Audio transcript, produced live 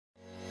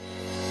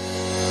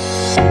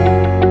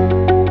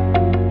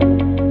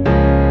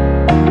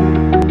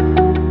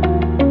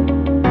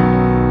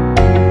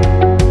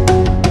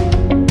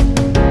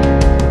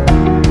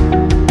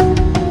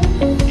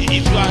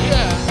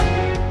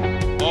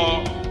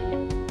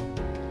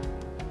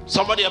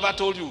Somebody ever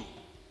told you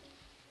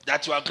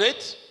that you are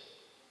great,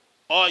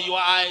 or you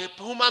are a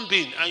human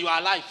being and you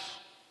are alive?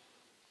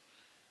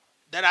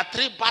 There are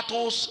 3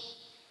 battles,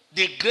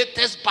 the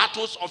greatest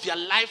battles of your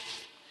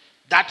life,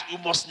 that you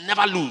must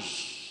never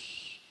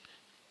lose.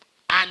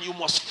 And you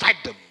must fight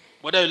them,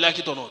 whether you like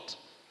it or not.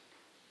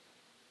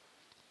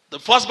 The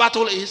first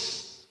battle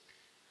is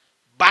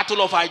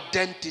battle of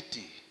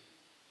identity.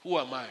 Who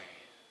am I?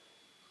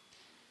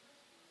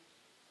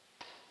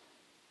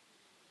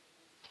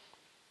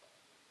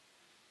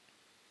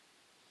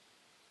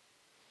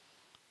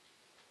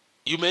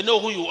 You may know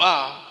who you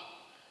are,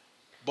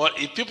 but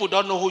if people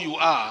don't know who you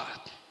are,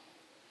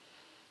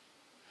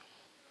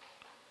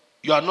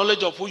 your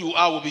knowledge of who you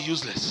are will be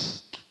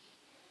useless.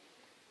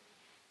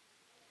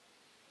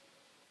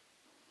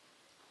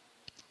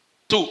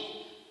 2,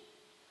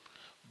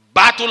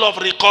 battle of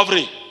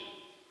recovery.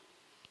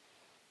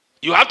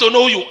 You have to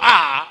know who you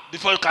are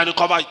before you can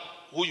recover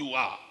who you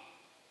are.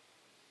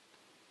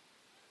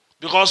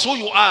 Because who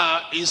you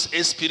are is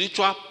a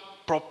spiritual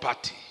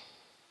property.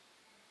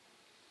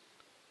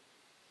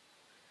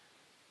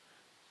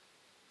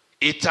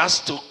 It has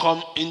to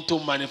come into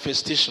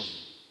manifestation.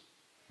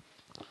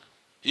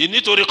 You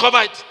need to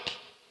recover it.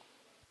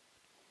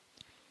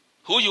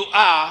 Who you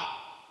are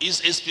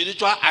is a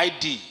spiritual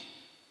ID.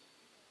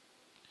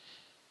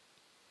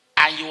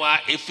 And you are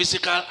a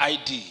physical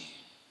ID.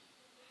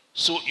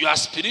 So your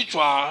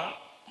spiritual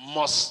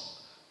must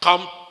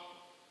come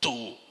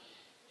to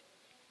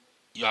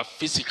your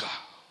physical.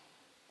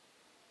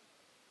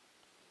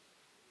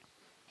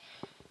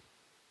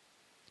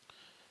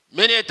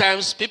 Many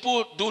times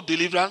people do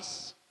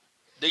deliverance.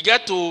 They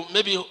get to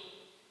maybe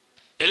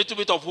a little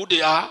bit of who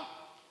they are,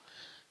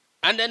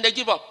 and then they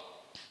give up.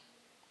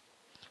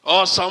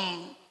 Or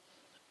some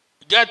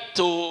get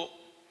to,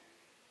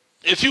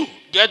 a few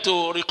get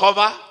to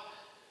recover,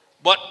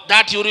 but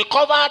that you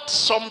recovered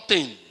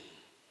something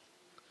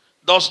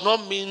does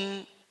not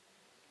mean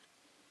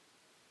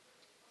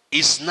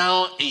it's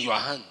now in your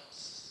hands.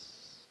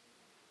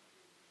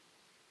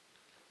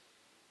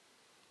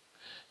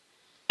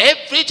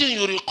 Everything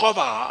you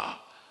recover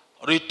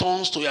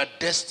returns to your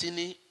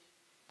destiny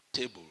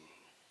table.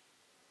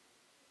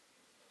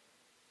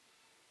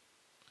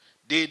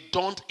 They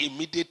don't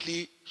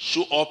immediately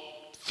show up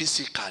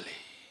physically.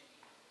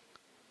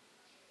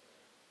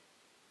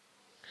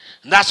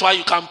 And that's why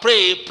you can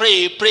pray,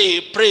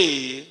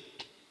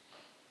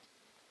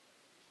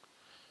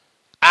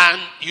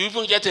 and you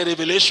even get a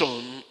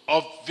revelation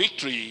of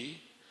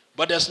victory,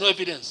 but there's no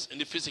evidence in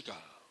the physical.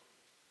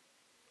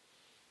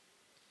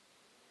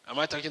 Am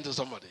I talking to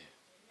somebody?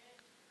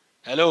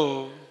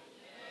 Hello?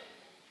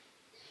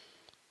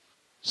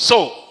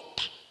 So,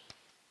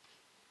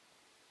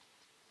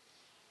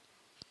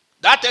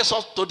 that takes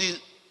us to the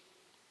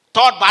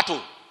 3rd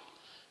battle.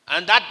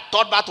 And that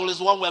 3rd battle is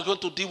one we're going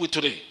to deal with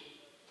today.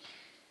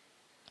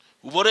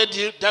 We've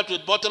already dealt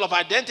with battle of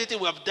identity.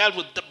 We have dealt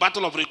with the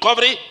battle of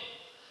recovery.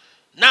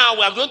 Now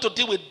we are going to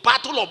deal with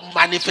battle of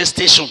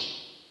manifestation.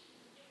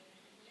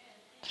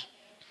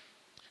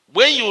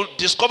 When you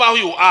discover who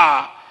you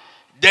are,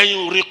 then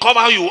you recover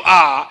who you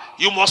are,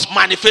 you must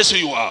manifest who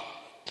you are.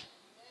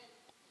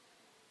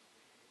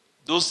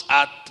 Those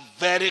are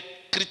very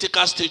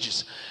critical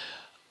stages.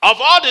 Of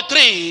all the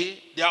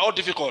 3, they are all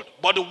difficult.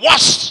 But the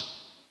worst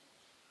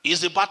is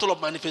the battle of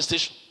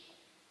manifestation.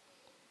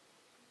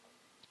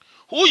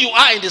 Who you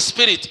are in the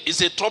spirit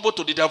is a trouble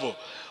to the devil.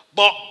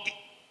 But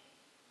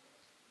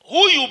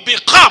who you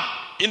become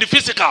in the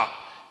physical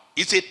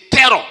is a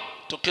terror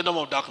to the kingdom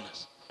of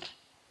darkness.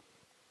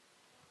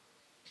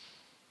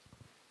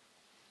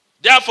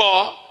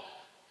 Therefore,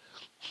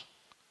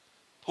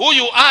 who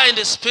you are in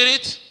the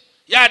spirit,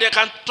 yeah, they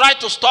can try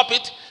to stop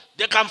it.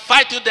 They can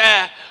fight you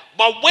there.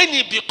 But when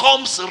it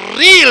becomes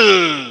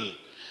real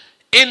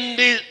in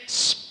the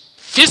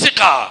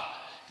physical,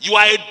 you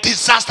are a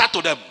disaster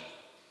to them.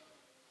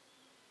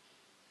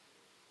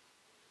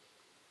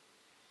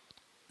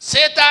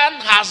 Satan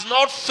has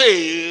not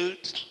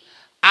failed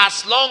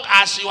as long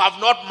as you have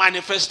not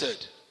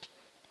manifested.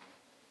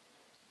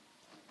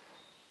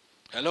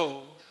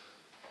 Hello?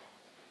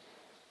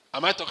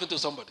 Am I talking to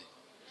somebody?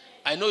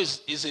 I know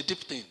it's a deep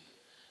thing,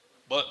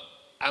 but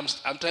I'm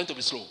trying to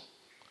be slow.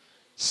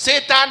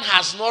 Satan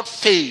has not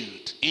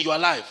failed in your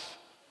life,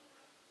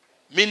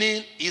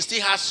 meaning he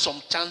still has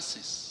some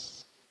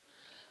chances.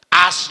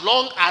 As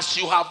long as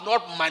you have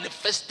not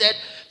manifested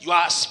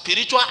your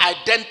spiritual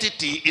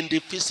identity in the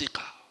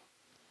physical,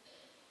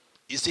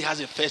 he still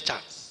has a fair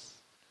chance.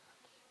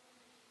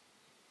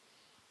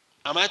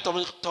 Am I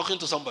talking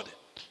to somebody?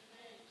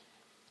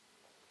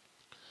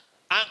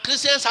 And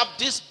Christians have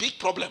this big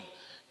problem.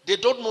 They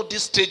don't know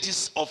these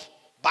stages of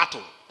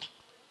battle.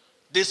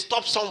 They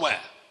stop somewhere.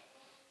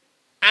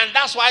 And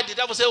that's why the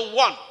devil said,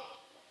 1,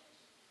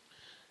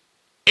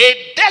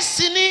 a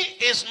destiny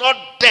is not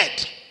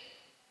dead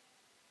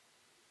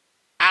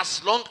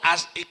as long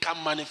as it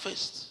can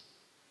manifest.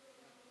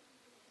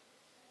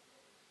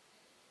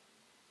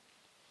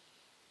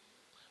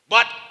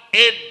 But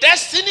a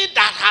destiny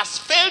that has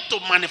failed to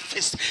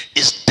manifest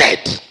is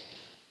dead.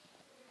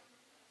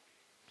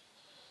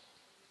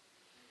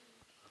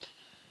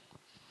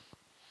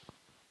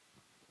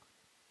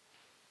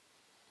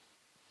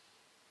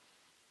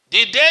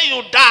 The day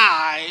you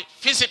die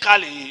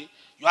physically,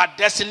 your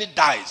destiny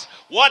dies.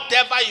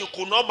 Whatever you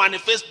could not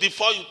manifest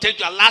before you take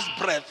your last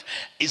breath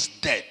is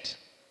dead.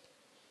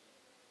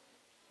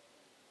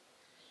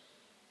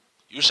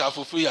 You shall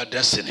fulfill your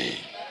destiny.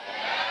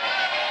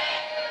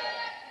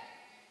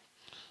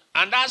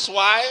 And that's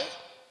why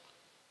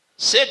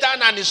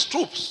Satan and his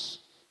troops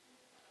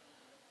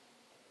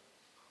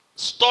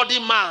study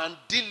man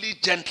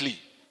diligently.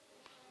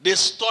 They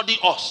study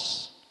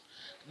us.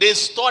 They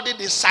study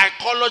the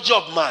psychology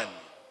of man.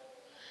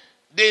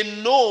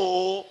 They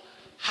know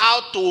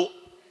how to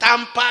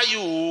tamper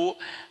you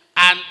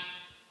and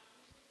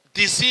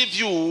deceive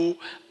you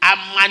and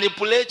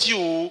manipulate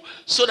you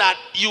so that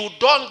you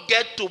don't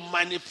get to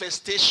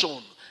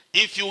manifestation.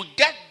 If you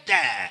get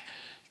there,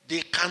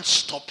 they can't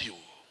stop you.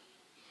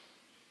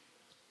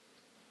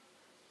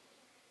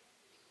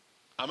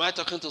 Am I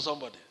talking to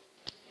somebody?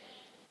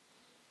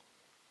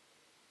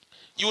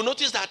 You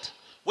notice that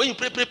when you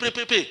pray,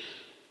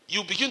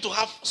 you begin to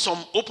have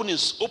some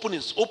openings,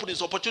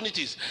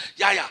 opportunities.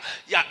 Yeah.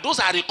 Those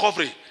are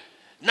recovery.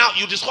 Now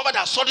you discover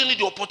that suddenly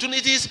the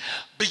opportunities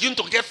begin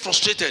to get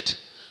frustrated.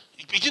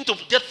 You begin to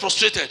get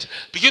frustrated.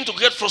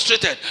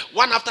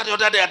 One after the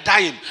other, they are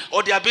dying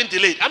or they are being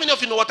delayed. How many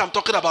of you know what I'm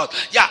talking about?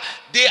 Yeah,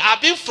 they are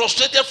being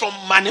frustrated from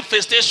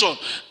manifestation,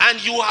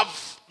 and you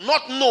have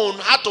not known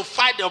how to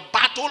fight the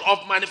battle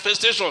of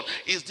manifestation.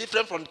 Is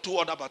different from two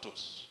other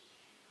battles.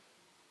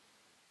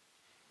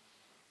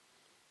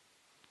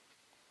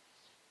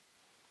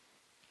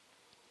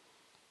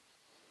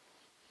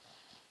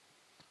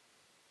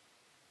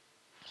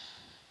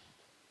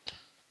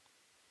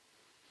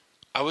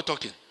 Are we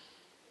talking?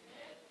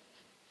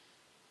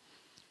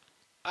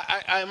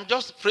 I'm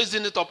just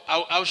phrasing it up.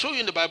 I'll show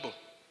you in the Bible.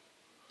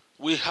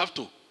 We have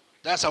to.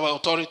 That's our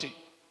authority.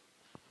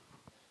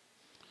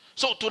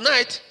 So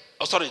tonight,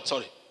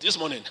 this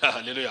morning,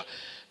 hallelujah.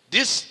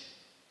 This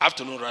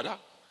afternoon rather,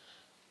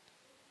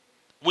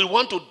 we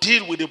want to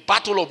deal with the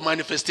battle of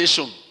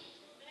manifestation.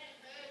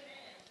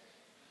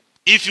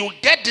 If you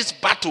get this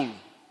battle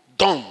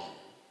done,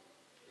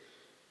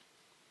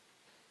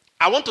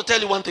 I want to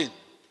tell you one thing.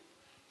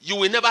 You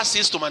will never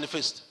cease to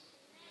manifest.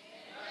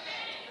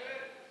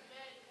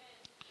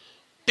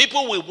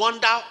 People will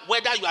wonder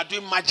whether you are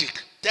doing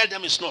magic. Tell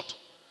them it's not.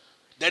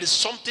 There is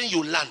something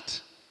you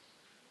learned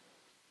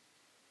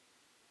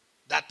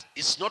that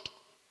is not.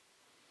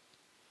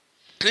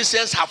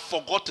 Christians have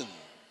forgotten.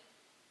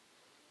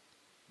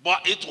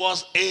 But it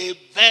was a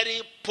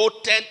very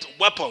potent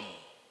weapon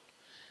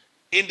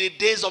in the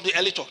days of the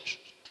early church.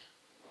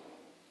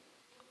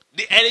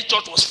 The early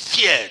church was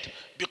feared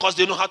because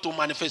they know how to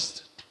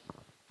manifest.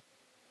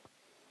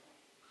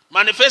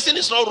 Manifesting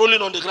is not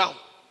rolling on the ground.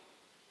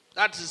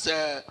 That is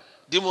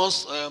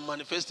demons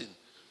manifesting.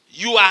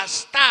 You are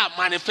star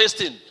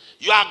manifesting.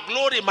 You are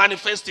glory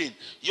manifesting.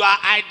 You are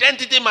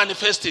identity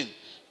manifesting.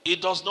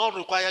 It does not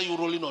require you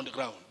rolling on the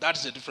ground. That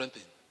is a different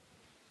thing.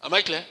 Am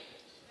I clear?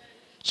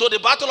 So the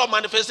battle of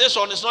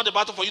manifestation is not the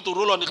battle for you to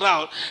roll on the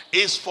ground.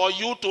 It's for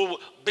you to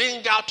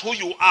bring out who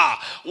you are,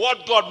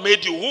 what God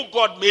made you, who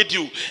God made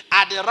you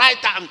at the right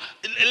time.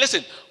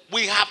 Listen,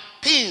 we have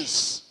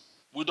things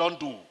we don't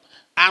do.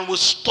 And we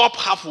stop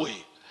halfway.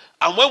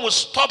 And when we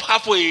stop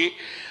halfway,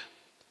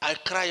 I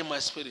cry in my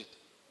spirit.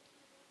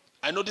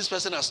 I know this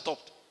person has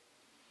stopped.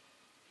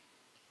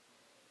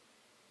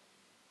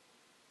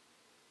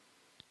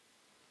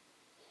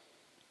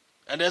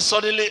 And then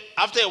suddenly,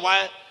 after a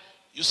while,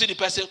 you see the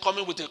person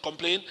coming with a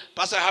complaint.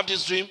 Pastor, I have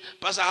this dream.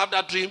 Pastor, I have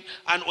that dream.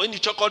 And when you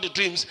check all the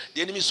dreams,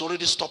 the enemy is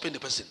already stopping the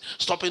person.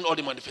 Stopping all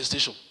the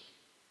manifestation.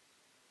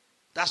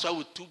 That's why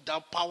we took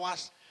down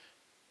powers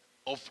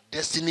of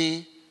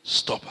destiny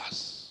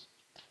stoppers.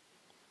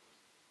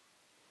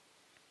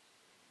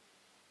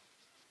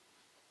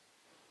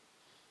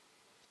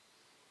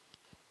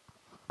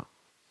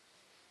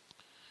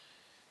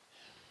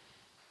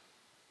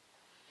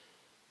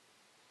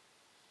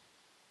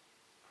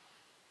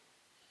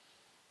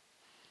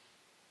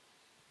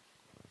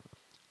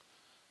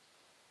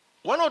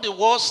 One of the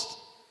worst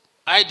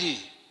ID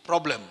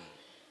problem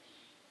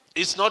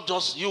is not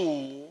just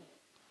you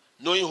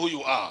knowing who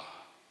you are.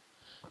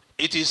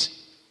 It is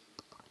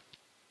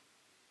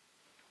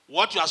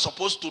what you are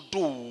supposed to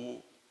do,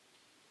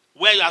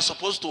 where you are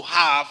supposed to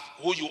have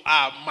who you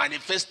are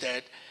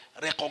manifested,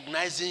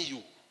 recognizing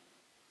you.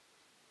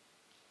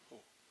 Oh,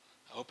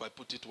 I hope I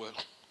put it well.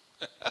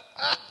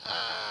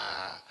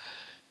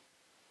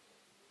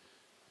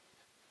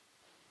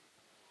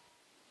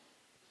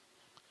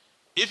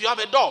 If you have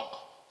a dog,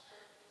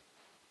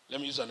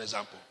 let me use an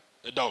example.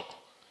 A dog.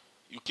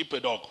 You keep a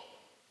dog.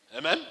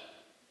 Amen?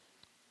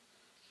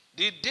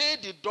 The day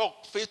the dog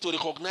fails to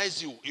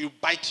recognize you, he will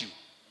bite you.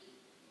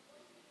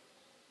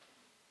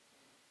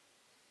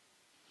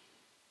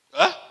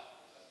 Huh?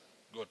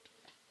 Good.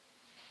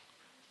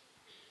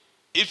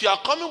 If you are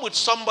coming with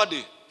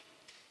somebody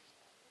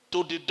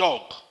to the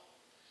dog,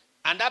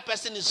 and that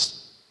person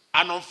is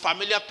an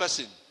unfamiliar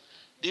person,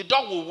 the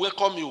dog will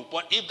welcome you.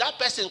 But if that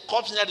person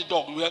comes near the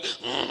dog, you will,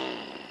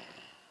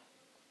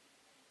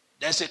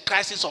 there's a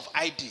crisis of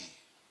ID.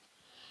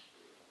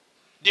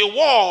 The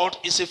world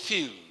is a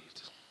field.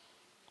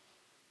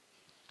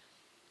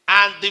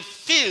 And the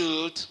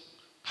field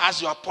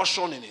has your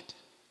portion in it.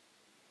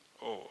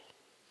 Oh,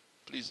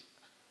 please.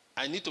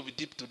 I need to be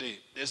deep today.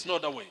 There's no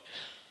other way.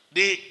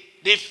 The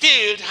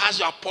field has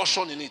your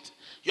portion in it.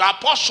 Your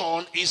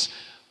portion is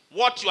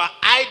what your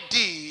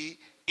ID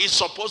is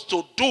supposed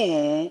to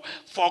do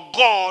for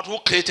God who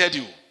created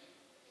you.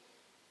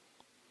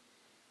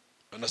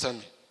 Understand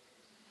me?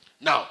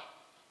 Now,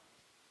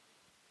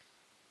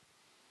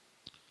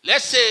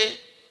 let's say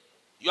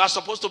you are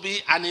supposed to be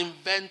an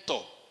inventor.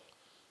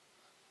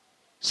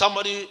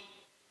 Somebody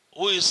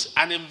who is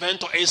an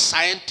inventor, a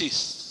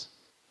scientist.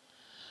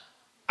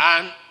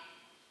 And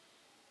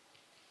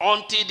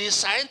until the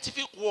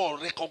scientific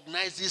world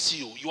recognizes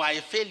you, you are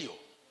a failure.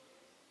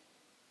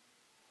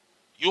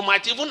 You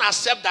might even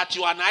accept that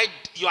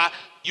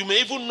you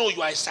may even know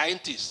you are a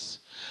scientist.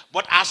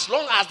 But as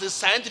long as the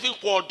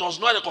scientific world does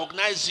not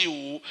recognize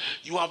you,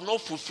 you have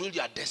not fulfilled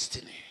your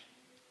destiny.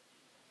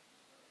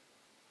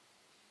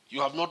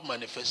 You have not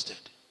manifested.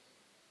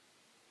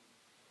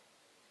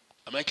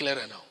 Am I clear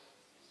right now?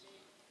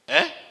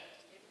 Eh?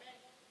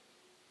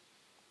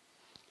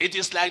 It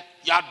is like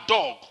your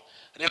dog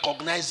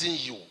recognizing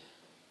you.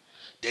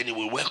 Then he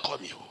will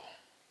welcome you.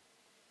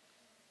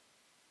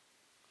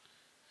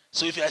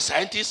 So if you are a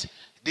scientist,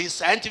 the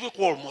scientific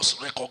world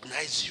must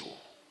recognize you.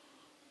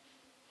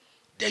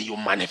 Then you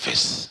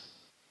manifest.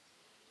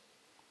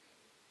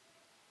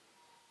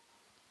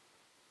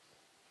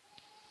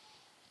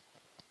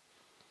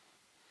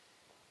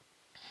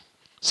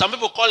 Some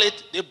people call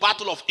it the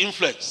battle of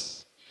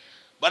influence.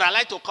 But I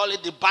like to call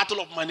it the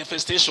battle of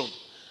manifestation.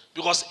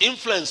 Because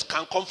influence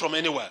can come from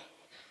anywhere.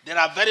 There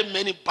are very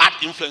many bad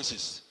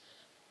influences.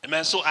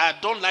 Amen. So I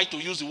don't like to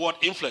use the word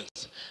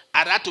influence.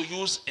 I like to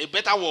use a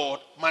better word,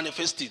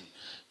 manifesting.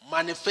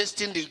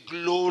 Manifesting the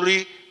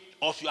glory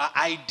of your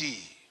ID.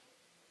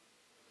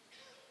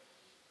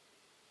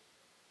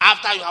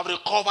 After you have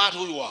recovered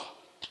who you are.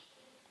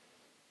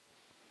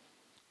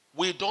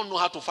 We don't know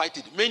how to fight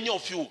it. Many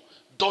of you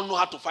don't know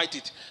how to fight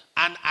it.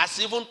 And as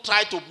even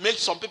try to make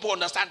some people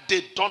understand,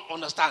 they don't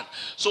understand.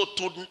 So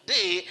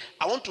today,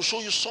 I want to show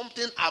you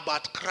something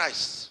about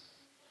Christ.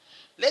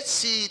 Let's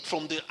see it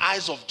from the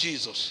eyes of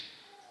Jesus.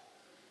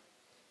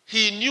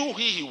 He knew who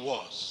he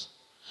was.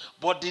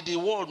 But did the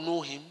world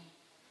know him?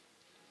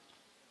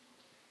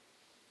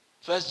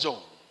 1 John.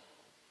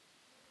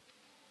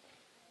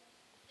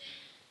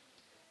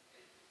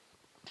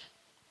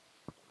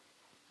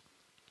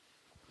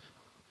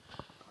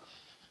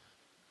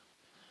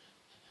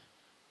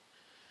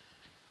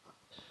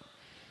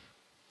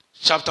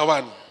 Chapter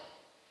 1.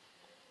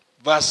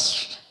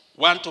 Verse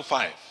 1 to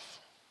 5.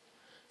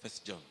 1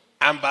 John.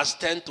 And verse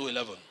 10 to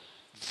 11.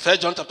 1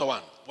 John chapter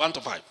 1. 1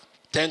 to 5.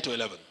 10 to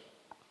 11.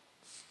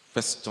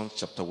 1 John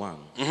chapter 1.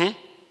 Mm-hmm.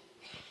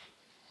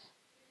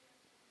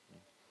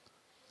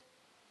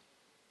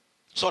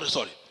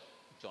 Sorry.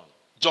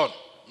 John,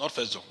 not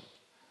 1 John.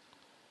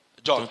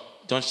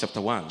 John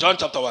chapter 1. John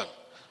chapter 1.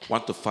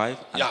 1 to 5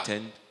 and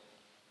 10.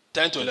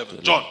 10 to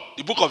 11. John,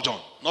 the book of John,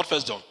 not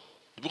 1 John.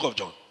 The book of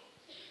John.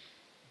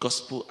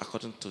 Gospel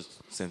according to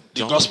St. The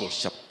John Gospel.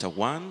 chapter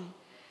 1,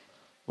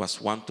 verse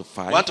 1 to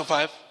 5. 1 to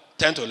 5,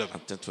 10 to 11.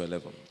 And 10 to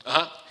 11.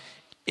 Uh-huh.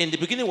 In the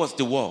beginning was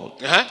the Word,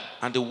 Uh-huh.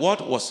 and the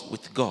Word was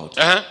with God,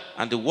 Uh-huh.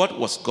 and the Word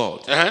was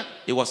God. Uh-huh.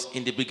 It was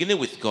in the beginning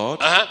with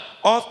God. Uh-huh.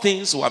 All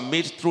things were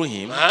made through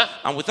him, Uh-huh.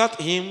 and without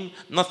him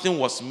nothing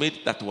was made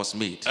that was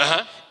made.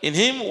 Uh-huh. In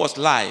him was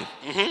life,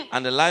 Mm-hmm.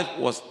 and the life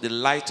was the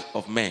light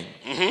of men.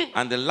 Mm-hmm.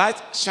 And the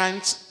light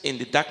shines in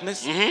the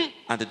darkness, Mm-hmm.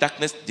 and the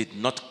darkness did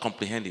not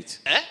comprehend it.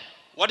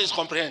 What is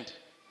comprehend?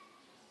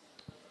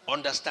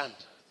 Understand.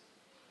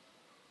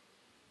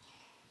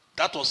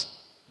 That was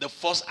the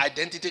first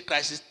identity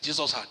crisis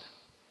Jesus had.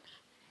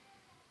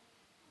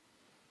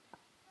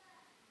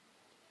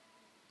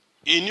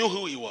 He knew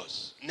who he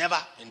was, never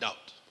in doubt.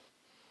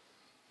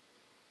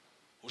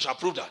 We shall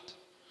prove that.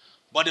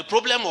 But the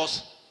problem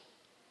was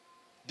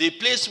the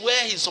place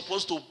where he's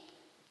supposed to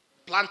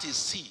plant his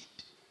seed,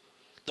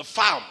 the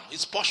farm,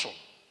 his portion,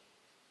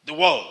 the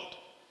world,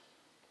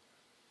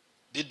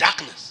 the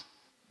darkness,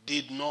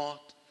 did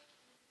not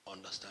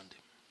understand him.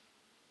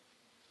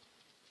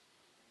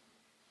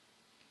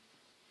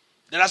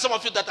 There are some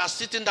of you that are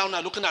sitting down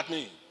and looking at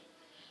me.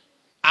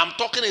 I'm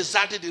talking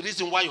exactly the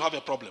reason why you have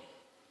a problem.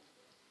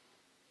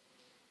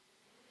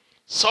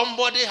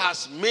 Somebody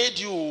has made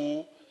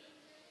you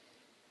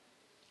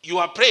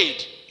are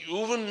prayed, you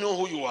even know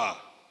who you are.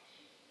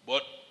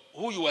 But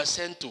who you were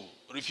sent to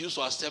refuse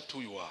to accept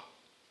who you are.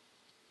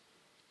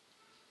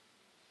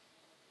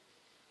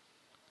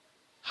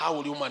 How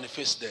will you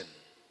manifest then?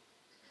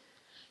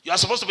 You are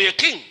supposed to be a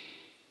king.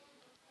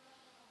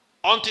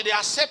 Until they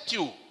accept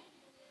you,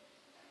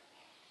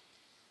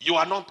 you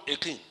are not a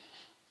king.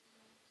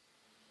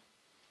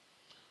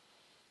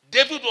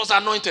 David was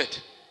anointed,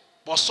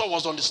 but Saul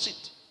was on the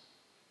street.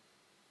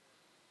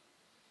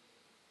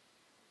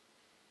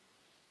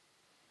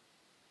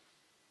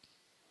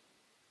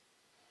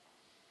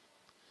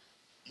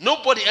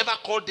 Nobody ever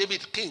called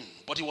David king,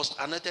 but he was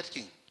anointed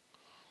king.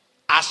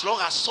 as long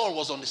as Saul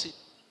was on the scene.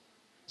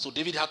 So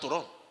David had to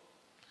run.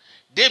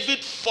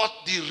 David fought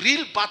the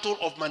real battle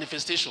of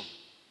manifestation.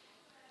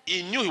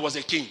 He knew he was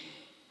a king.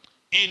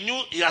 He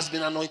knew he has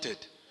been anointed.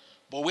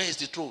 But where is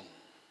the throne?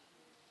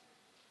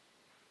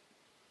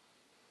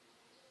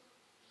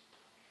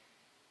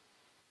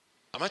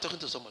 Am I talking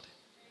to somebody?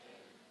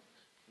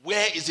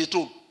 Where is the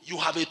throne? You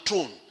have a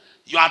throne.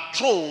 Your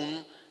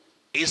throne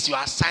is your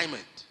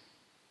assignment.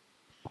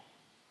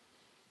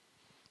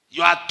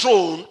 Your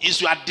throne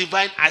is your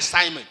divine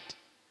assignment.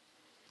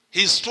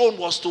 His throne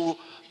was to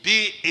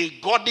be a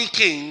godly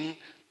king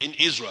in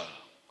Israel.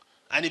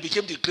 And he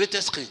became the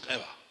greatest king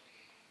ever.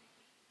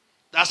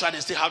 That's why they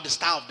still have the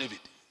Star of David.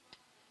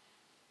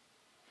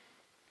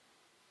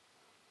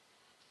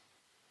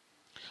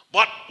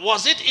 But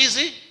was it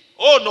easy?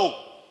 Oh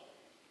no.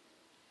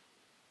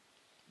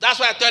 That's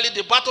why I tell you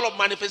the battle of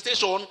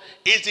manifestation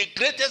is the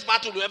greatest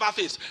battle you ever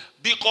face.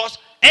 Because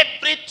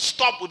every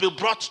stop will be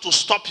brought to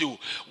stop you.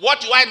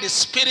 What you are in the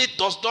spirit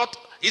does not,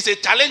 is a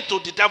challenge to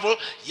the devil.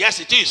 Yes,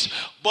 it is.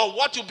 But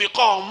what you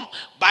become,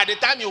 by the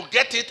time you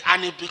get it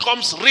and it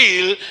becomes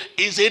real,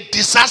 is a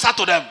disaster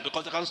to them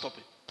because they can't stop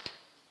it.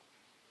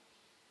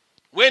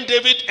 When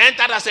David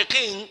entered as a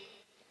king,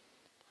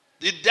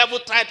 the devil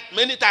tried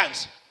many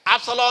times.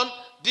 Absalom,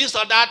 this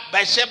or that,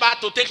 Bathsheba,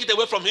 to take it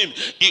away from him.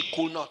 He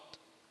could not.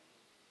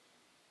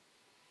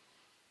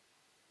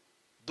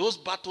 Those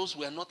battles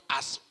were not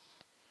as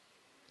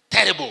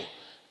terrible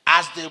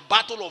as the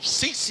battle of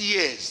 6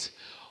 years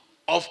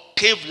of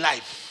cave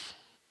life.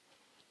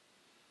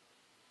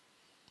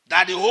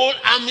 That the whole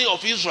army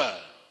of Israel,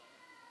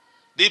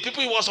 the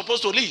people he was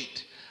supposed to lead,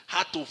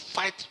 had to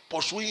fight,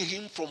 pursuing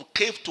him from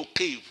cave to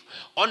cave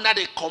under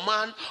the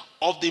command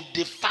of the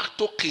de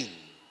facto king,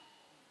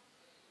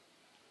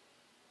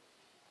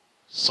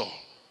 Saul.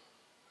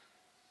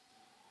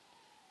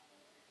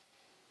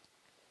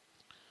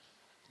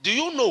 Do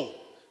you know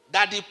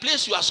that the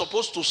place you are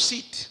supposed to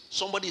sit,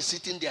 somebody is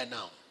sitting there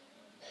now?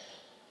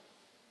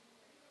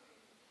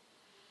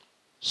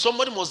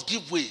 Somebody must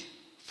give way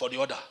for the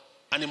other,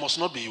 and it must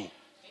not be you.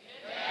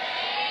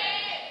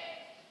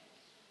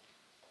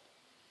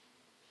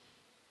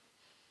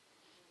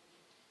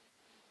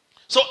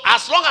 So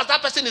as long as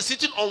that person is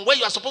sitting on where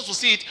you are supposed to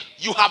sit,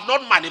 you have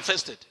not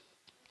manifested.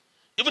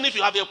 Even if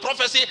you have a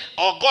prophecy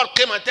or God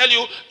came and tell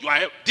you, you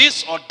are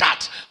this or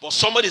that, but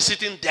somebody is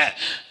sitting there.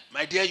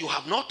 My dear, you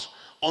have not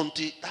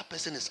until that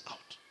person is out.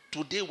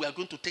 Today we are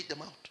going to take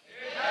them out.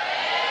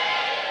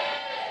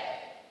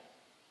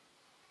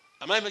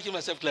 Am I making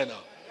myself clear now?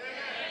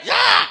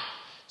 Yeah.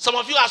 Some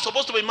of you are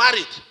supposed to be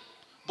married,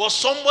 but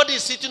somebody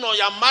is sitting on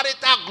your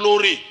marital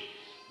glory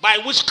by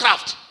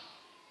witchcraft.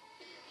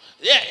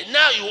 Yeah,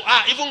 now you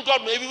are. Even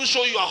God may even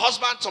show you a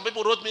husband. Some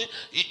people wrote me,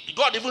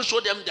 God even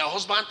showed them their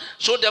husband,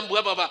 showed them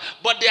blah, blah, blah.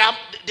 But they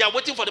are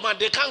waiting for the man.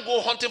 They can't go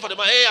hunting for the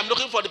man. Hey, I'm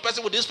looking for the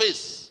person with this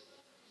face.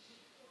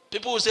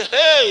 People will say,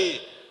 hey,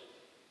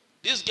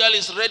 this girl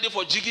is ready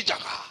for jiggy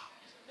jagga.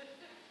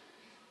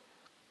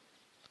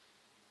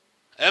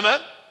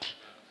 Amen?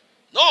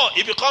 No,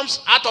 it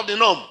becomes out of the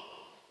norm.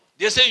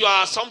 They say you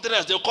are something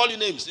else. They'll call you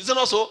names. Isn't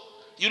it so?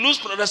 You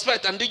lose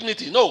respect and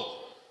dignity. No.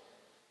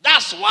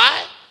 That's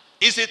why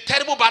it's a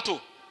terrible battle.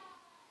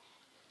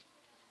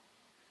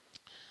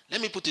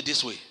 Let me put it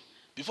this way.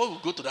 Before we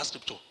go to that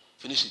scripture,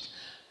 finish it.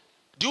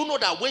 Do you know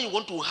that when you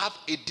want to have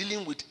a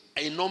dealing with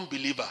a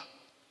non-believer,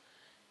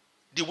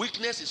 the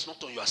weakness is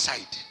not on your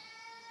side.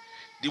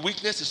 The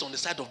weakness is on the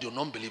side of the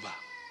non-believer.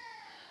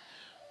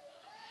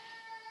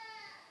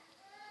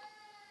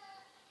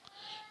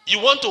 You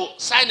want to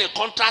sign a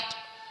contract.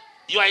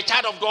 You are a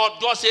child of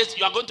God. God says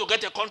you are going to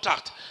get a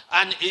contract.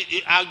 And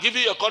I'll give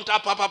you a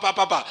contract.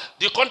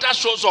 The contract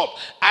shows up.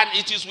 And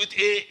it is with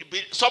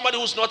somebody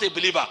who's not a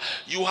believer.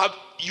 You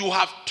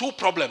have two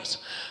problems.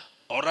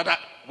 Or rather,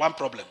 one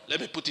problem. Let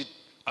me put it.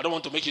 I don't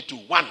want to make it two.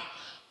 One.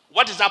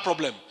 What is that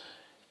problem?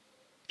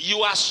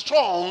 You are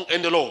strong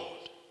in the Lord.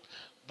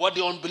 But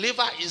the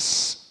unbeliever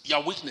is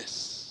your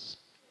weakness.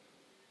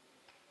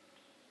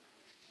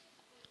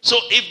 So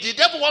if the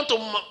devil wants to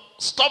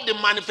stop the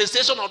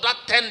manifestation of that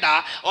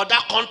tender or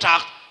that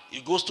contract,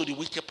 he goes to the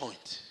weaker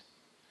point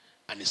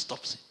and he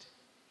stops it.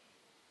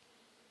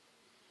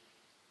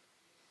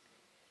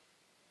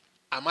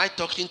 Am I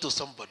talking to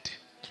somebody?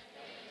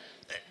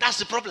 That's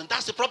the problem.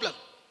 That's the problem.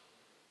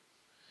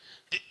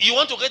 You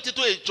want to get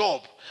into a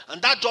job,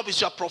 and that job is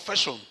your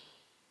profession.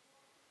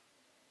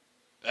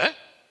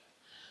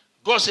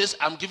 God says,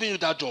 I'm giving you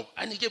that job,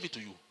 and he gave it to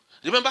you.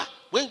 Remember,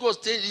 when God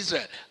said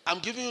Israel, I'm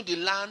giving you the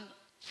land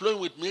flowing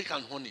with milk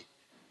and honey.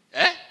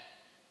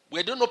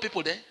 Were there no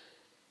people there?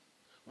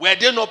 Were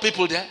there no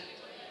people there?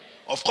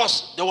 Of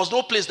course, there was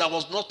no place that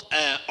was not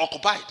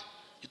occupied.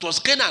 It was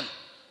Canaan.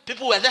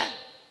 People were there.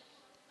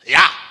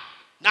 Yeah.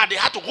 Now they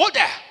had to go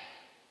there.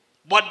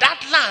 But that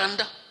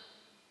land,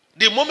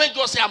 the moment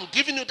God said, I'm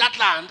giving you that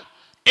land,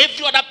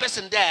 every other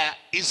person there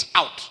is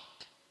out.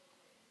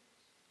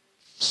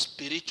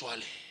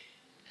 Spiritually.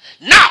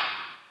 Now,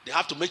 they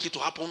have to make it to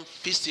happen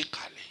physically.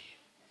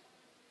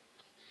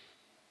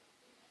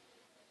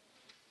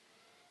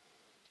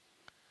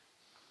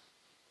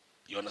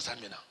 You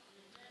understand me now?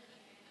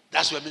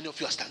 That's where many of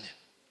you are standing.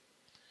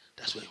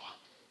 That's where you are.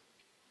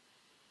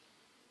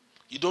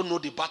 You don't know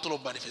the battle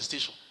of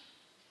manifestation.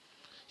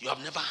 You have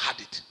never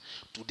had it.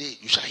 Today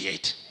you shall hear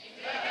it.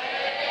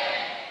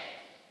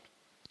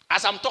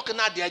 As I'm talking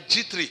now, they are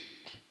G3.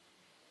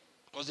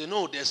 Because they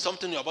know there's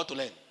something you're about to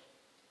learn.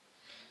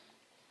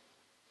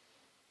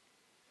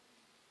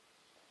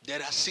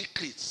 There are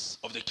secrets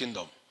of the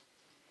kingdom.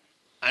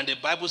 And the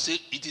Bible says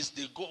it is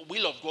the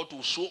will of God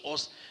to show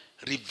us,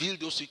 reveal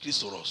those secrets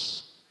to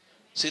us.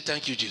 Say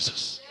thank you,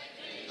 Jesus.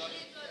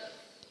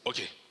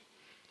 Okay.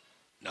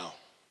 Now,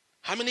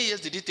 how many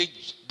years did it take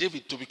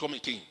David to become a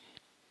king?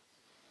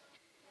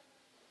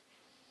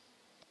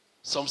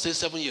 Some say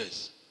 7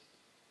 years.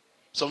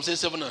 Some say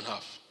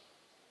 7.5.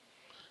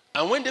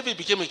 And when David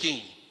became a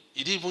king,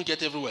 he didn't even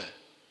get everywhere.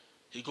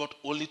 He got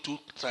only 2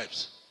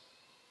 tribes.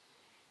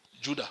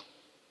 Judah.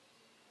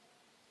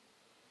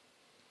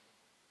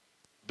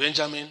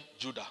 Benjamin,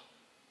 Judah.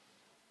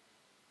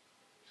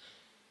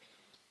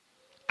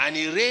 And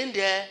he reigned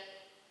there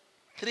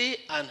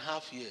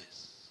 3.5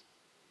 years.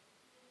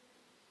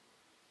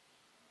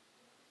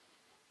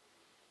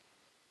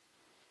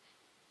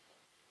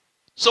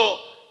 So,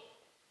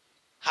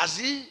 has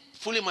he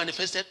fully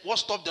manifested? What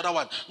stopped the other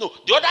one? No,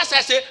 the other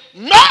side say,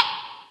 no!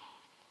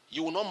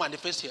 You will not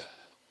manifest here.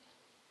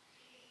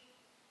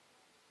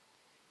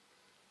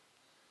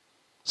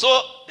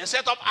 So, they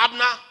set up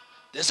Abner.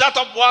 They set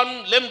up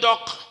one lame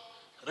dog,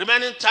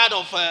 remaining child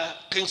of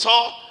King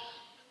Saul.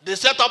 They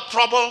set up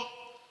trouble.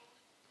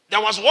 There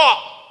was war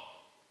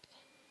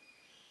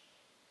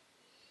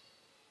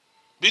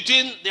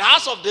between the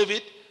house of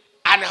David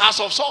and the house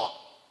of Saul.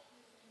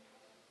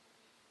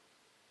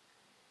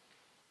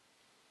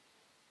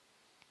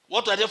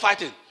 What are they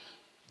fighting?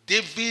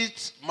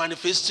 David's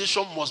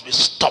manifestation must be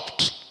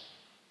stopped.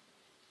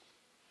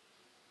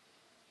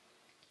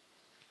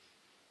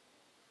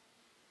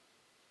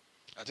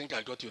 I think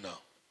I got you now.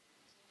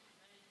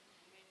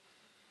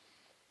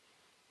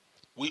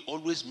 We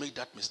always make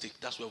that mistake.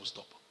 That's where we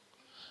stop.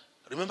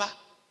 Remember,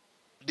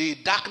 the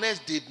darkness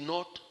did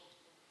not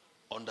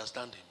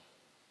understand him.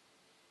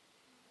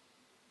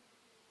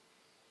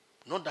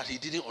 Not that he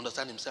didn't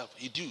understand himself.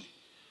 He did.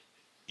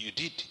 You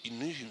did. He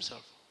knew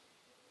himself.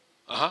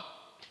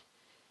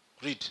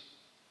 Read.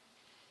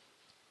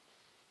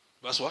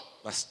 Verse what?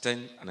 Verse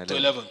 10 and 11. To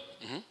 11.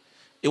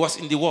 It was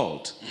in the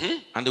world,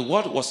 and the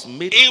world was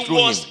made It through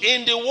was him.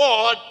 in the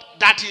world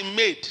that he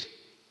made.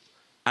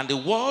 And the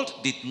world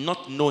did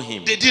not know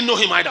him. They didn't know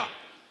him either.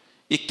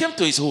 He came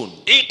to his own.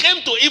 He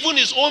came to even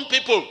his own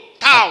people,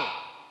 town.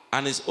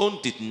 And his own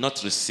did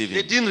not receive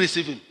They him. didn't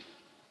receive him.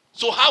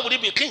 So how would he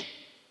be king?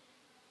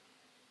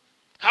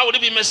 How would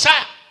he be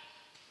Messiah?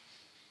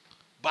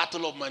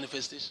 Battle of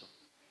manifestation.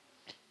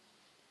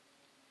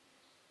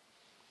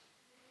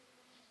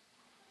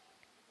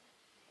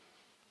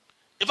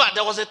 In fact,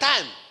 there was a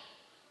time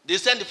they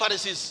sent the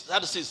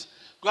Sadducees,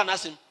 go and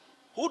ask him,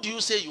 who do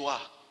you say you are?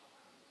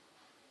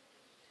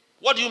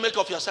 What do you make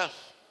of yourself?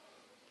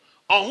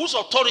 On whose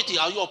authority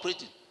are you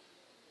operating?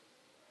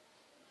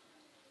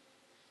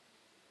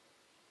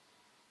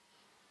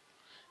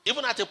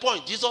 Even at a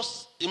point,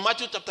 Jesus, in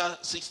Matthew chapter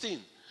 16,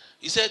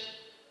 he said,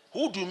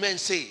 who do men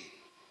say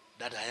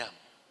that I am?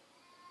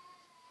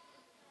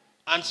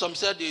 And some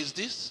said it's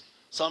this,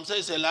 some say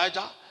it's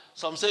Elijah,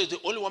 some say it's the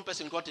only one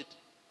person got it.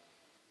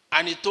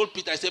 And he told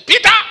Peter, he said,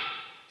 Peter,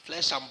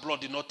 flesh and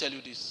blood did not tell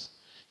you this.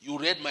 You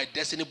read my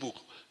destiny book.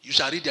 You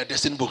shall read your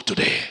destiny book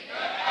today.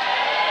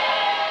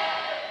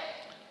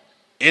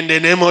 In the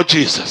name of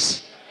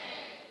Jesus.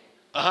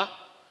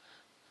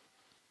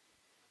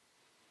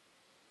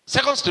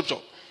 Second scripture.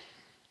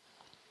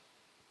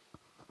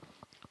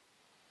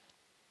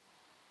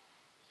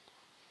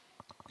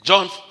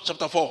 John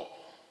chapter 4.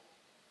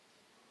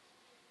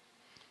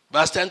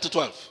 Verse 10 to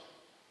 12.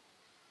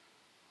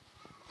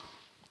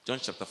 John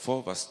chapter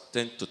 4, verse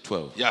 10 to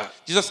 12. Yeah.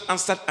 Jesus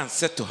answered and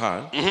said to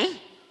her,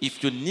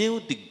 if you knew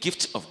the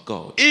gift of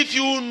God, if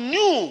you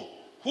knew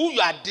who you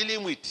are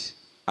dealing with,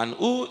 and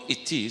who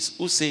it is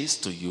who says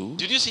to you,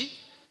 did you see?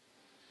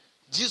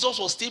 Jesus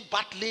was still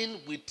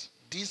battling with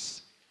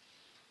this.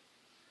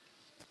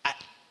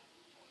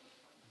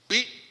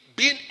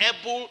 Being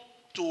able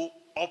to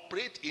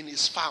operate in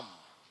his farm.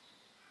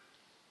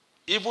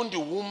 Even the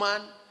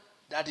woman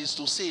that is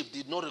to save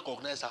did not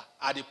recognize her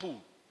at the pool.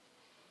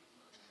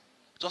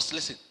 Just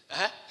listen.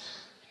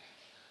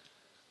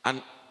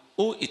 And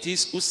who it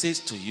is who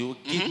says to you,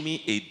 give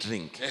me a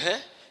drink.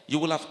 You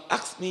will have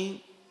asked him,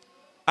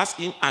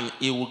 and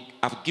he will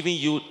have given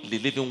you the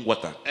living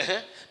water.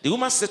 The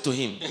woman said to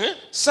him,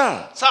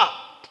 Sir,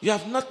 you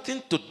have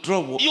nothing to draw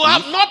water. You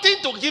have nothing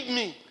to give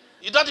me.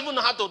 You don't even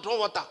know how to draw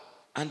water.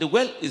 And the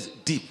well is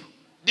deep.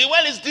 The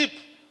well is deep.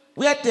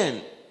 Where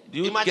then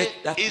do you get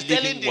that he's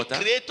living telling the water?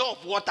 creator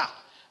of water,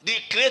 the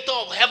creator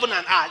of heaven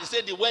and earth. He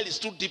said the well is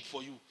too deep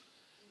for you.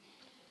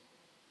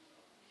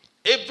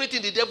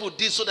 Everything the devil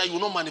did so that you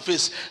will not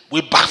manifest,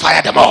 we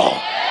backfire them all.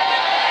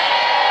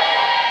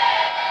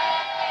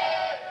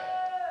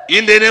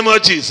 In the name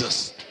of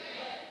Jesus.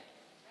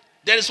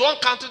 There is one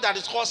country that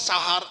is called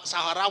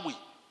Sahrawi.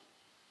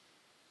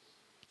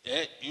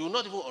 You will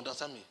not even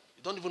understand me.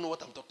 You don't even know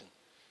what I'm talking.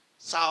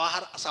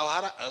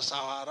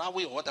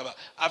 Sahrawi or whatever,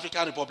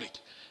 African Republic,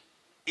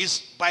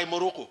 is by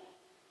Morocco.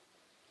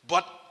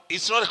 But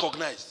it's not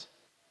recognized.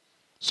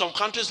 Some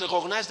countries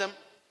recognize them,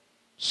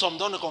 some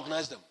don't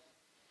recognize them.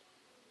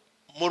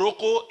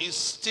 Morocco is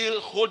still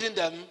holding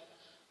them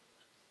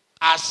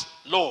as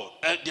Lord,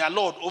 their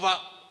Lord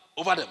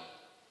over them.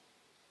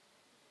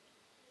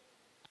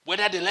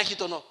 Whether they like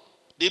it or not.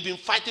 They've been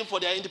fighting for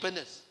their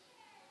independence.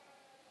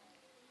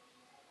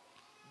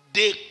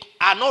 They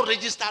are not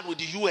registered with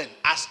the UN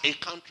as a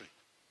country.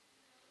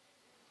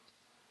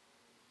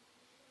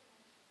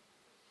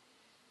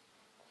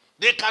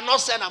 They cannot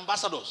send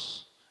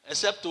ambassadors,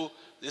 except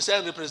they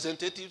send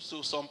representatives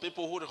to some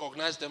people who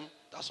recognize them.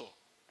 That's all.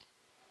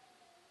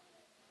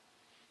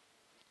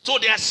 So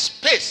their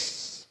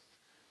space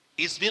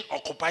is being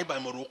occupied by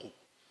Morocco.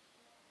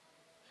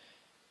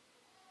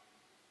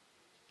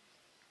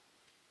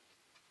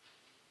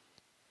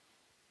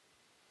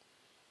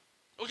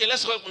 Okay,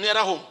 let's go nearer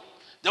home.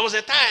 There was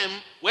a time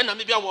when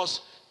Namibia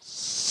was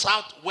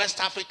Southwest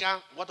Africa,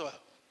 whatever.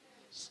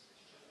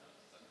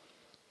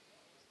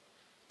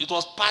 It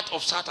was part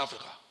of South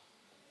Africa.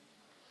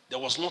 There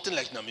was nothing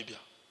like Namibia.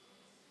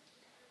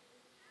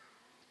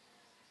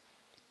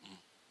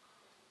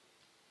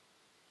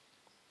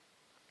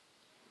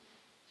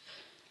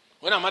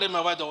 When I married my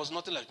wife, there was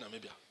nothing like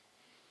Namibia.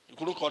 You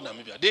couldn't call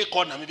Namibia. They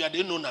called Namibia,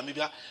 they know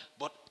Namibia,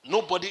 but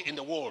nobody in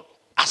the world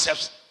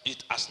accepts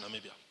it as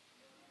Namibia.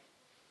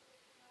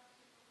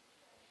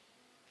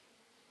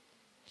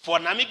 For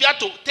Namibia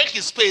to take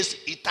its space,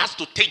 it has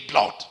to take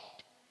blood.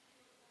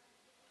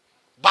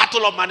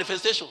 Battle of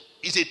manifestation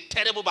is a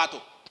terrible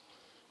battle.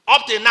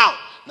 Up till now,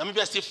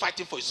 Namibia is still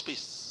fighting for its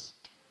space.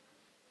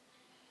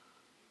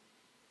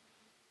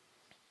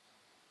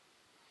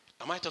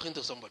 Am I talking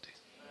to somebody?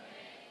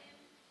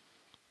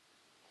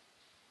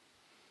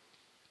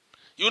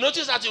 You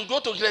notice that you go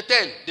to grade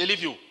 10, they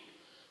leave you.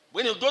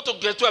 When you go to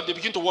grade 12, they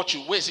begin to watch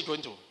you. Where is he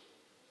going to?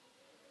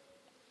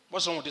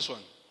 What's wrong with this one?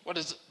 What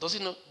is it? Does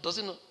he know? Does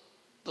he know?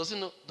 Does he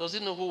know? Does he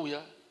know who we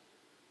are?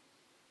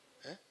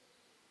 Eh?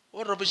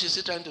 What rubbish is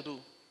he trying to do?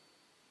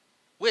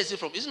 Where is he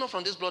from? Is he not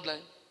from this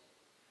bloodline?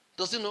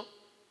 Does he know?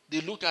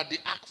 They look at the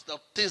acts, the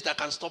things that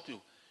can stop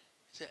you.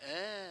 Say,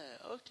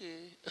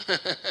 okay.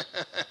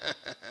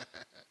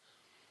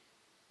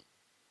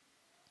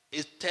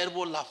 It's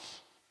terrible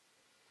laugh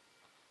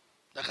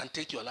that can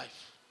take your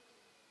life.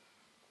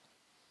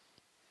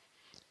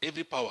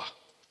 Every power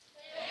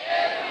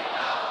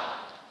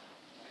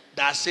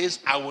that says,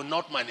 I will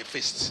not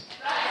manifest,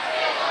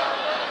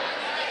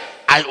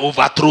 I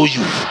overthrow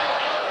you.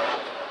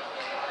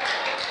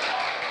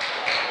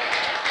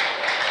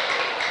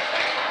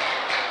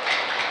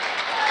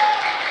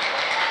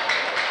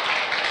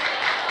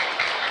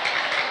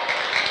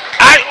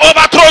 I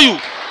overthrow you.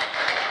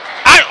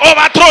 I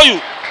overthrow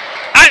you.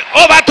 I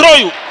overthrow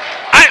you.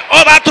 I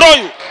overthrow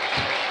you.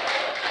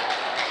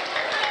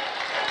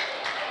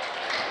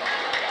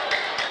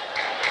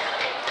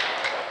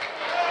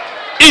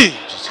 In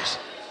Jesus.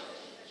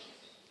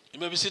 You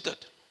may be seated.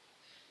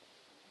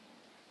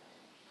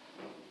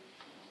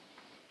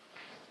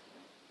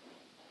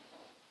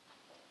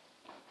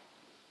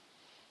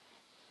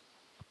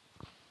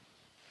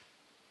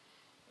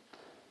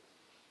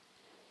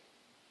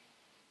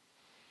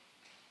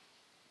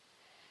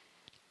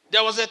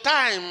 There was a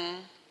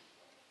time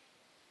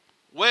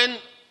when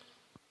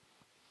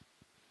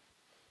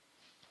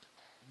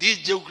this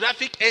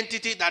geographic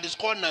entity that is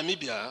called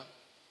Namibia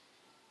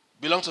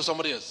belongs to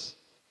somebody else.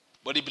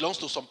 But it belongs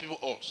to some people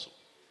also.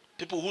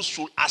 People who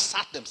should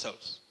assert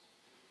themselves.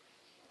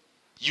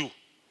 You.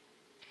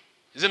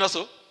 Is it not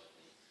so?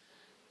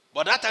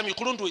 But that time you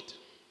couldn't do it.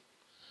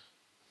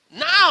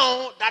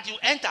 Now that you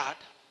entered,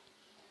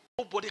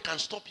 nobody can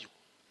stop you.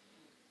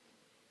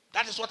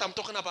 That is what I'm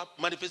talking about,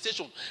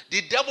 manifestation.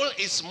 The devil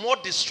is more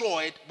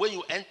destroyed when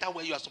you enter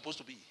where you are supposed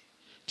to be.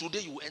 Today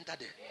you will enter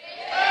there.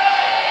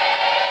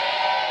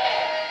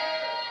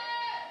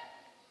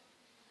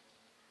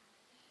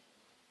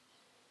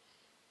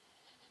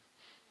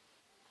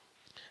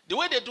 The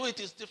way they do it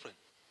is different.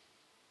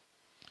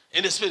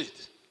 In the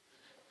spirit.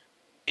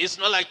 It's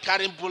not like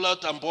carrying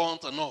bullets and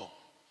bombs and all.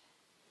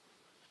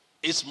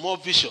 It's more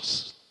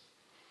vicious.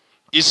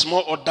 It's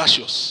more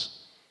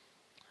audacious.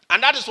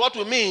 And that is what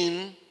we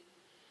mean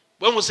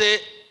when we say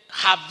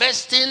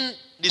harvesting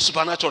the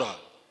supernatural.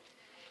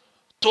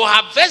 To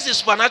harvest the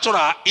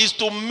supernatural is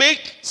to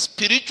make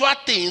spiritual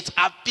things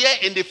appear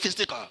in the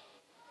physical.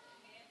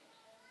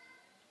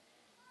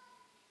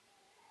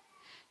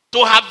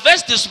 To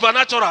harvest the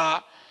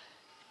supernatural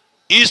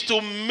is to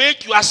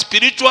make your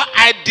spiritual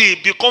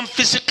ID become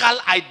physical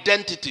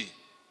identity.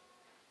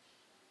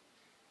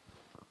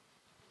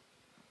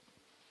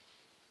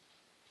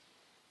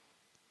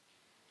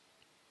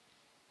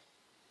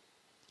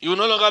 You will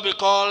no longer be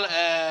called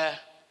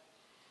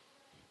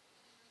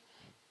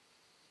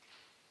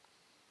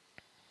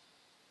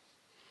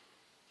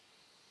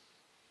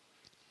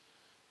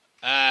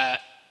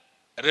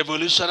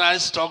revolutionary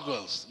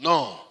struggles.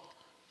 No.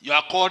 You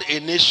are called a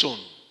nation.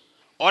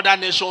 Other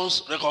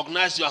nations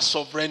recognize your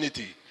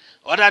sovereignty.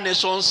 Other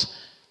nations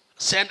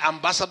send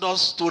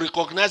ambassadors to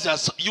recognize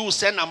that you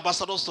send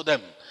ambassadors to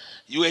them.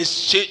 You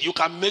exchange, you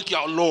can make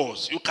your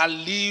laws. You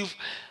can live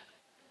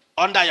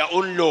under your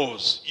own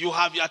laws. You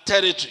have your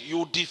territory.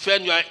 You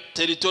defend your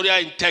territorial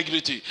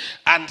integrity,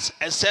 and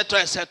etc.,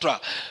 etc.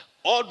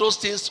 All those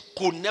things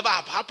could never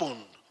have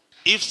happened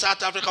if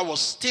South Africa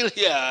was still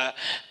here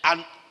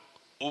and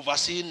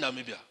overseeing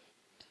Namibia.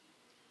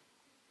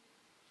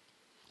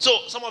 So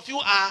some of you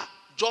are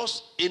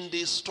just in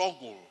the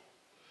struggle.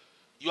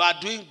 You are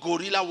doing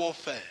guerrilla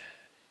warfare,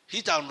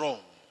 hit and run.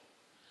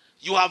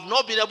 You have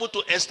not been able to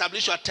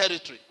establish your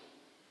territory.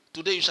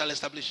 Today you shall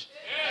establish.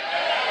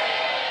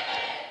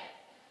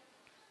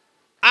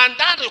 And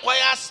that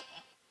requires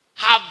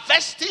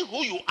harvesting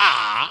who you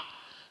are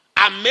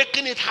and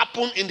making it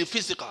happen in the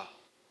physical.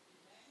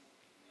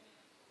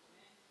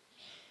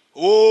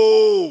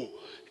 Oh,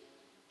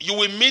 you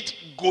will meet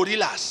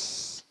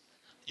gorillas.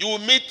 You will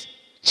meet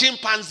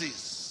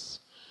chimpanzees.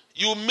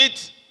 You will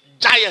meet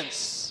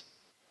giants.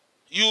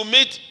 You will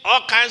meet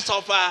all kinds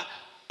of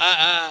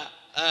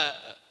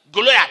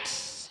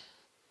Goliaths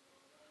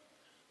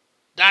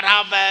that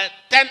have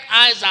 10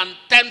 eyes and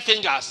 10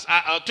 fingers,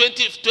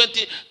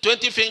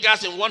 20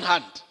 fingers in one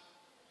hand.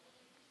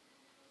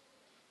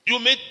 You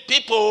meet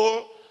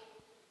people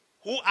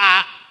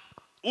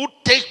who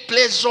take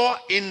pleasure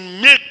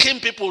in making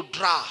people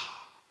dry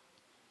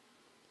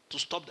to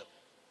stop them.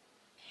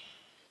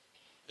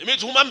 You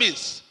meet human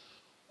beings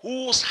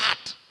whose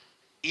heart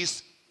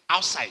is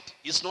outside,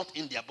 it's not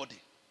in their body.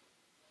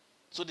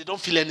 So they don't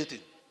feel anything.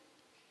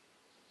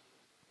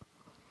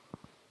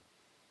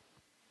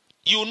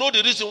 You know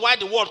the reason why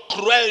the word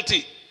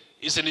cruelty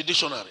is in the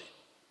dictionary.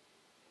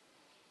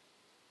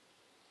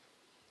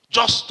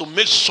 Just to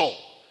make sure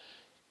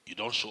you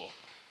don't show up.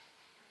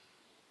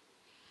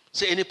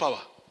 Say any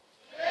power.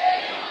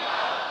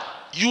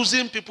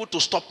 Using people to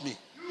stop me.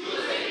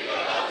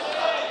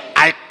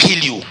 I kill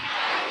you.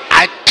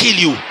 I kill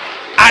you.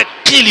 I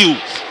kill you.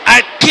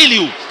 I kill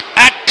you.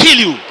 I kill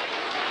you.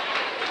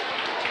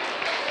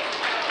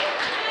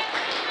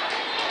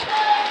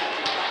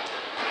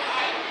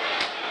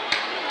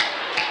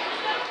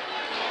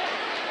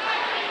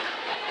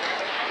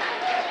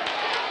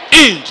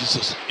 In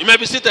Jesus. You may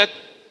be seated.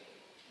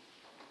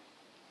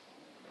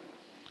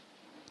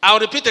 I'll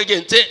repeat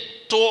again. Say,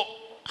 to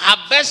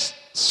harvest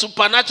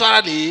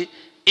supernaturally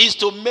is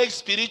to make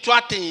spiritual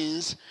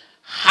things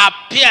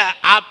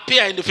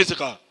appear in the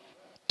physical.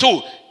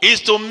 2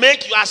 is to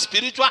make your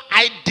spiritual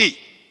ID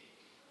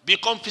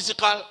become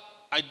physical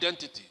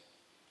identity.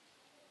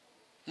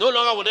 No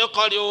longer will they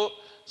call you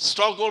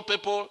struggle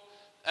people,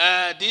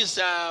 this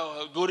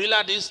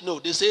gorilla, this. No,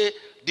 they say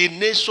the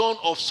nation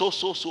of so.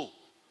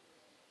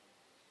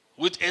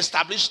 With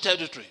established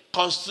territory,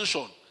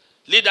 constitution,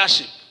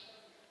 leadership,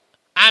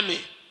 army,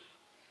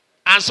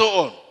 and so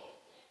on.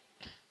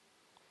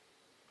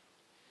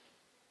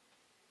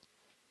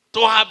 To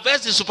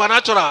harvest the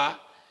supernatural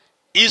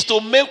is to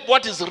make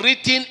what is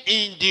written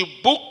in the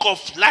book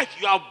of life,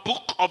 your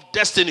book of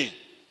destiny.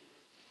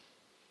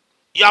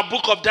 Your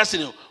book of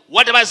destiny.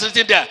 Whatever is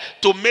written there,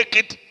 to make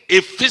it a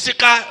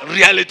physical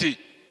reality.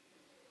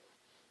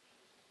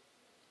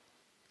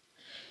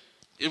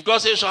 If God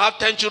says you shall have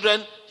 10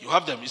 children, you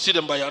have them. You see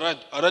them by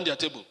around your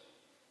table.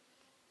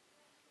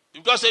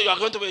 If God says you are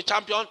going to be a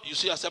champion, you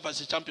see yourself as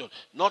a champion.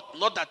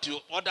 Not that you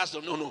others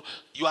don't know. No.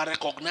 You are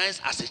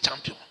recognized as a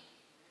champion.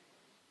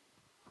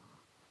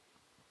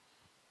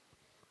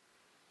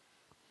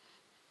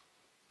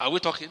 Are we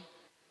talking?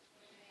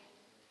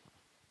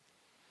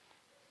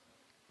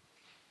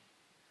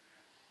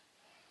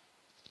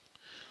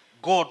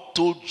 God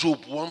told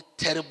Job one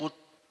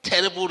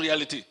terrible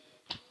reality.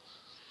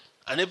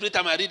 And every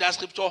time I read that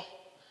scripture,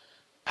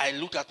 I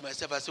look at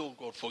myself and say, oh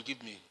God,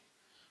 forgive me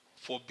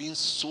for being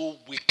so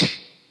weak.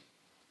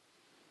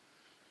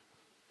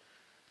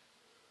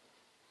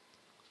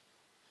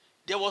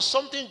 There was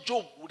something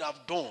Job would have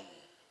done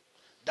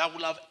that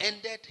would have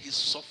ended his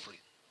suffering,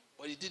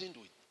 but he didn't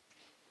do it.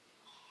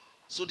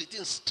 So the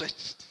thing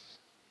stretched.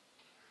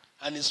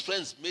 And his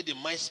friends made a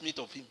mincemeat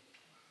of him.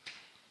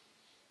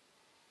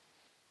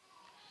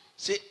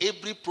 Say,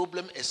 every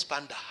problem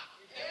expander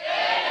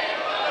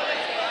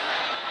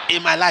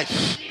in my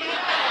life.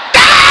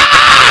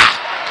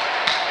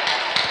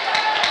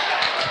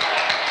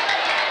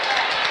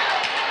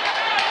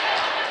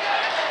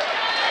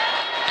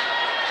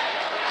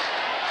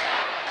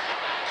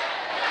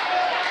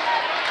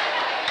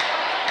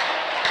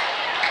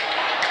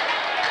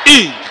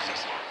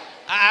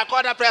 I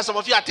call that prayer. Some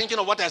of you are thinking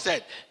of what I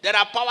said. There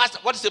are powers.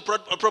 What is a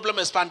problem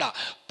expander?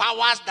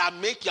 Powers that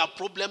make your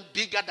problem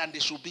bigger than they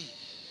should be.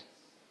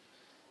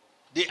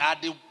 They are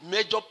the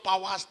major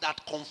powers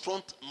that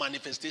confront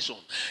manifestation.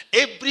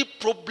 Every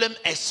problem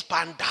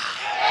expander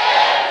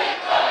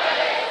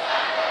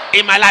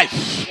in my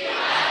life.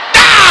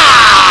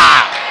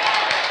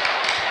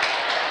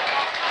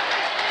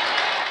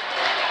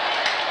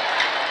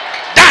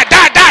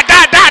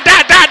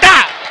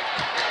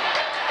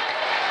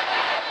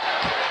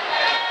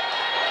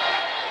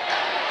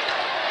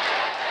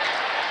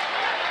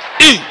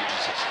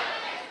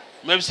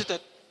 May be seated.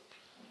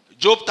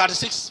 Job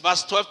 36,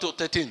 verse 12 to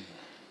 13.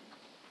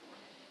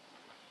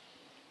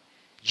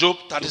 Job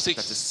 36.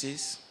 Job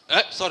 36.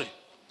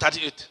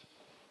 38.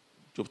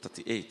 Job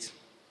 38.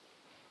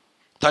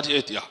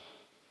 38, yeah.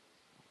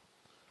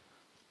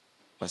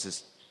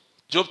 Verses.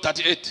 Job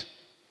 38.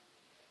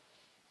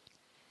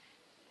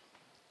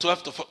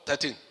 12 to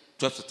 13.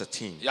 12 to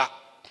 13. Yeah.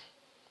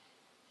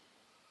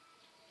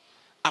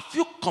 Have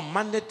you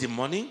commanded the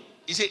morning?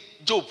 He said,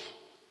 Job,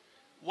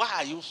 why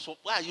are you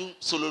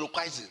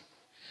soliloquizing?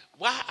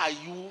 Why are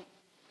you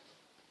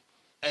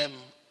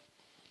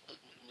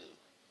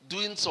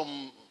doing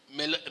some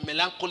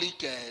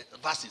melancholic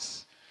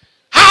verses?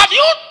 Have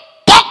you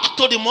talked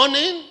to the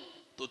morning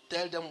to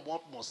tell them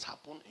what must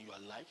happen in your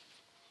life?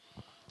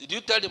 Did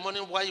you tell the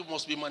morning why you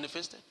must be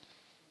manifested?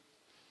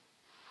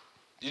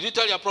 Did you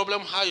tell your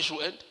problem how it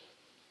should end?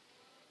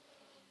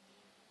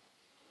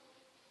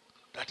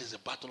 That is a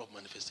battle of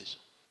manifestation.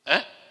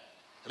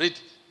 Read.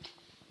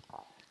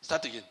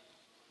 Start again.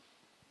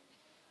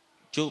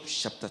 Job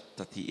chapter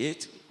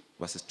 38,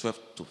 verses 12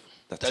 to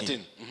 13. 13.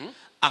 Mm-hmm.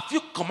 Have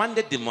you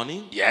commanded the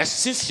morning? Yes.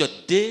 Since your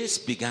days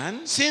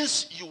began?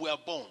 Since you were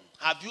born,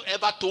 have you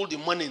ever told the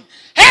morning,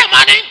 hey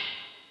morning,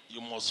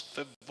 you must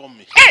favor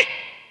me. Hey,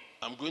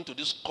 I'm going to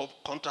this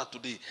contract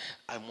today.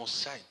 I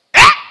must shine.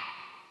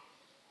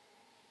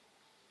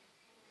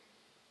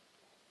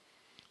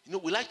 You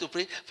know, we like to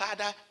pray,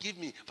 Father, give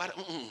me. Father,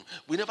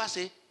 we never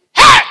say,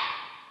 hey,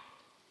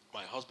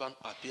 my husband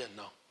appear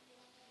now.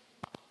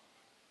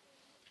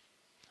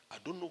 I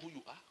don't know who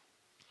you are,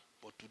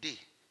 but today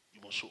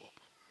you must show up.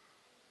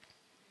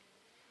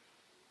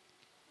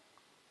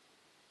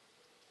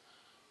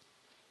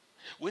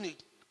 When you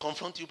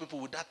confront you people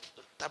with that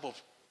type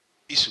of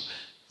issue,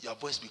 your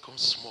voice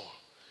becomes small.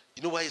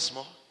 You know why it's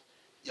small?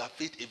 Your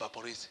faith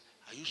evaporates.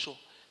 Are you sure?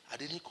 I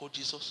didn't call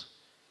Jesus.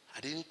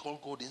 I didn't call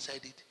God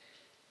inside it.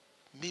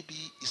 Maybe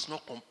it's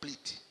not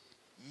complete.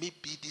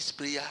 Maybe this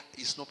prayer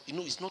is not,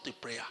 it's not a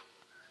prayer.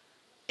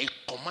 A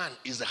command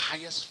is the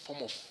highest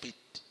form of faith.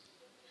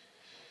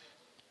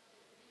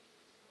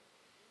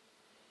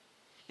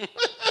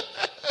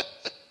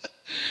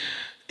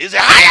 It's the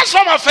highest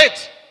form of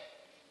faith.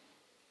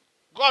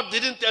 God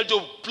didn't tell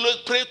Job,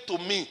 pray to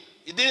me.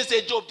 He didn't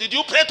say, Job, did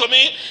you pray to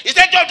me? He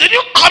said, Job, did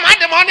you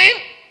command the morning?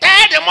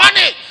 Tell the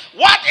morning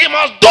what he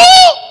must do.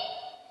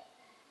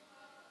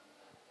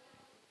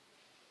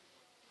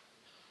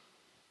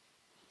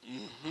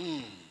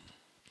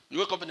 You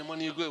wake up in the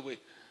morning, you go away.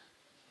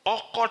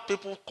 Awkward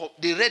people,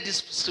 they read this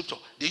scripture,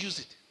 they use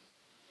it.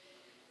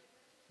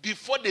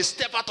 Before they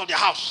step out of their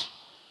house,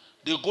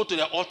 they go to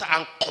the altar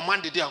and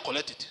command the day and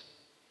collect it.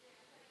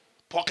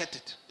 Pocket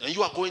it. And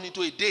you are going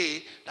into a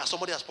day that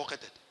somebody has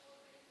pocketed.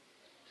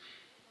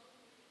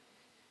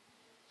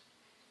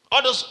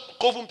 All those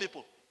coven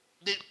people,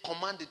 they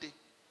command the day.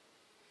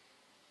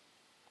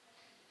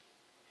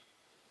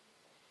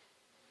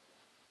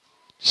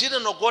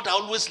 Children of God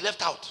are always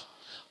left out.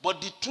 But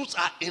the truths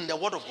are in the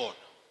word of God.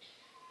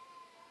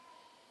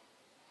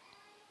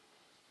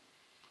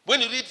 When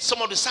you read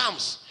some of the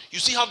Psalms, you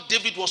see how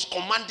David was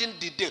commanding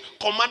the day,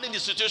 commanding the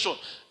situation.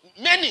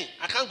 Many,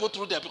 I can't go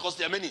through there because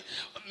there are many.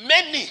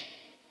 Many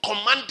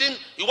commanding,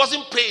 he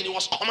wasn't praying, he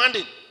was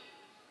commanding.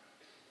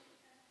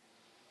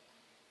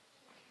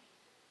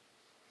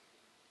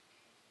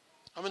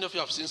 How many of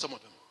you have seen some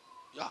of them?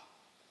 Yeah.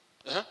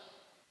 Uh-huh.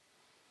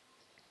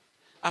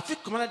 Have you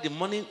commanded the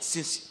morning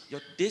since your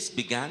days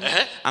began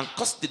and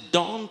caused the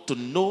dawn to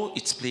know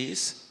its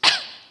place?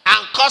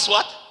 And cause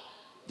what?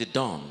 The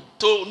dawn.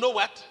 To know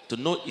what? To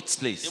know its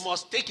place. He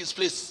must take his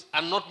place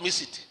and not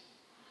miss it.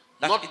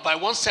 Not by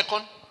 1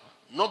 second,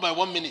 not by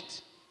 1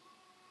 minute.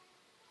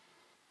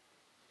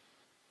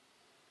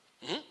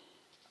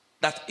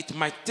 That it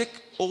might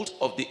take hold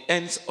of the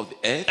ends of the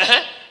earth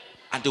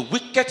and the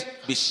wicked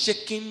be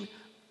shaken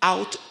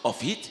out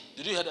of it.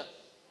 Did you hear that?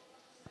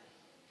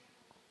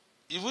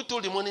 If we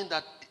told the morning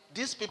that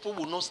these people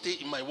will not stay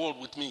in my world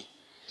with me,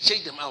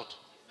 shake them out.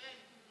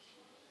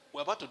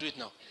 We're about to do it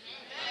now.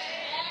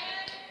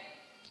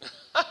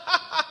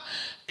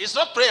 It's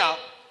not prayer.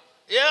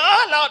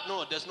 Yeah, Lord.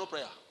 No, there's no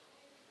prayer.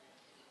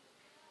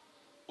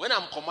 When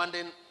I'm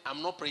commanding,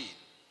 I'm not praying.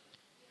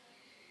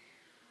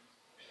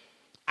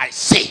 I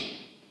say,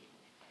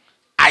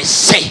 and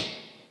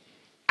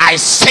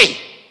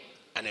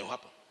it will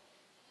happen.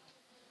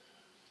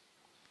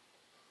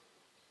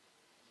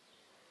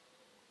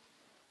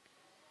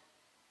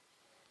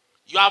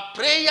 Your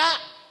prayer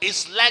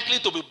is likely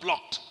to be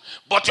blocked,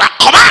 but your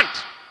command,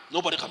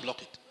 nobody can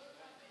block it.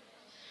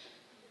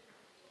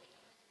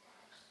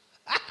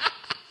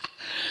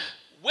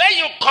 When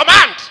you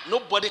command,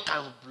 nobody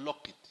can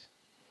block it.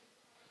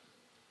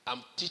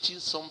 I'm teaching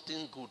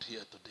something good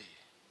here today.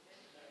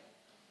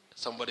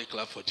 Somebody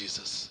clap for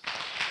Jesus.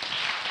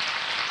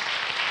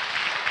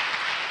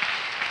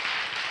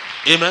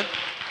 Amen.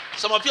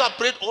 Some of you have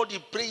prayed all the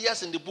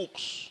prayers in the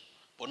books,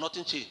 but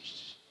nothing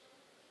changed.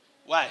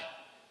 Why?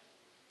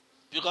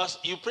 Because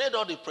you prayed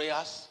all the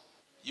prayers,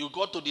 you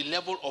got to the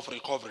level of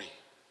recovery,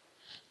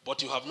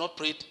 but you have not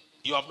prayed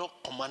You have not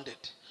commanded.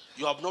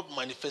 You have not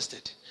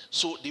manifested.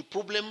 So the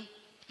problem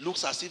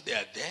looks as if they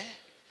are there,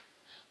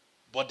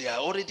 but they are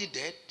already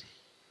dead.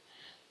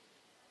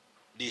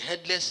 The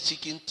headless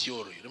chicken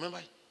theory. Remember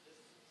it?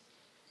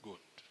 Good.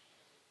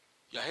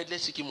 Your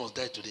headless chicken must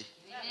die today.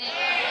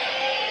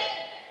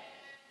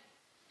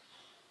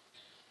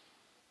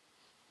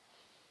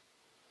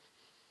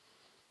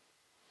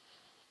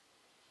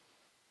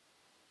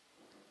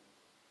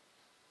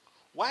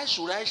 Why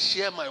should I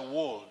share my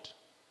world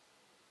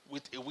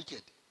with a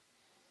wicked?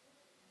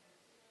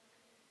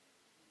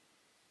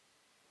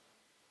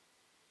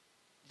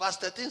 Verse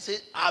 13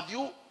 says, have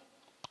you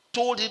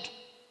told it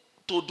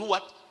to do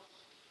what?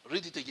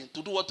 Read it again.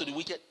 To do what to the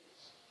wicked?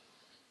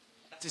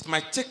 That it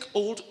might take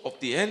hold of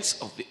the ends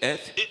of the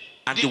earth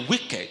and the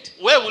wicked.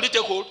 Where will it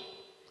take hold?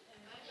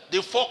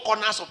 The four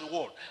corners of the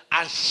world.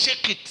 And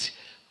shake it.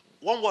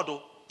 One word,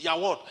 oh, your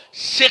word.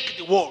 Shake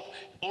the world.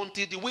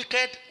 Until the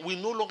wicked will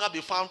no longer be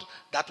found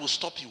that will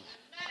stop you.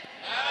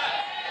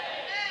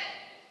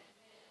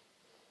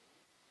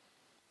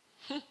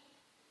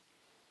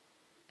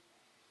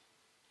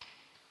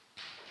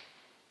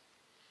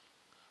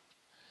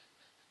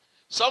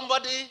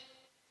 Somebody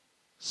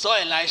saw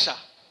Elisha.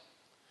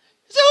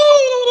 He said,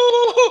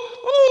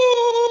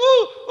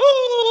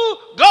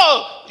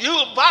 go, you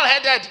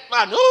bald-headed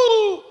man.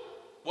 Ooh.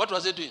 What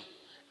was he doing?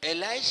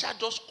 Elisha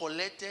just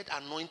collected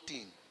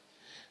anointing.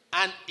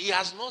 And he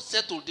has not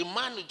settled. The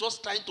man is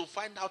just trying to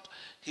find out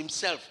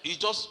himself. He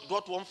just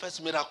got one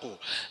first miracle.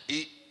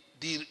 He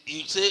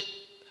said,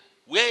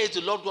 where is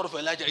the Lord God of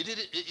Elijah? He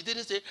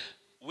didn't say,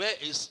 where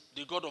is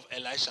the God of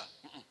Elisha?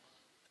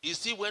 He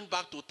still went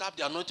back to tap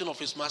the anointing of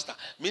his master.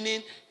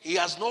 Meaning, he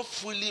has not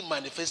fully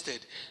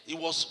manifested. He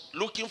was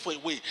looking for a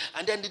way.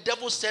 And then the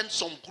devil sent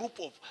some group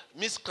of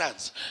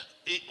miscreants,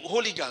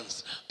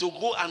 hooligans, to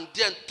go and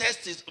then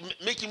test his,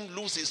 make him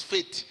lose his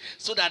faith,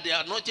 so that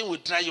the anointing will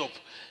dry up.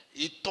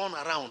 He turned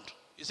around.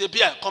 He said,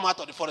 Bear, come out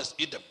of the forest,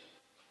 eat them.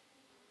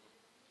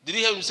 Did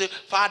you hear him say,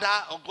 Father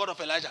or God of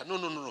Elijah?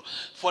 No.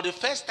 For the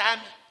first time,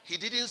 he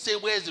didn't say,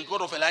 where is the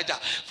God of Elijah?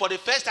 For the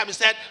first time, he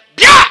said,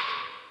 Bear,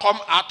 come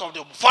out of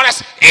the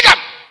forest, eat them.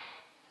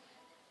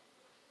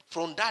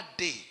 From that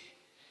day,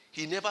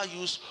 he never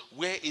used,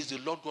 where is the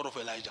Lord God of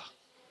Elijah?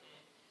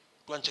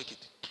 Go and check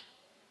it.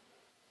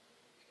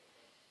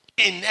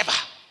 He never.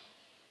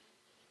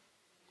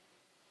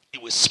 He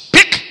will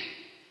speak.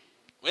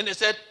 When they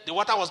said the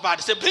water was bad,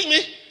 he said, bring me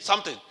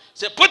something. He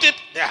said, put it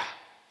there.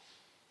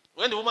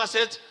 When the woman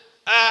said,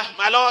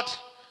 my Lord,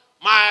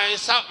 my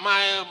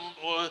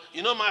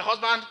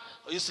husband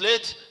is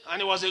late,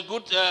 and he was a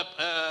good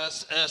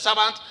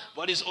servant,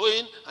 but he's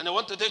owing, and I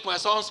want to take my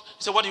sons.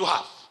 He said, what do you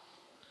have?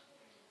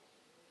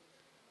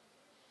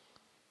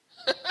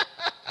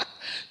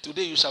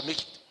 Today you shall make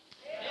it.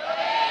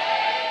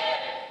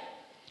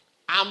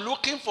 I'm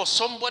looking for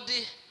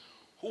somebody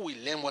who will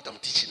learn what I'm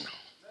teaching now.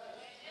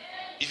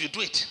 If you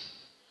do it,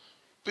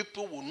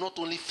 people will not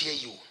only fear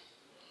you,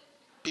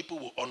 people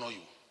will honor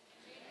you.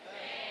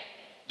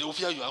 They will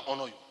fear you and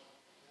honor you.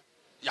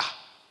 Yeah.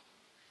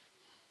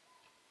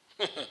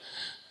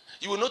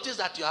 You will notice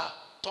that your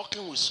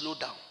talking will slow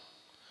down,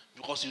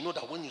 because you know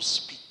that when you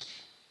speak,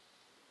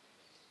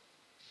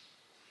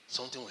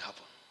 something will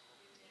happen.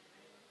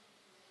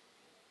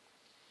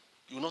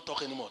 You will not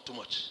talk anymore too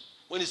much.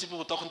 When you see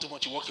people talking too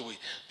much, you walk away,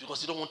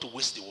 because you don't want to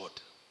waste the word.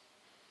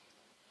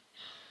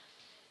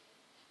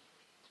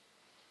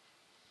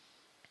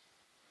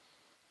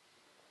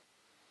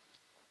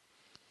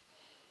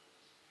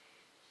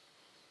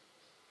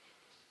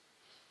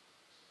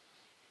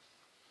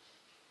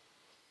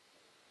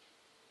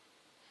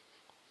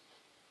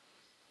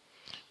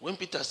 When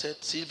Peter said,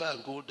 silver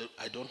and gold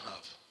I don't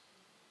have,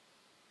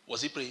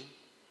 was he praying?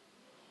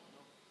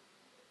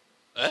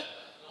 Eh?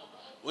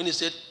 When he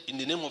said, in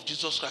the name of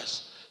Jesus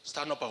Christ,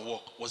 stand up and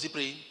walk, was he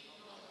praying?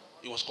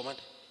 He was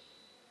commanded.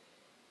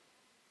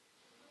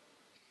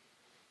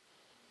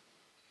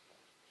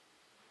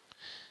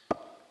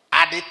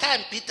 At the time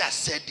Peter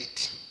said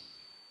it,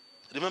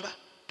 remember,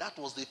 that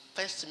was the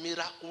first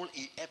miracle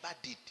he ever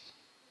did.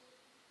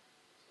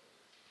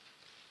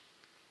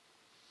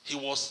 He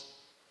was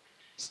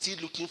still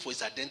looking for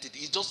his identity.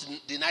 He just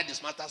denied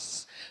his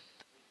matters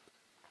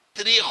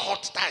 3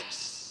 hot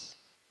times.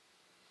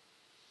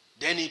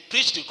 Then he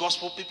preached the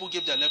gospel. People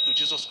gave their life to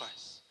Jesus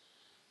Christ.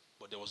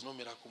 But there was no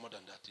miracle more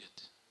than that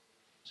yet.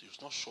 So he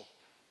was not sure.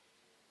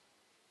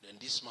 Then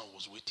this man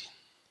was waiting,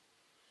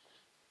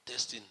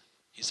 testing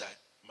his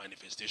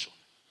manifestation.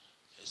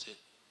 He said,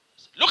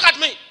 look at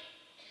me.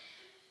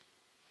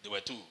 There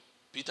were 2,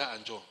 Peter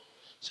and John.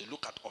 He said,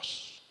 look at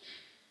us.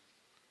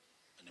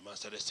 And the man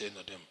started saying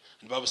to them,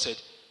 and the Bible said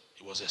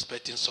he was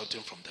expecting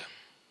something from them.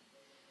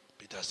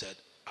 Peter said,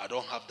 I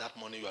don't have that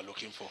money you are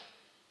looking for,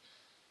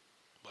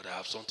 but I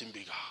have something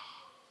bigger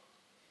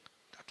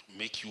that will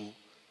make you,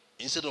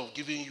 instead of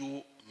giving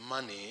you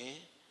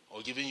money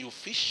or giving you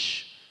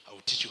fish, I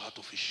will teach you how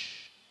to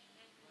fish.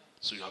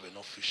 So you have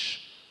enough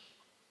fish.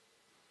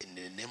 In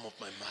the name of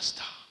my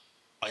master,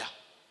 oh yeah,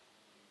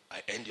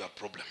 I end your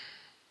problem.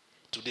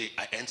 Today,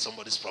 I end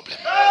somebody's problem.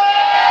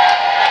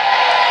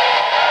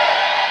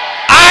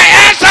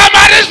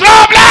 somebody's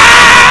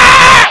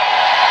problem.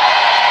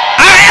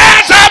 I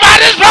am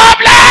somebody's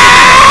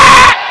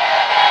problem.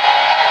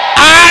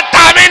 I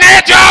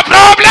terminate your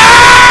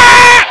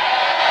problem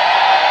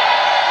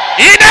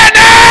in the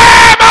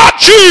name of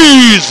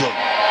Jesus.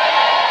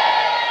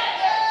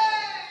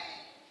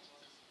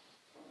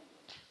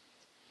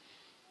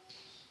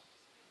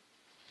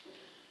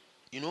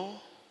 You know,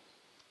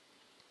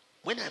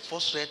 when I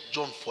first read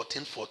John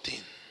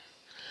 14:14,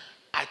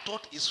 I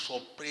thought it's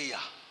for prayer.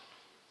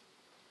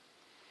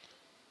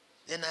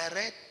 Then I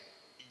read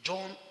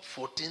John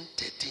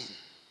 14:13.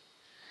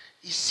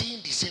 He's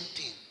saying the same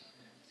thing.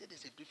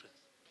 There's a difference.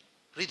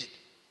 Read it.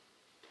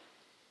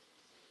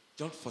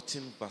 John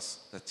 14, verse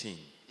 13.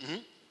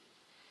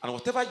 And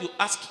whatever you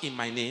ask in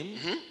my name,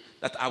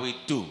 that I will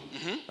do,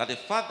 that the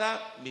Father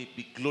may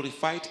be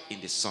glorified in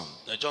the Son.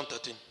 John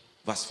 13.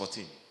 Verse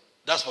 14.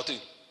 That's 14.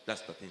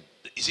 That's 13.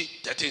 You see,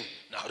 13.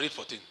 Now read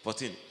 14.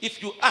 14.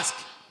 If you ask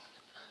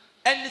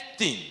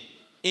anything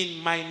in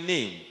my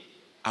name,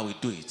 I will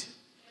do it.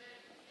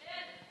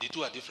 The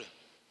two are different.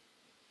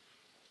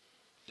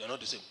 They are not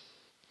the same.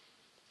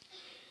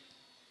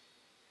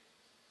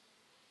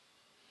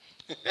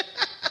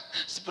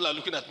 People are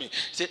looking at me.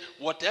 Say,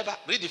 whatever,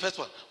 read the first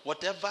one.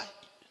 Whatever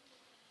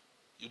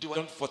you do.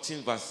 John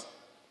 14, verse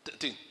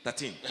 13.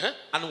 Uh-huh.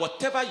 And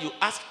whatever you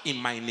ask in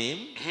my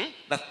name,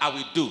 that I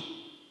will do,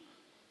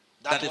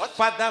 that the what?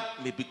 Father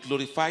may be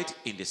glorified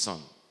in the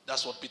Son.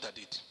 That's what Peter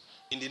did.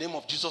 In the name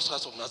of Jesus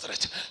Christ of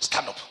Nazareth,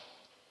 stand up.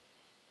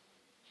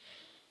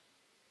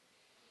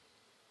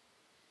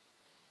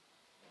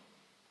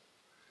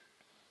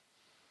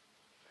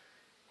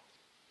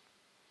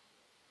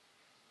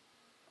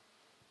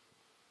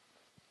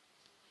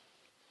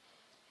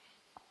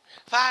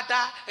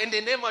 Father, in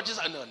the name of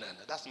Jesus. No.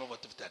 That's not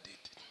what Peter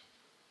did.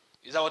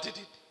 Is that what he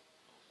did?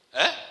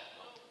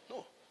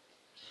 No.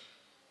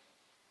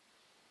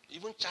 He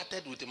even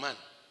chatted with a man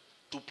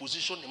to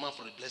position the man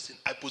for a blessing.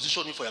 I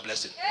position you for a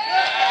blessing.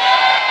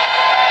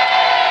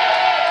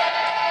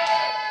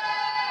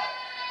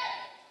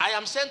 I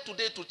am sent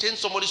today to change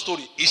somebody's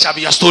story. It shall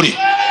be your story. In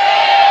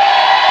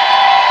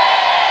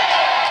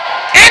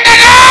the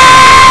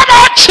name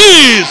of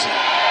Jesus.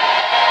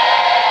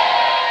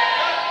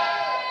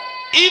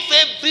 If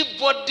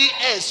everybody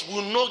else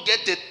will not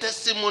get a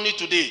testimony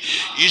today,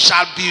 you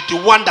shall be the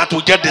one that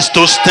will get this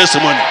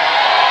testimony.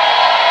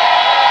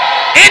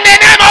 In the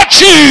name of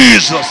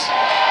Jesus.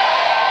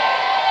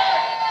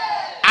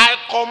 I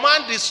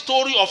command the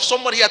story of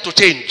somebody here to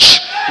change.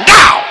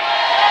 Now.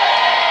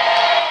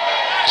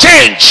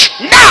 Change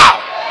now.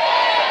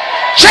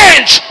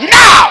 Change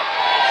now.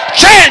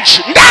 Change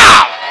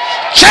now.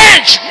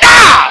 Change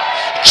now.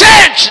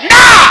 Change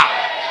now.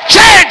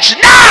 Change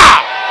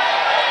now.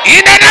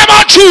 In the name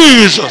of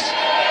Jesus.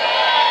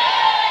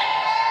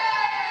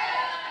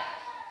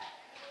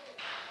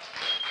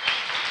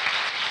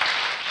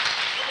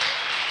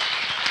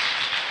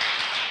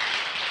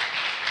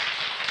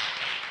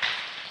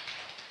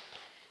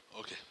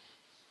 Okay.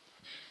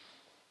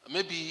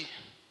 Maybe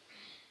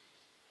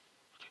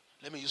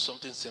let me use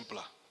something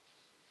simpler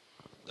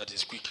that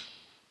is quick.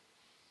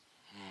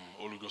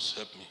 Holy Ghost,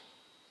 help me.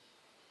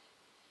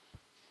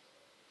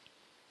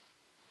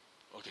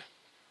 Okay.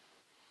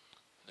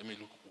 Let me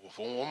look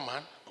for one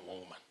man and one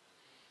woman.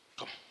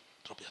 Come,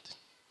 drop your thing.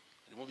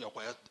 Remove your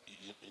quiet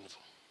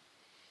uniform.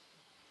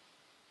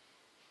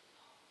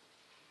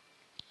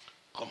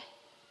 Come.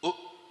 Oh,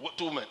 what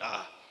two men?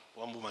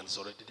 One woman is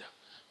already there.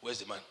 Where's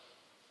the man?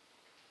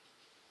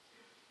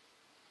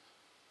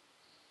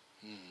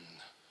 Let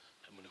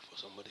me look for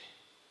somebody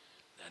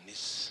that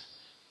needs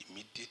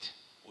immediate,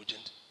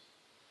 urgent.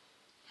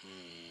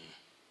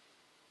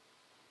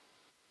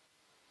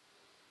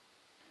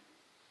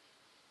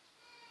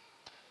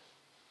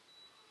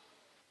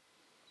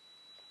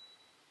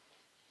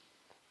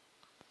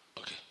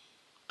 Okay,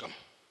 come.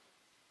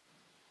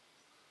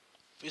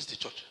 Face the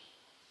church.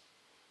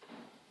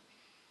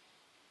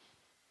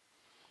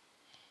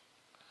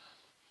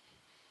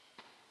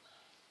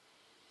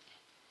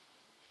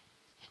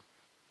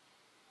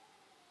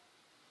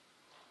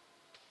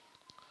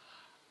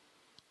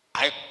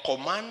 I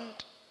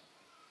command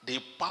the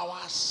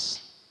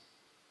powers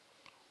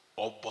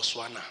of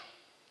Botswana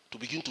to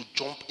begin to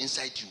jump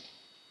inside you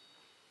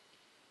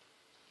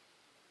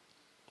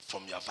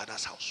from your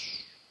father's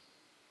house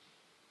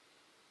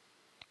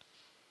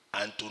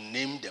and to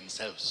name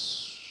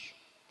themselves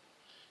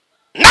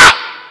now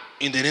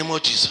in the name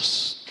of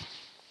Jesus.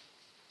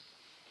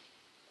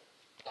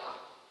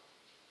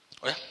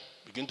 Oh yeah,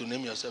 begin to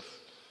name yourself.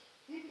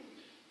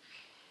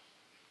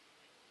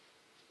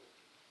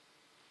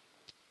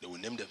 They will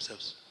name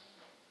themselves.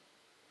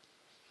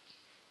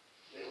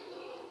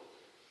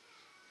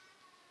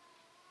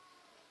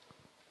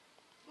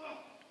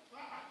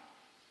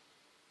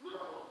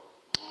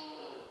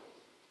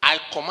 I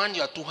command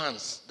your two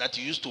hands that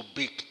you used to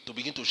bake to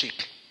begin to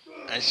shake,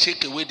 and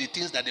shake away the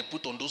things that they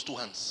put on those two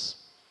hands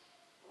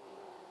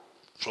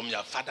from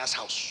your father's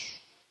house.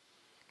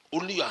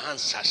 Only your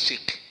hands shall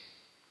shake.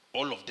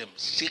 All of them.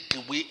 Shake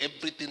away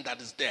everything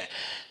that is there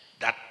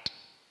that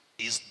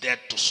is there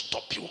to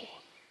stop you.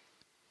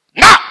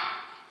 Now,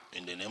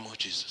 in the name of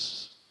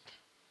Jesus.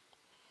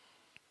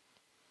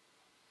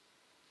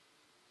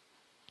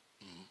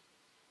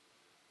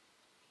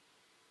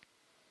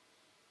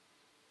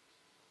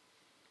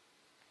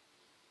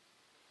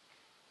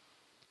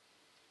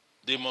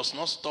 They must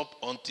not stop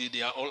until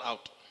they are all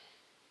out.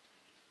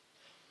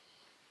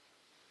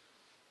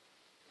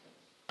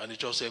 And the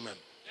church say amen.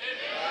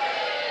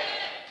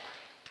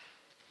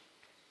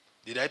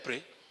 Did I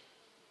pray?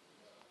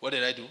 What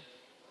did I do?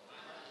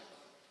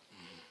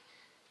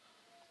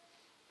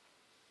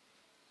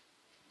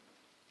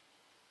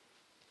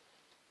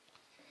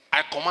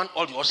 I command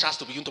all the ushers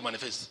to begin to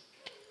manifest.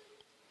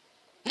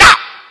 Now!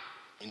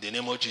 In the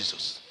name of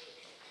Jesus.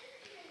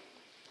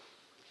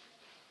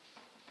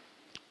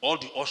 All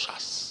the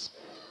ushers.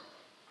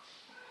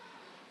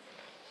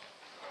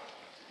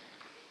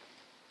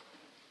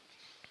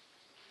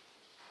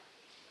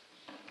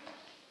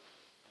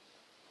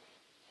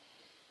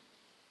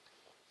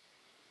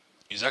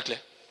 Exactly.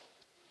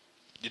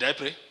 Did I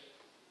pray?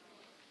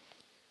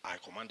 I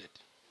commanded.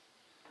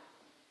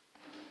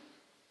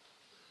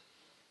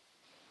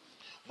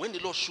 When the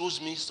Lord shows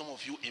me some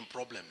of you in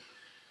problem,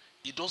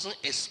 He doesn't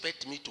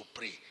expect me to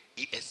pray.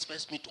 He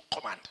expects me to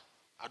command.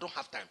 I don't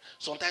have time.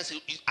 Sometimes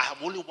I have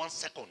only 1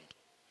 second.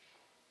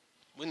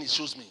 When He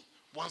shows me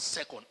 1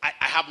 second, I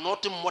have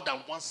nothing more than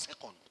 1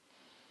 second.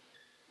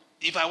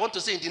 If I want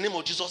to say in the name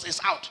of Jesus,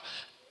 it's out.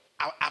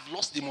 I've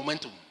lost the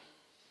momentum.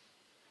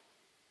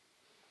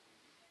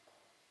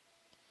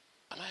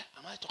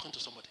 Am I talking to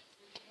somebody?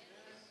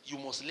 You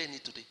must learn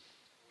it today.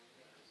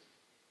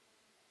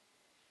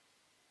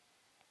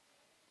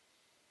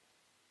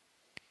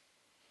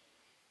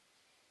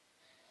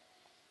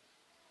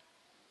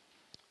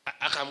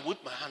 I can whip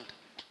my hand.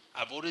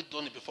 I've already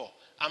done it before.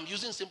 I'm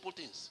using simple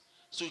things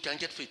so you can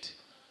get faith.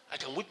 I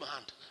can whip my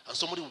hand and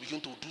somebody will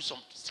begin to do some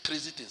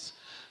crazy things.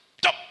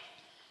 Stop!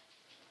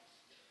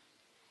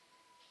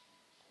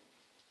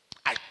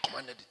 I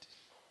commanded it.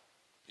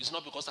 It's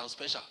not because I'm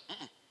special.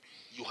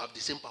 You have the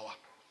same power.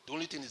 The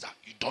only thing is that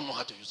you don't know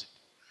how to use it.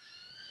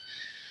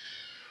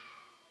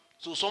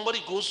 So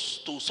somebody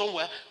goes to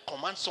somewhere,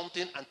 commands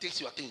something and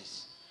takes your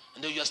things.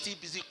 And then you are still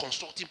busy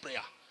constructing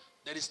prayer.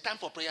 There is time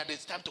for prayer, there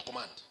is time to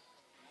command.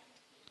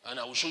 And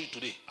I will show you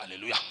today.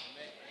 Hallelujah.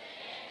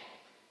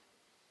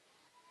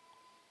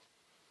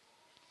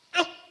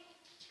 No.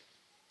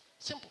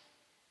 Simple.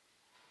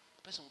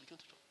 The person will begin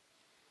to do.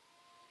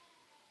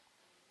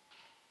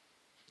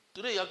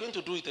 Today you are going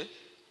to do it, eh?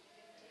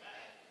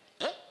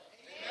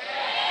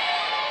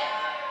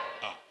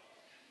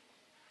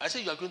 I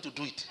say you are going to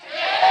do it.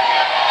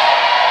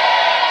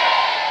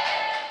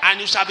 And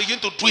you shall begin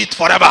to do it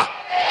forever.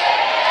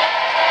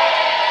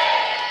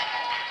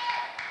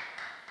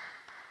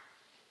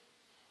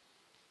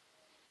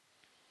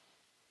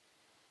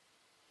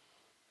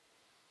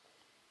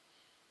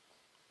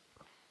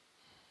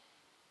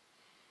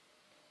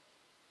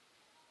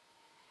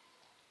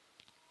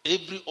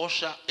 Every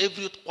usher,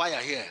 every choir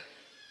here,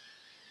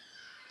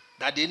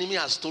 that the enemy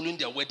has stolen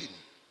their wedding,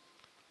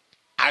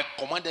 I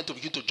command them to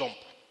begin to jump.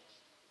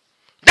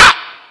 Da!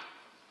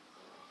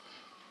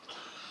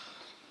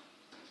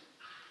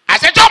 I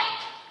said jump!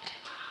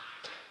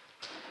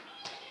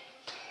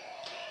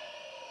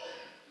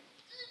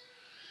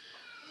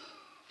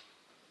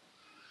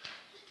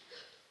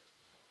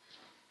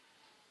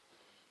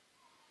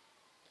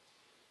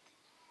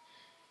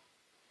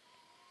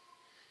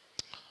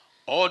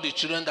 All the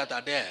children that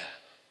are there,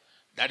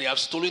 that they have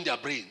stolen their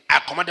brain, I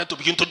command them to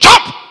begin to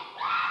jump!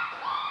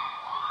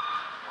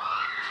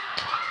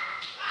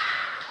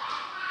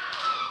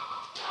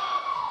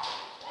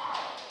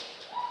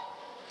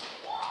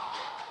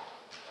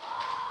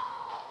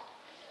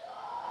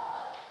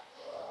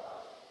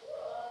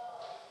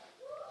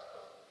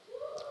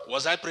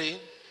 Was I praying?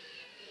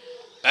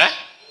 Eh?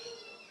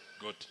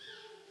 Good.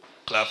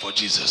 Clap for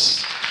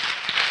Jesus.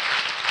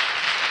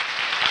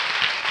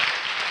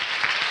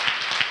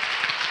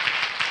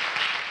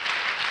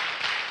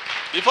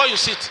 Before you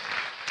sit,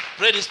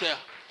 pray this prayer.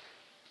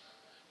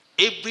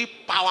 Every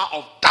power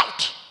of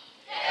doubt,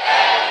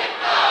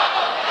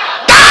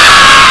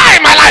 die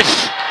in my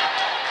life.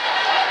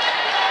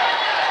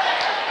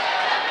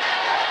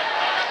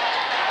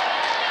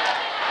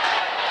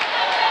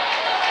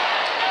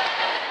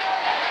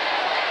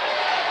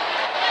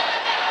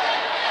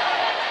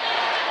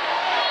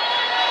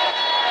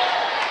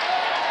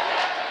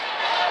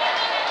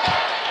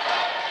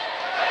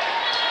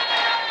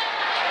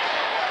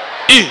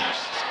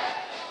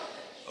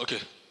 Okay,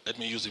 let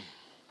me use him.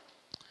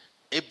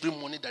 Every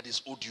money that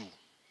is owed you,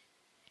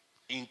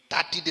 in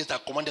 30 days I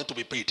command them to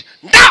be paid.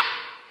 Now!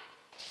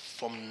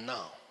 From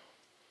now,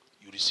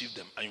 you receive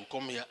them and you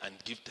come here and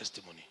give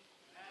testimony.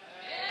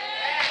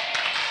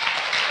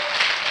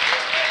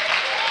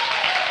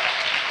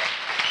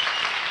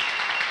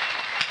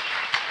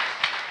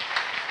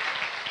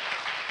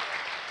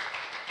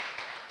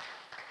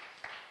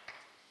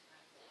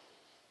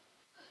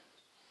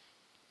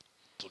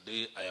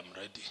 Today I am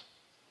ready.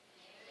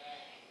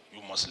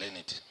 You must learn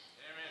it.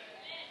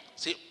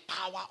 Say,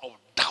 power of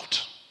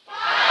doubt.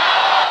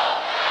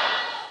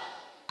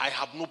 I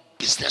have no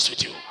business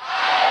with you.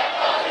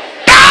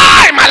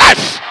 Die in my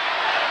life.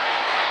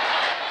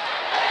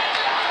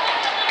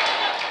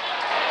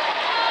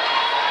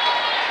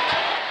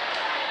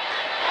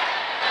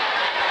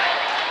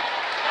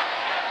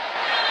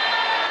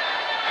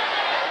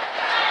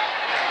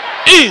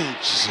 In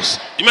Jesus.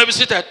 You may be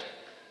seated.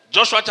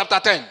 Joshua chapter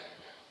 10,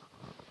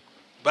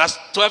 verse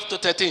 12 to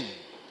 13.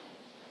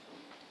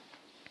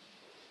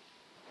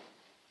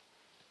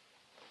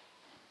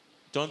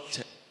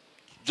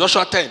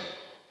 Joshua 10.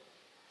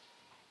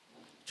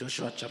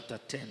 Joshua chapter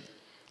 10,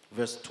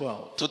 verse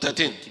 12 to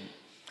 13.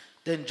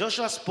 Then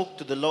Joshua spoke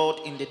to the Lord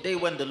in the day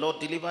when the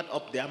Lord delivered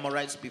up the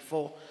Amorites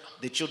before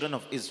the children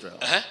of Israel.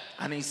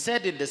 And he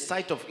said in the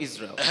sight of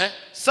Israel,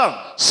 Son,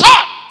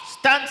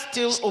 stand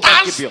still over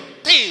Gibeon.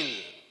 Still.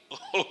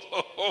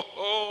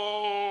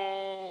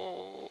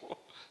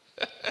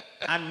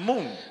 And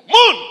moon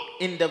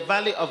in the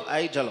valley of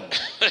Aijalon.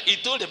 He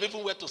told the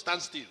people where to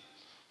stand still.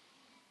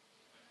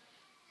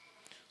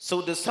 So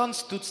the sun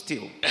stood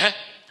still,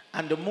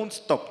 and the moon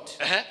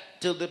stopped,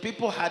 till the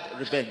people had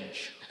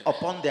revenge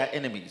upon their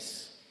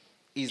enemies.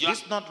 Is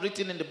this not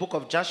written in the book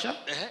of Joshua?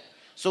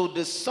 So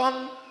the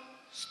sun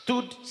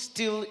stood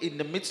still in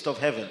the midst of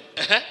heaven,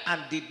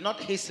 and did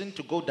not hasten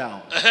to go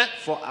down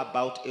for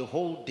about a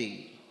whole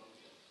day.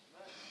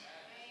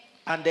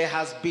 And there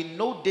has been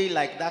no day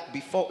like that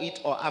before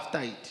it or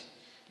after it,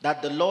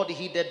 that the Lord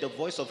heeded the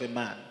voice of a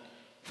man,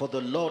 for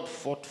the Lord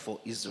fought for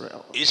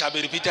Israel. It shall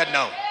be repeated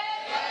now.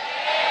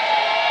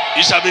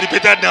 It shall be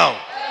repeated now.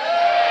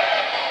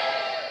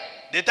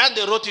 The time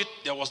they wrote it,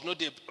 there was no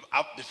day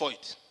before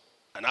it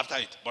and after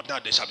it, but now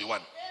there shall be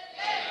one.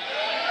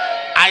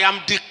 I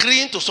am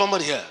decreeing to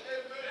somebody here,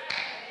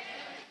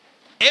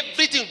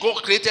 everything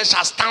God created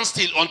shall stand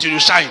still until you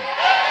shine.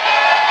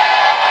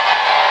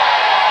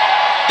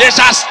 They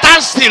shall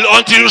stand still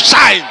until you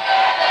shine.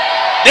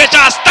 They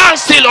shall stand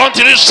still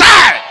until you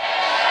shine.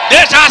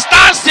 They shall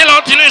stand still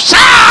until you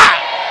shine.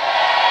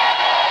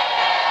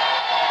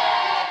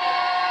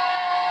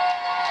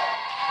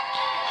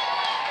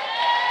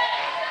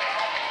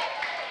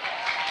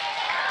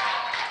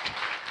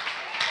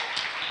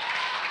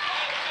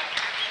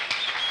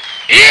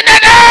 In the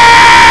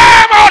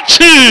name of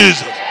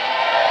Jesus.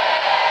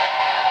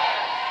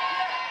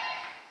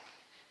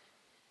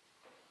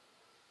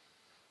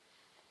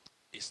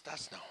 It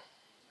starts now.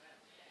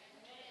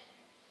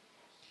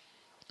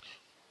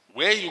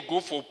 Where you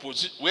go for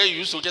where you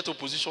used to get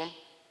opposition,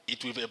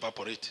 it will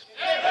evaporate.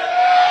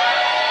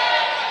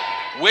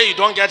 Where you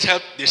don't get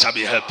help, there shall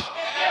be help.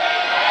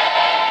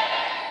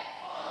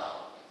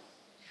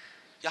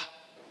 Yeah.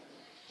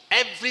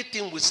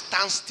 Everything will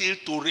stand still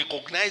to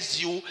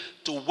recognize you,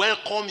 to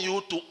welcome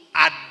you, to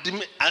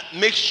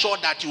make sure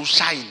that you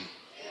shine.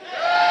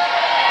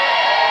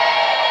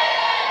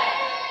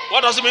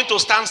 What does it mean to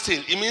stand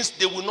still? It means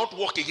they will not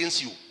work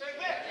against you.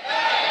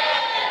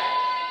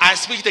 I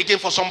speak it again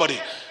for somebody.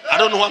 I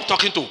don't know who I'm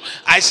talking to.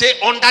 I say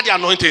under the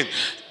anointing,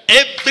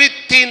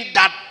 everything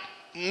that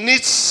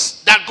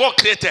God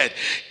created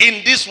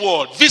in this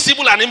world,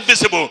 visible and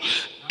invisible,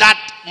 that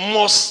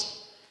must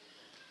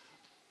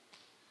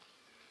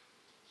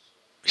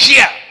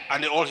hear,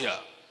 and they all hear.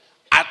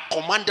 I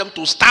command them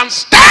to stand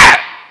still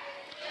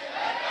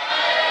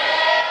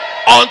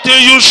until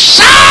you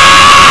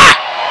shine.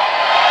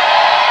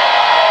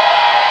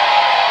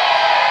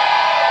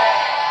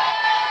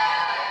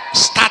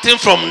 Starting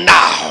from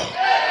now,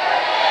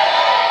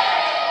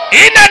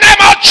 in the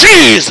name of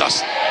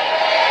Jesus.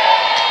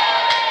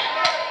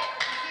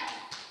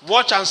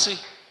 Watch and see.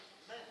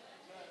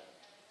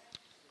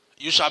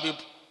 You shall be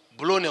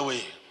blown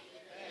away.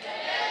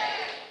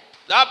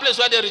 That place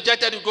where they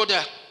rejected you, go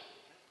there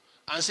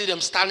and see them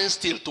standing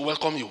still to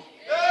welcome you.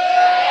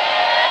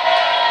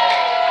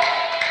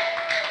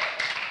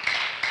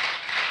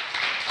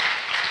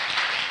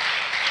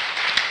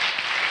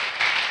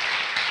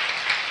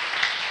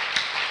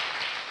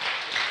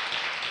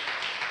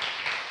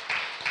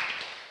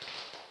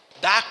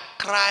 That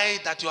cry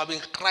that you have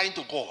been crying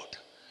to God,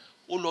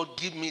 oh Lord,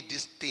 give me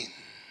this thing.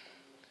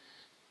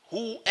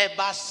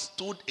 Whoever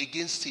stood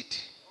against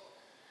it,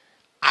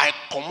 I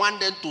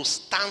command them to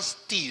stand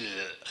still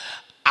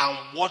and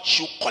watch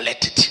you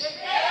collect it.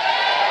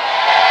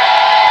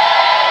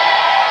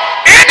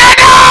 In the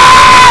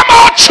name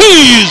of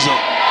Jesus.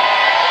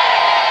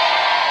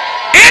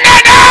 In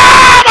the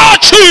name of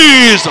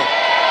Jesus.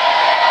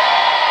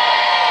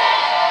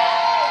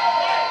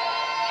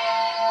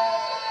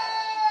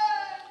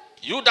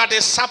 You that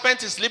the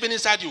serpent is living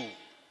inside you,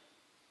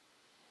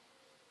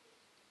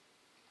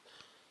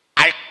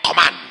 I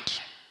command,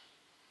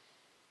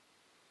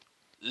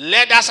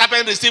 let that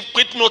serpent receive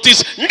quick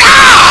notice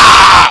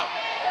now.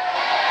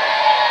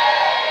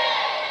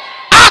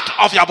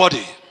 Out of your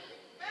body.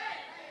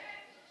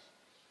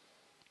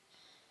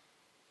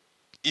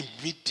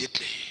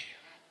 Immediately.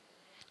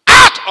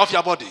 Out of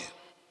your body.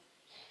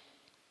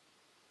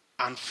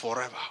 And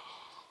forever.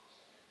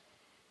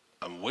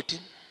 I'm waiting.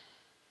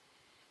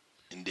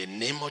 In the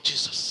name of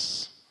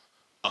Jesus.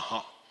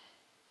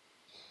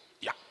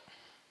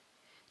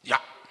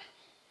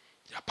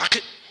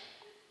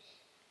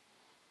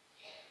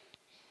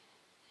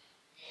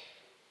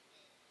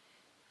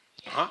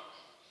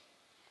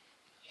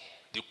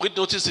 Quit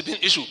notice is being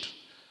issued.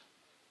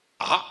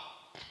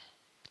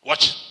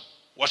 Watch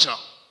now.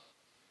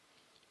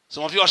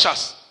 Some of you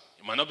ushers,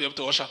 you might not be able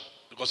to usher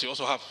because you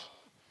also have.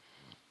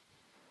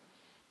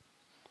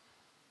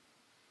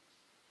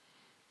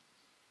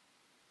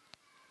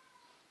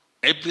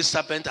 Every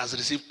serpent has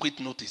received quit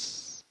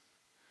notice.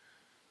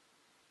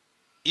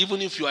 Even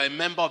if you are a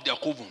member of their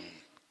coven,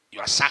 you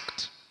are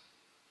sacked.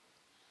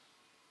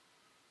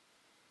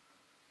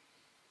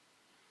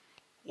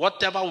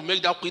 Whatever will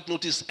make that quit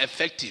notice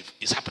effective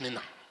is happening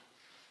now.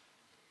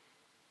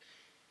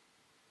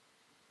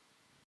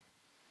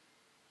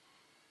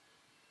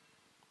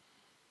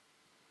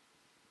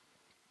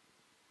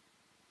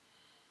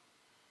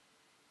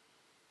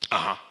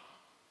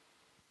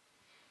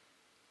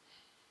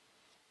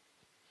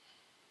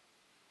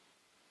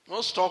 No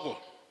struggle.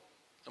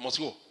 I must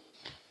go.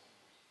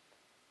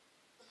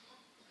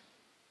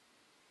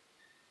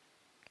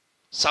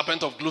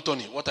 Serpent of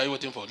gluttony. What are you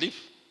waiting for? Leave.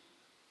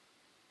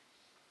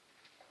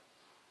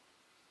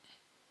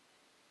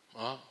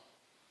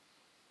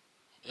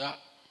 Yeah.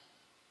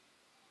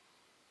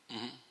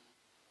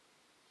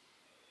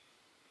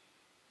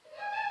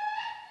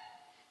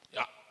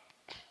 Yeah.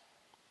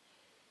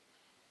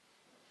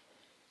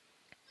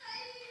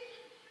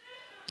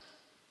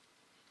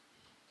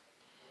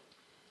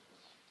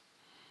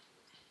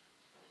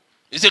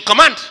 It's a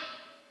command.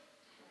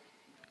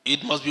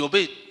 It must be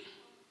obeyed.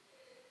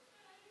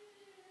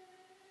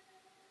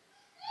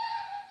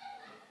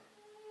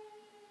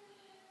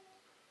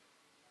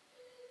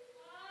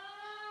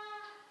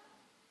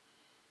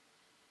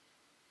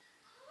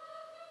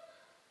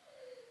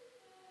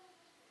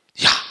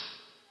 Yeah.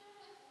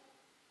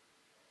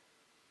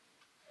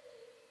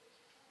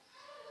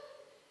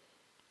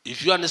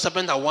 If you and the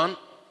serpent are one,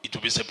 it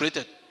will be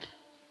separated.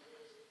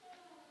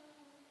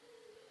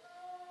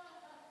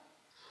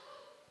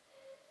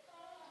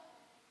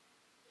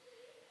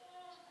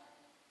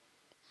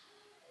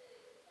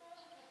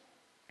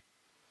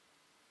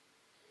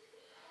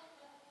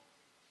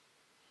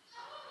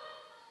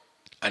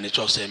 And the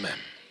church say amen.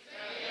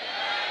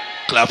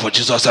 Clap for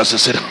Jesus as you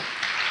sit down.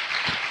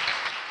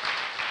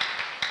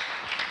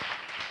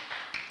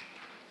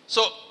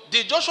 So,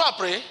 did Joshua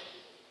pray?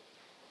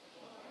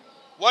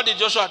 What did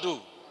Joshua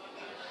do?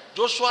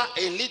 Joshua,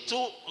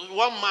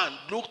 one man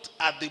looked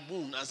at the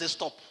moon and said,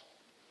 stop.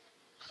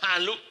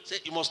 And look, said,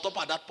 you must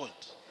stop at that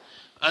point.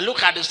 And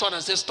look at the sun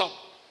and say, stop.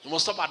 You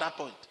must stop at that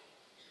point.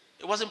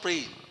 He wasn't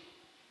praying.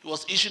 He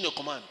was issuing a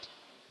command.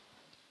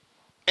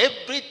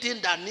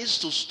 Everything that needs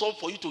to stop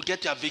for you to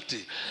get your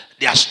victory,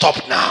 they are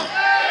stopped now.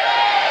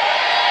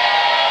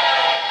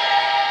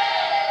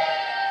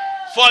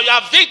 For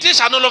your victory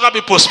shall no longer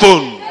be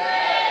postponed.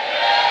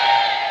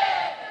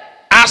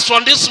 As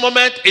from this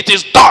moment, it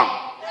is done.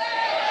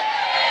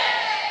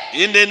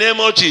 In the name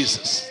of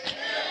Jesus.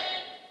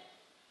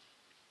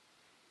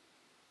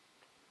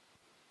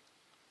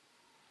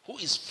 Who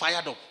is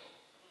fired up?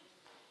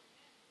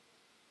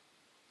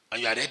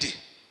 And you are ready.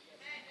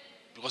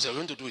 Because you are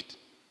going to do it.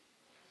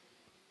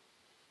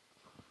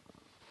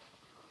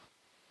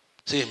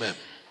 Say amen.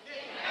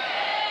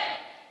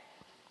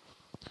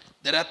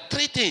 There are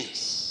three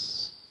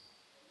things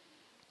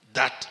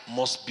that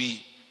must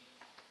be,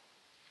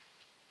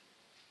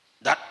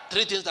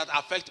 three things that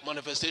affect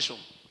manifestation.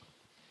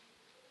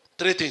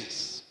 Three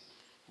things.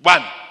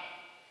 One,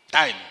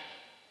 time.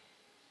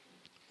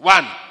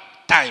 One,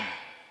 time.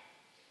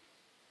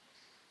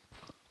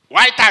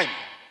 Why time?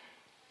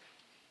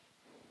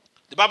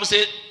 The Bible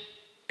says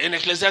in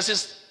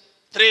Ecclesiastes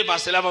 3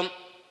 verse 11,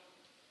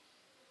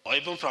 or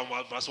even from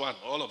verse 1,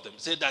 all of them,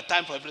 say that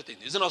time for everything.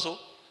 Isn't it also?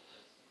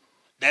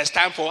 There's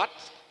time for what?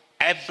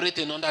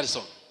 Everything under the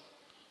sun.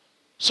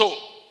 So,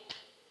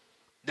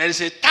 there is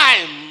a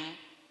time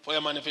for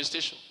your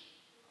manifestation.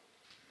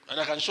 And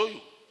I can show you.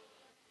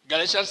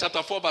 Galatians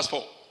chapter 4 verse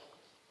 4.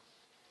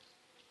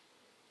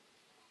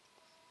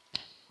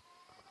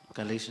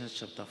 Galatians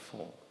chapter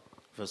 4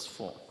 verse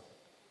 4.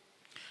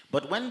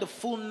 But when the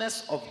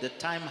fullness of the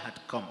time had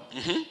come,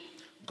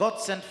 God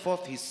sent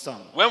forth his son.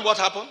 When what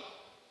happened?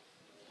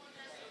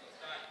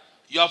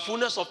 Your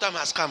fullness of time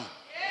has come.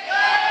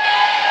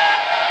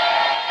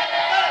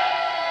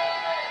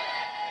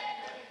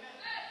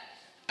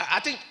 I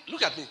think,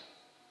 look at me.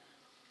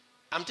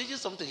 I'm teaching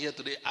something here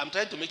today. I'm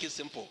trying to make it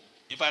simple.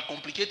 If I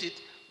complicate it,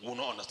 we will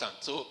not understand.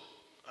 So,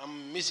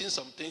 I'm missing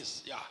some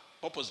things,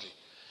 purposely.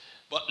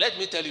 But let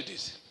me tell you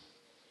this.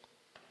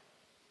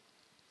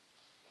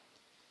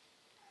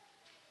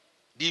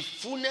 The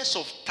fullness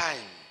of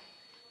time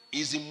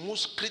is the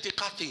most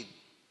critical thing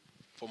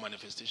for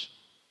manifestation.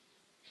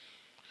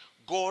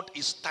 God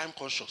is time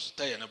conscious.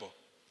 Tell your neighbor.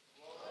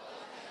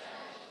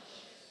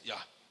 Yeah.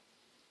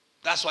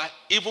 That's why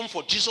even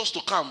for Jesus to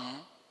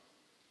come,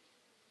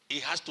 he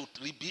has to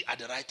be at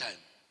the right time.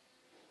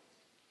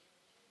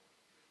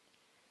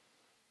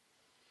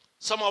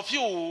 Some of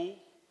you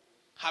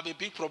have a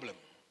big problem.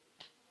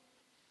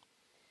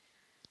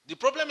 The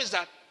problem is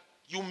that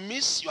you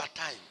miss your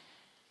time.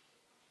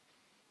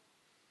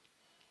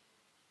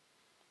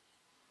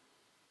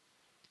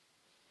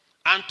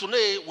 And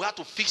today, we have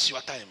to fix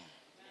your time.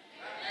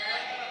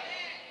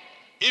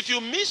 If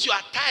you miss your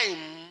time,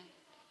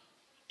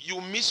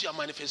 you miss your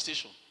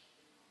manifestation.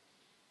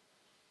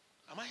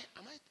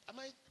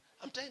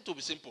 I'm trying to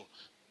be simple.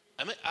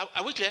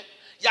 Are we clear?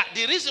 Yeah,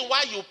 the reason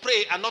why you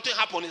pray and nothing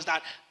happens is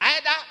that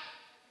either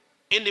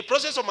in the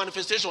process of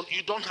manifestation,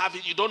 you don't have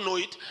it, you don't know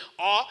it,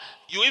 or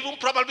you even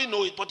probably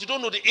know it, but you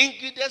don't know the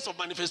ingredients of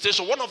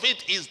manifestation. One of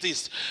it is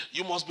this: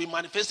 you must be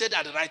manifested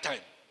at the right time.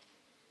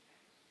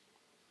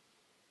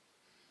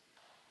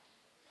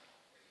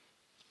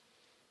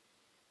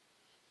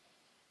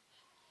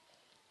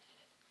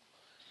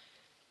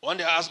 One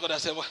day I asked God, I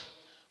said,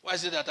 why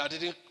is it that I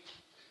didn't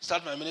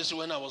start my ministry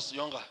when I was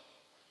younger?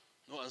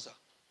 No answer.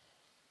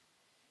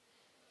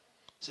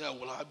 Say I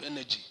will have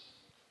energy.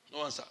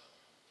 No answer.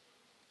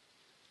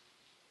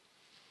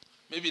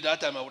 Maybe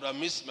that time I would have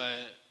missed my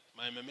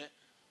meme.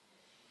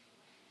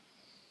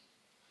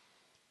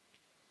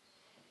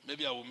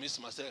 Maybe I will miss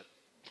myself.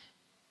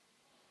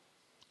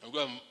 I'm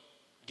going to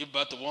give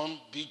birth to one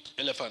big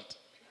elephant.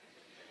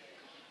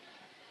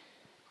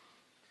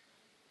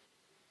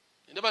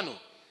 You never know.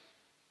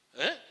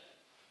 Eh?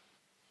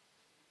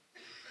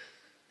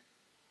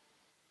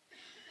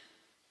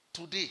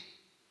 Today,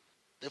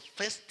 the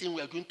first thing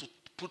we are going to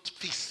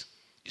fix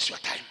is your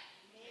time.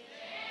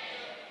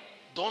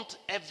 Don't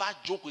ever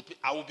joke with me.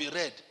 I will be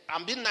red.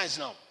 I'm being nice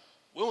now.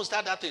 When we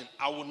start that thing,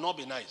 I will not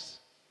be nice.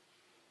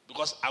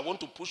 Because I want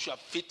to push your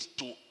faith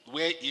to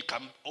where it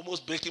can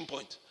almost breaking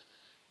point.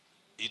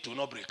 It will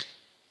not break.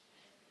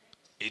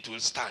 It will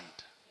stand.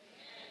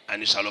 And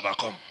you shall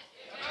overcome.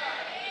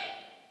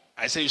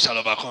 I say you shall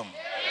overcome.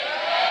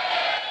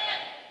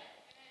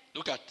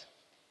 Look at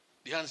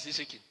the hands is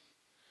shaking.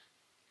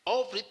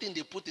 Everything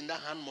they put in that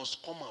hand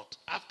must come out.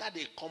 After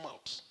they come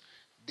out,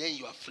 then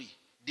you are free.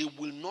 They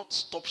will not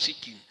stop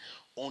shaking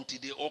until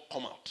they all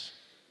come out.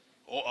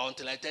 Or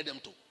until I tell them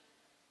to.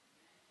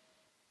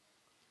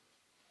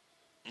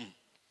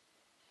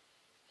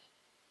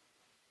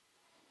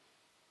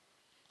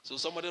 So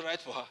somebody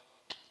write for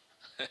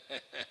her.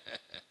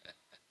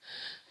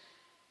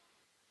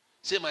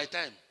 Say, my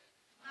time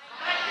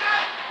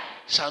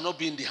shall not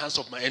be in the hands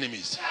of my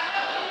enemies.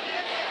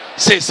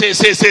 Say.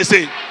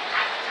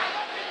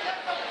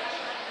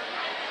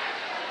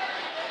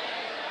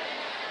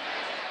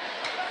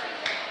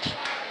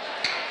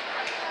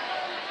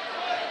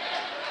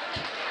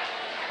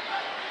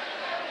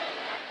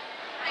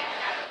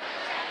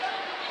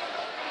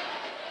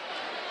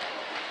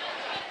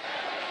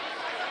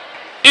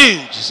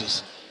 In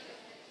Jesus.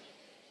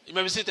 You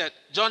may be seated.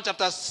 John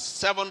chapter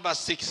 7 verse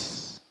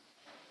 6.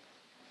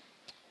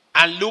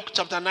 And Luke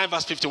chapter 9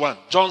 verse 51.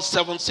 John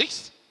 7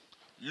 6.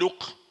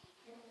 Luke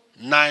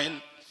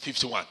 9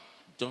 51.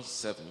 John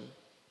 7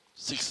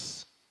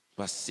 6.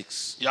 verse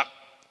 6. Yeah.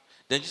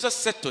 Then Jesus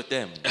said to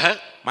them,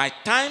 my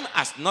time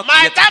has not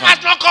My yet time come.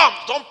 has not come.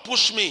 Don't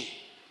push me.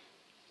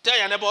 Tell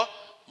your neighbor,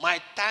 my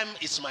time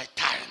is my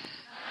time.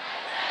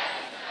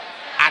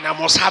 And I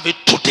must have it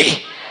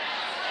today.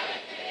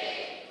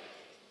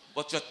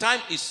 But your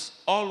time is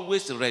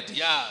always ready.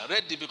 Yeah,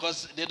 ready,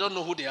 because they don't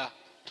know who they are.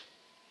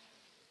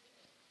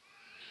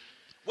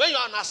 When you're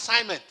on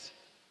assignment,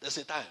 there's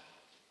a time.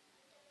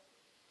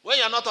 When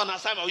you're not on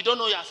assignment, you don't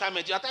know your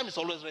assignment, your time is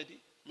always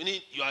ready.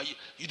 Meaning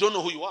you don't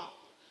know who you are.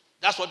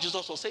 That's what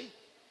Jesus was saying.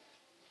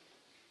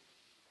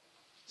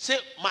 Say,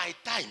 my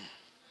time.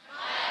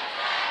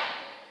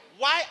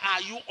 Why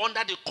are you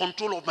under the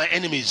control of my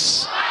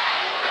enemies?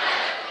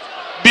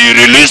 Be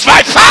released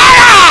by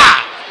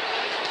fire!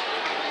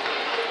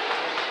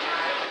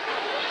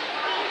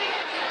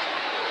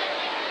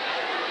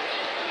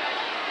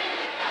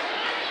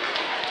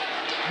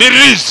 Be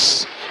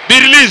released, be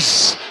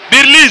released, be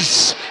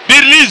released, be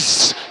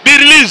released, be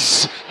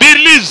released, be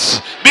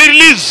released, be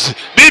released,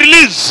 be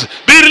released,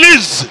 be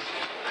released.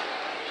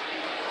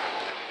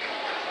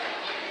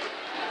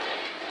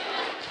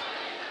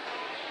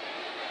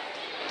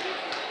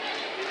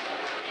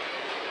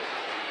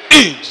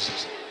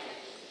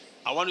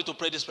 I want you to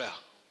pray this prayer.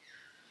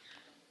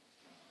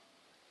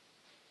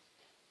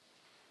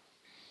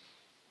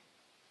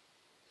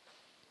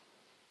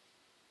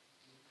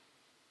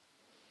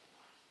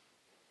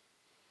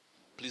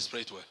 Please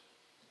pray it well.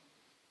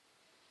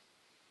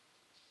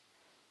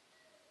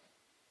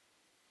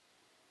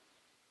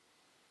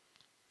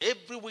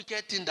 Every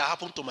wicked thing that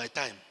happened to my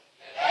time,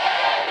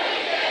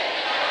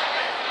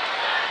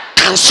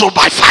 cancelled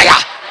by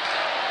fire.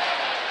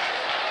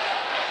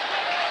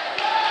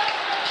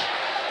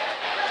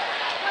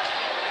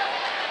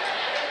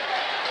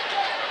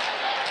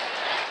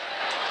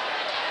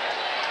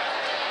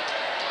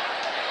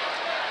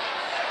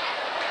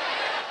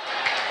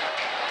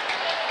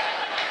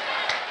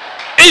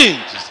 In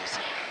Jesus'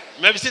 name.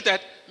 You may be seated.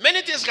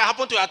 Many things can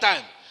happen to your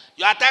time.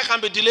 Your time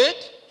can be delayed.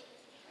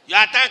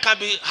 Your time can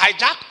be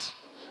hijacked.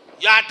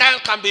 Your time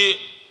can be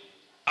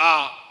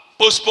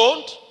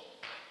postponed.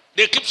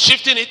 They keep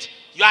shifting it.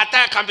 Your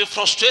time can be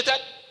frustrated.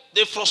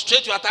 They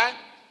frustrate your time.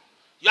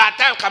 Your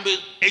time can be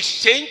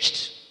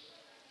exchanged.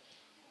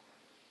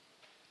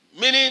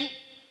 Meaning,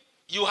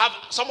 you have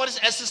somebody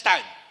else's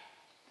time.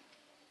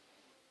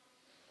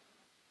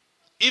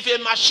 If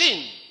a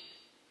machine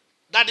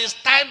that is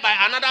timed by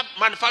another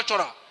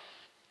manufacturer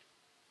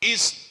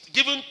is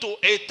given to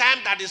a time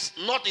that is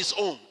not its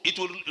own, it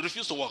will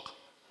refuse to work.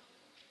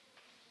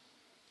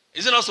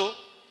 Is it not so?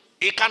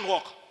 It can't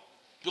work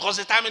because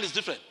the timing is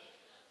different.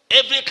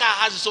 Every car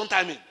has its own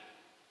timing.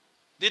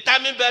 The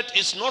timing belt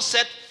is not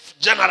set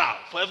general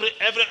for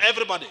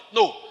everybody.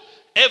 No.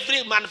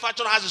 Every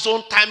manufacturer has its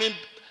own timing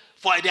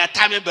for their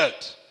timing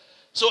belt.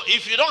 So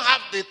if you don't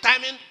have the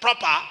timing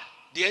proper,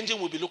 the engine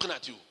will be looking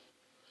at you.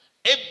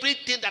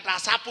 Everything that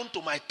has happened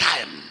to my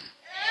time,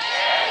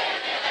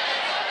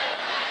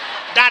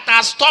 that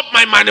has stopped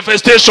my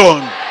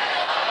manifestation,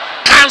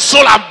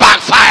 cancel and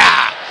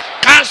backfire.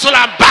 Cancel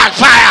and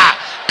backfire.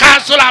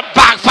 Cancel and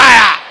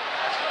backfire.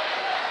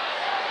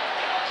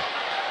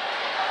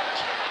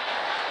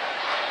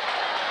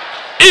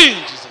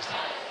 In Jesus' name.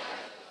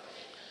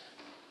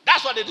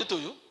 That's what they did to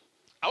you.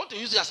 I want to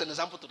use it as an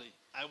example today.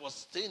 I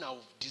was saying I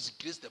will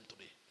disgrace them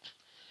today.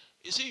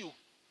 You see,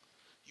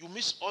 you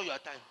miss all your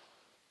time.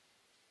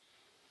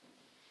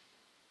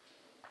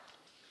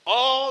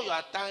 All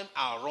your time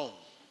are wrong.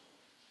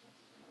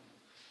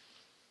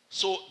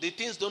 So the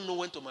things don't know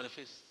when to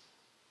manifest.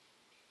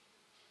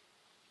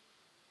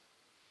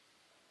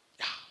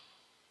 Yeah.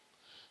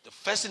 The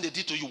first thing they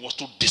did to you was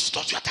to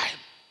distort your time.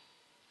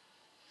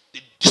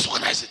 They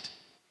disorganize it.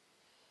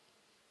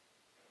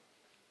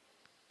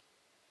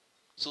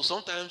 So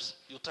sometimes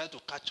you try to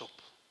catch up,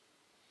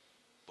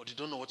 but you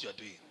don't know what you are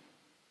doing.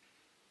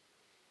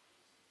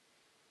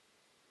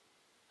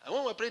 And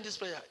when we're praying this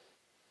prayer,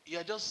 you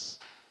are just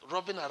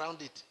rubbing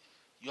around it.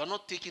 You are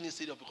not taking it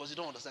serious because you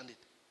don't understand it.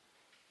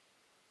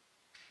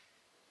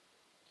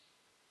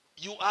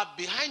 You are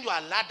behind your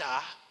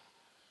ladder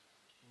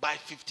by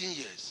 15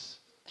 years.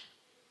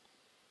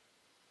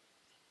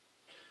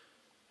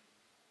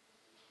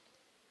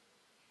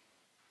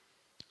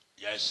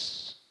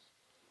 Yes.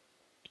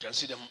 You can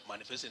see them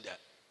manifesting there.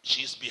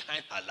 She is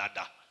behind her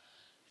ladder.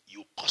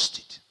 You caused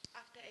it.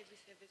 After every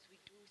service, we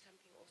do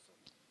something also.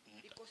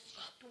 Because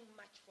she's too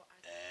much for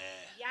us.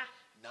 Yeah.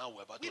 Now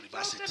we're about to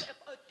reverse it. Tortoise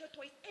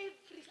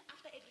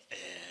after every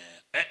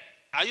service.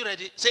 Are you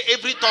ready? Say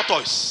every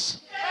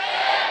tortoise.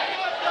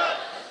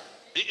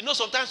 You know,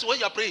 sometimes when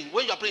you are praying,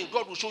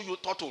 God will show you a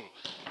turtle.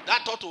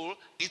 That turtle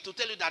is to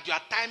tell you that your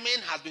timing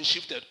has been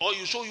shifted, or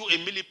you show you a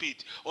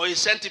millipede or a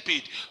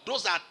centipede.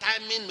 Those are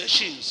timing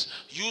machines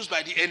used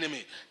by the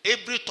enemy.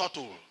 Every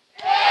turtle,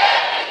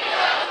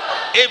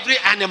 every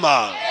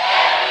animal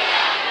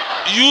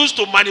used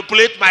to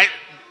manipulate my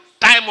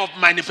time of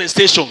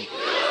manifestation.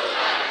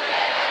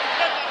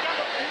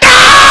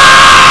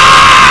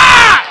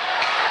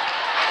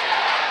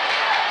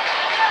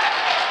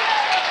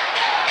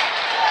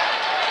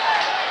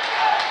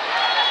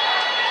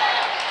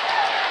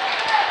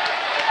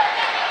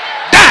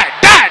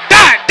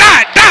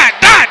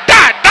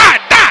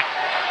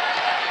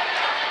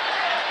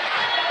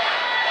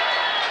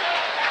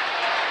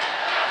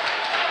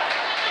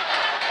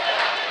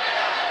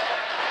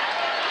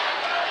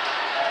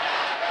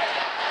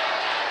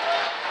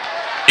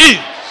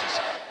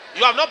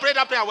 You have not prayed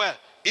that prayer well.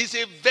 It's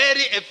a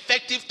very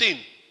effective thing.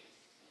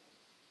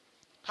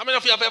 How many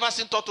of you have ever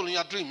seen turtle in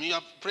your dream, in your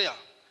prayer?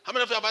 How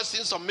many of you have ever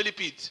seen some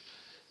millipedes,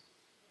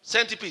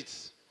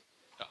 centipedes?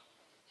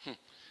 Yeah.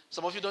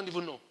 Some of you don't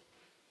even know.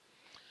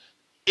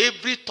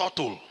 Every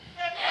turtle,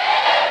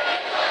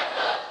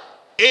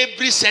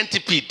 every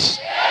centipede,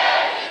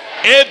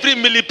 every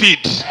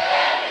millipede,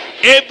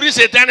 every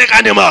satanic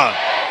animal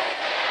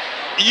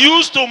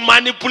used to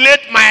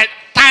manipulate my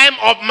time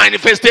of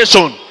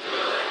manifestation.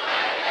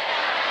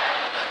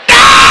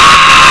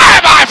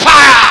 By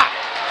fire.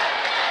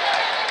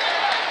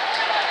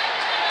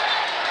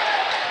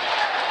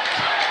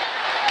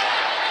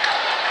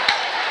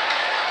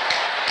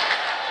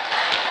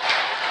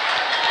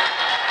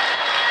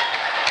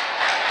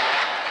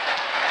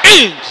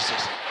 In Jesus'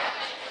 name.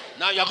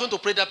 Now you are going to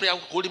pray that prayer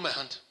holding my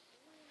hand.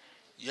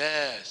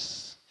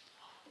 Yes.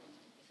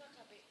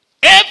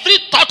 Every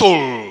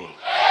turtle.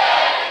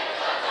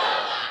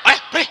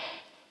 Pray.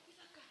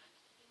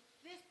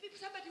 There's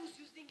somebody who's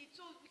using it,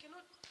 so we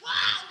cannot.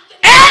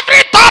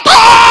 Every turtle,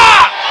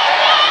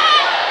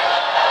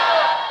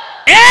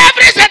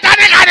 every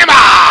satanic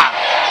animal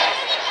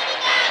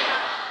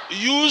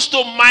used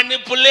to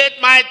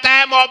manipulate my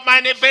time of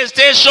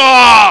manifestation.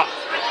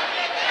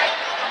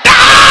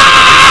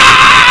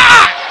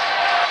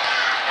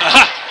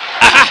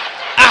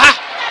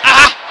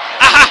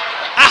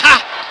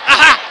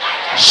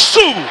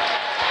 Sue.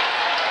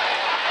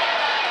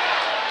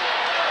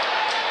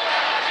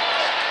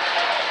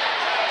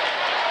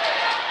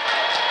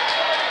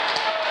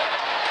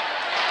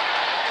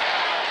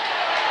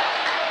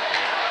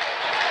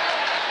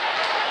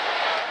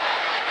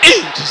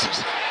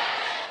 Jesus.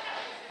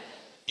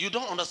 You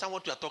don't understand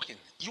what you are talking.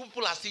 You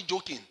people are still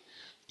joking.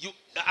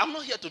 I'm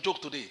not here to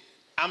joke today.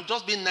 I'm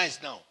just being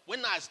nice now.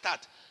 When I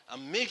start,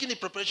 I'm making the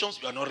preparations.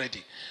 You are not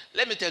ready.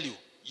 Let me tell you,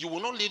 you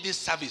will not leave this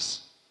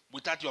service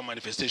without your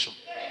manifestation.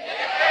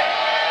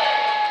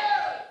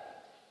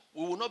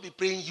 We will not be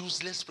praying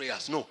useless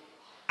prayers. No.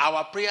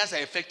 Our prayers are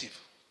effective.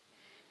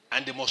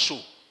 And they must show.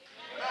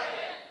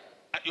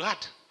 You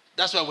heard?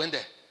 That's why I went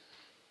there.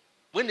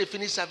 When they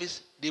finish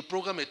service, they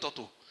program a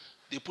turtle.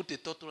 They put a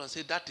turtle and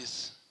say, that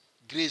is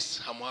Grace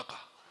Hamuaka.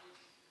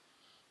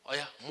 Oh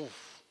yeah, move.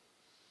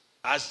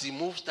 As he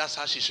moves, that's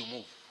how she should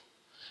move.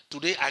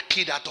 Today, I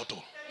killed that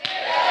turtle.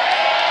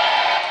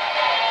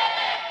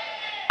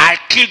 I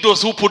killed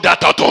those who put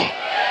that turtle.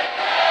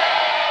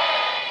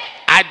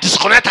 I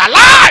disconnect her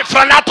life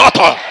from that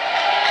turtle.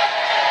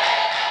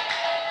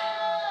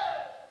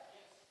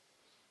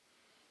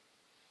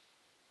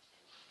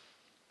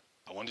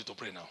 I want you to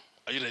pray now.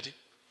 Are you ready?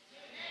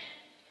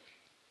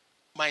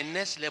 My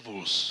next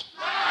levels.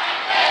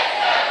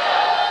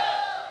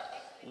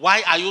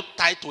 Why are you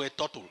tied to a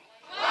turtle?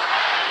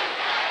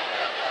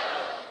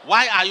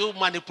 Why are you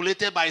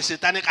manipulated by a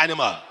satanic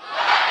animal?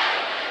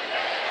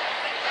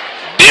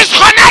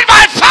 Disconnect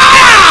by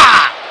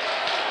fire!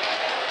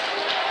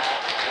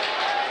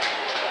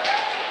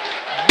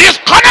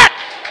 Disconnect!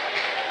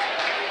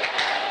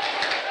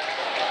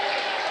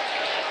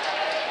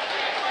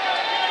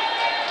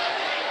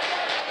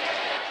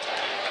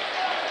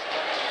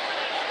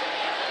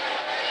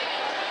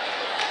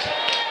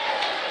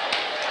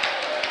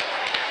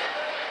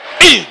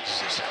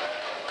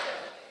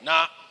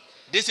 Now,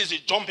 this is a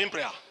jumping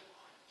prayer.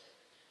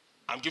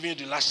 I'm giving you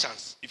the last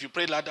chance. If you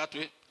pray like that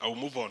way, I will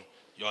move on.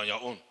 You're on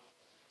your own.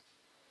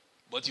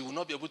 But you will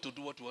not be able to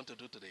do what you want to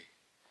do today.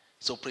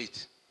 So pray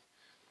it.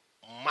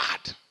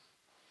 Mad.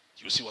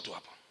 You see what will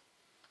happen.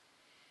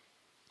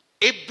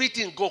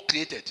 Everything God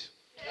created.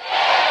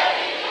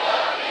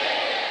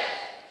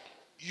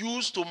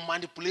 Used to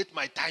manipulate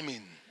my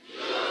timing.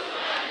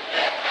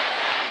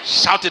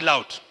 Shout it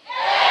loud.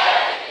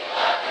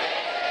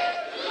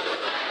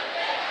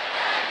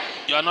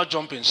 You are not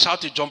jumping.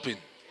 Shout it, jumping.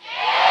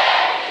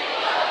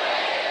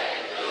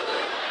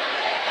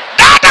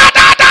 Da, da,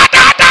 da, da,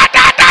 da, da,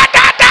 da,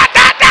 da, da,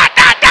 da, da,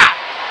 da, da.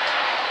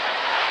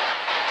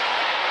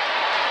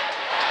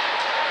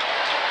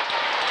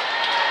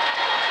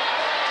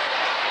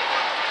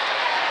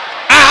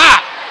 Aha!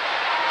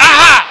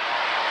 Aha!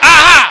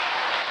 Aha!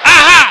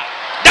 Aha!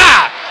 Da!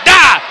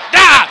 Da!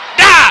 Da!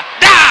 Da!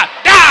 Da!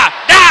 Da!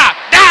 Da!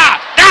 Da!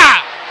 Da!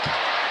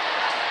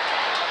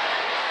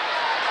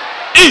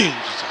 In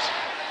Jesus.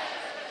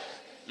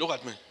 Look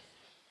at me.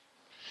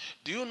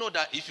 Do you know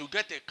that if you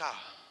get a car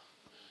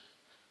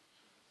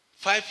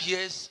 5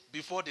 years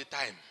before the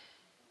time,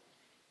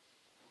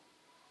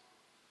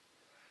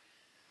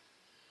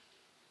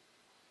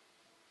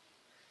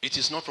 it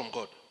is not from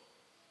God?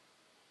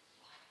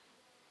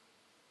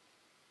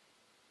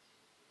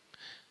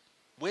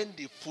 When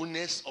the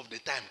fullness of the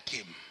time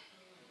came,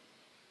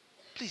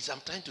 please,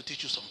 I'm trying to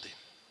teach you something.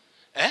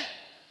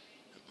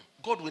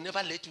 God will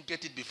never let you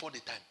get it before the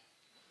time.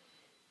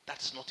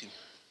 That's not him.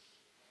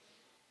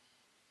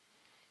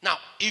 Now,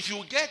 if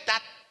you get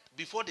that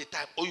before the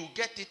time, or you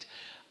get it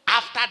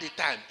after the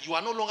time, you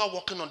are no longer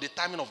working on the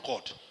timing of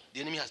God.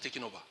 The enemy has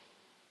taken over.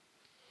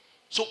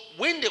 So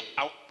when they,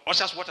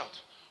 ushers, watch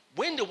out.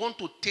 When they want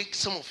to take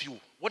some of you,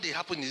 what they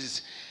happen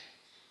is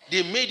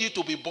they made you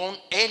to be born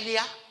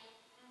earlier.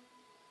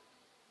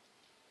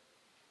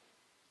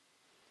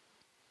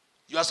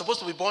 You are supposed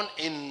to be born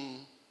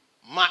in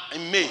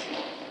May.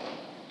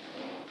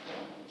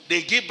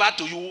 They give birth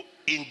to you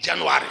in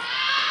January.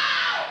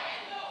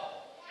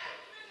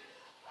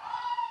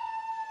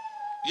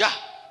 Yeah.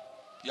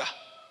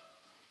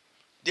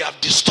 They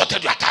have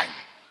distorted your time.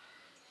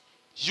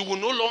 You will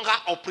no longer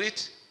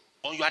operate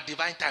on your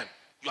divine time.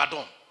 You are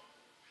done.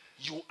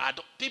 You are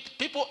done.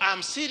 People,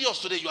 I'm serious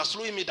today. You are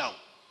slowing me down.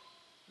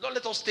 Don't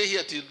let us stay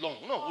here till long.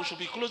 No, we should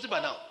be closing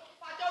by now.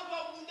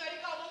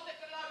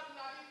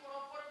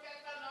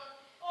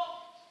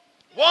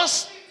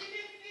 Once,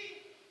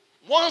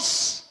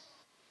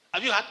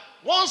 have you heard?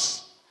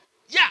 Once,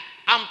 yeah,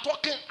 I'm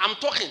talking.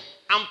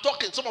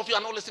 Some of you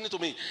are not listening to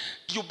me.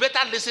 You better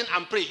listen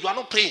and pray. You are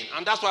not praying,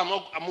 and that's why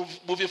I'm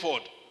moving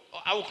forward.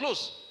 I will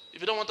close. If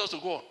you don't want us to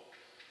go on,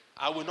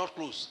 I will not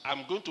close.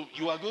 I'm going to.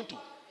 You are going to.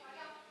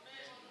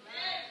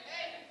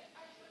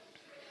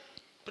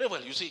 Pray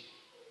well, you see.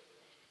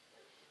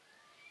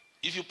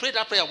 If you pray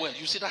that prayer well,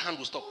 you see that hand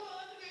will stop.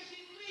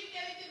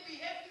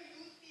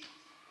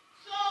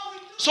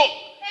 So,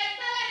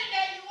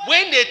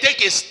 when they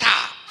take a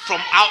star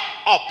from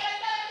up,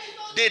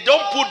 they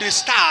don't put the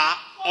star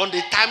on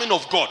the timing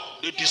of God.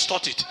 They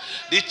distort it.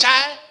 The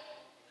child,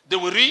 they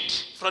will read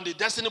from the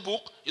destiny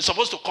book, is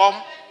supposed to come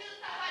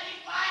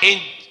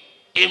in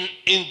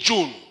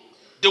June.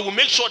 They will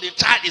make sure the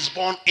child is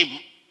born in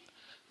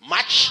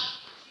March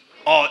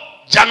or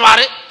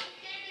January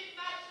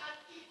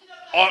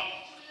or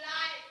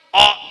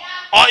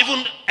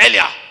even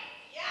earlier.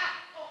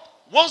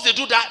 Once they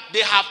do that,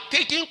 they have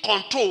taken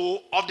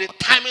control of the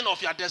timing of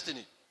your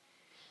destiny.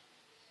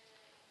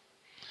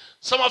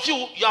 Some of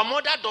you, your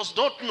mother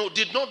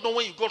did not know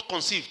when you got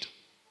conceived.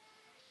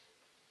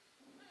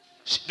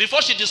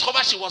 Before she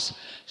discovered she was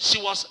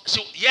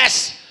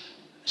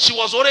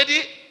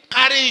already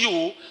carrying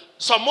you.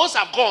 Some months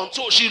have gone,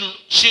 so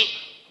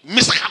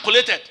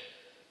miscalculated.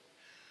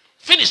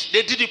 Finished.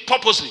 They did it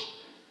purposely.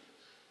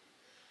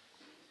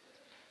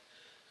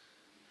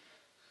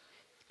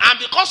 And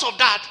because of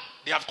that,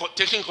 they have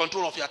taken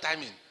control of your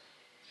timing.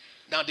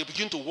 Now they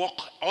begin to work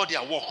all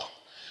their work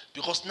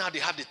because now they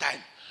have the time.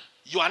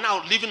 You are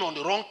now living on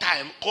the wrong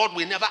time. God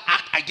will never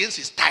act against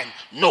his time.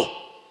 No.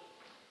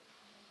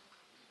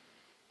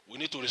 We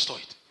need to restore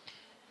it.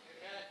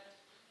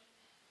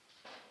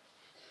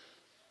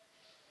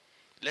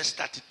 Let's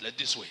start it like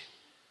this way.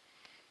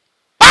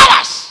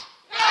 Powers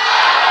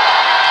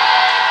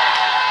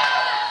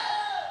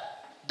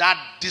that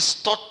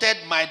distorted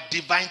my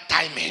divine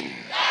timing.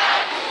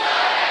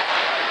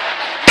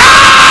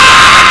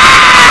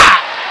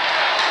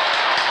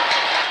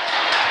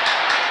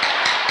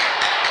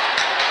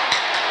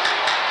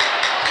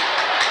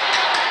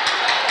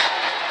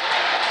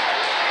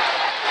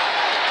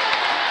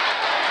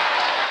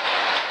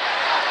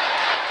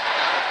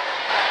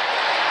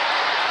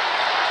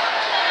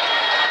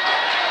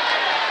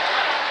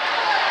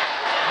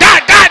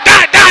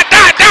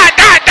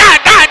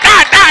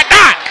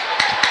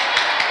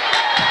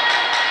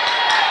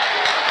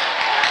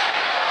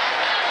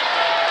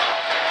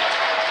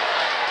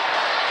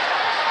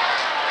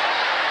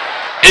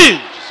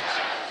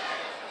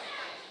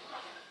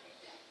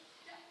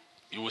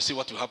 You will see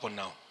what will happen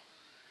now.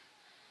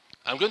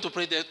 I'm going to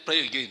pray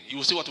again. You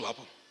will see what will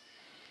happen.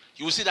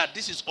 You will see that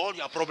this is all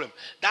your problem.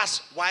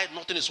 That's why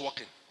nothing is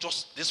working.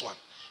 Just this one.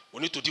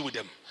 We need to deal with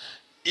them.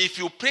 If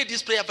you pray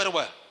this prayer very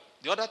well,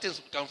 the other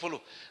things can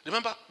follow.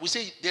 Remember, we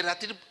say there are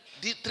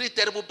three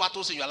terrible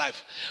battles in your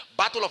life.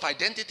 Battle of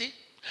identity,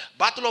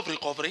 battle of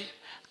recovery,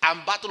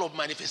 and battle of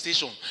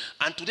manifestation.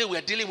 And today we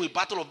are dealing with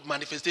battle of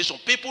manifestation.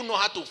 People know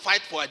how to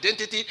fight for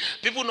identity.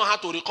 People know how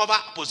to recover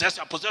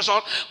possession.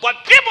 But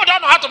people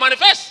don't know how to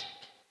manifest.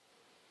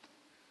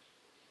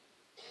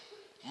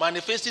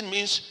 Manifesting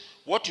means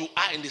what you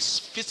are in the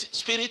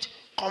spirit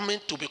coming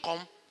to become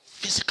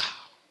physical.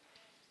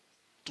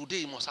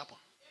 Today it must happen.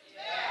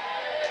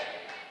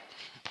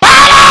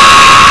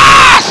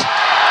 Powers!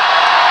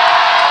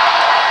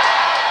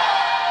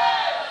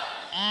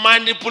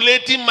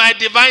 Manipulating my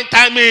divine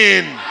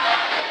timing.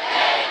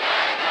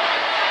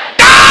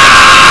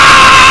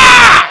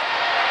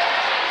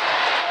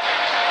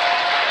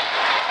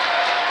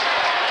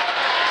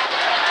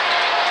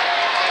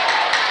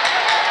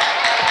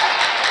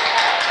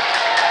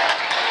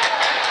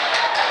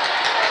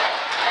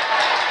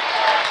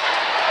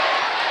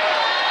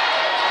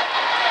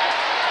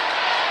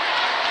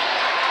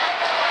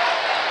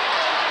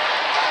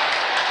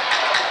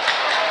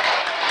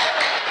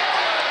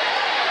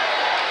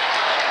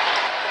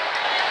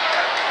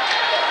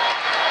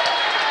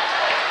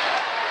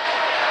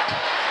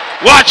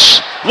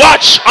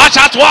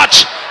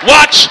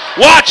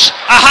 Watch.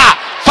 Aha.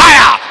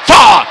 Fire,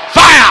 fall,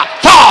 fire,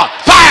 fall,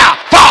 fire,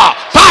 fall,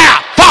 fire,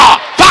 fall,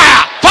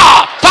 fire, fall,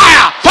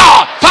 fire,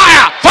 fall,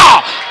 fire,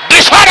 fall.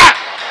 Disorder.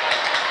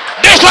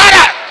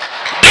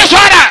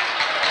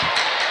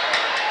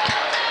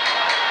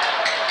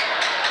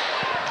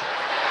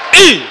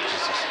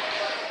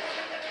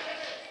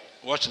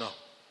 Watch now.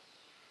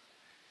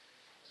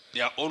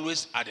 They are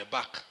always at the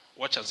back.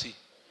 Watch and see.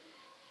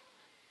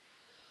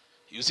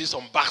 You see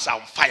some backs are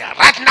on fire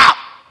right now.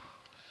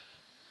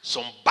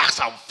 Some backs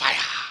are on fire.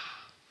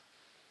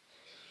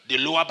 The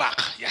lower back,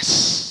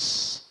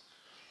 yes.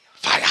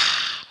 Fire.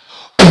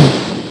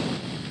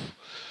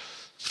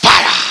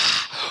 Fire.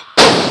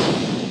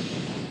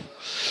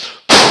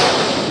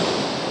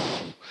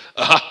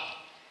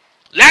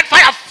 Let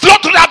fire flow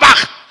through that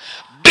back.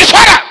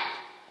 Disorder.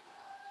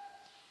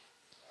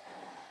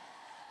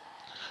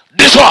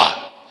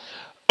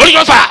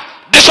 Only fire.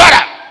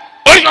 Disorder.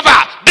 Only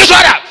fire.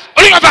 Disorder.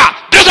 Only fire.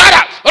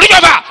 Disorder. Only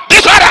fire.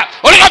 Disorder.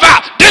 Only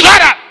fire.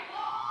 Disorder.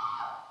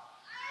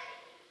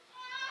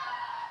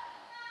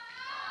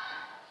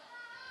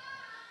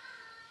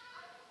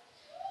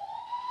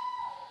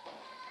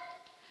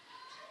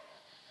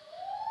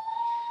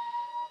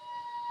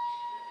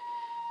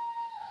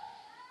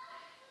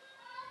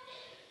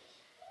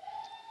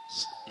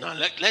 Now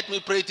let me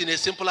pray it in a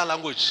simpler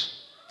language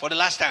for the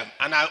last time.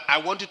 And I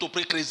want you to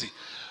pray crazy.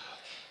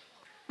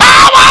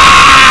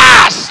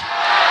 Powers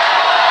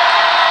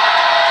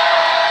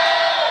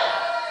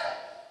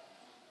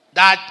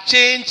that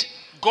change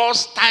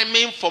God's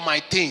timing for my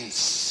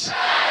things.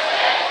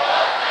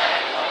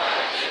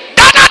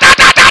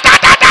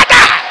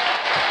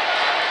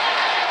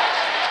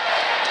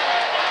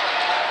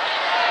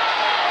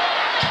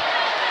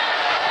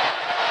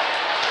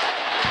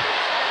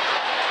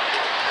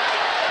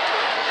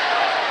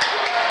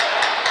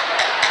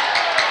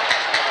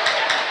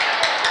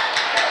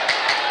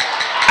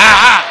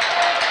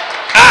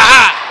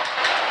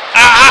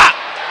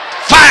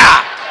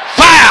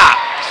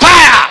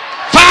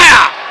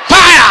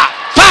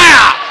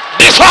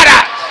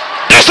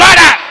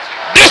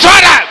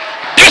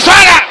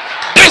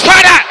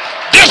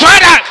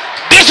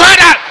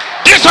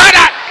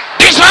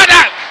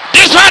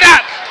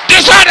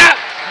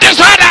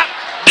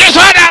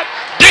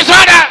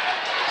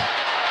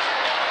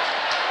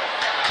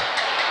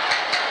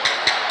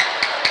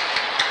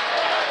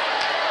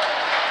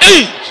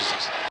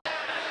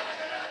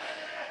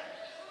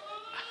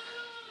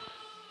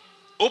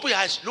 Open your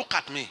eyes. Look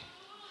at me.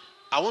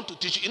 I want to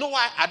teach you. You know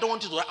why I don't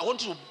want you to? I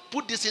want you to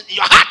put this in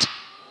your heart.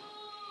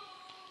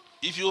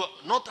 If you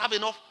not have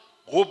enough,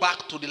 go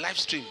back to the live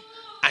stream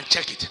and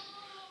check it.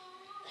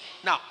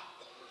 Now,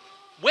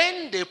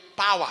 when the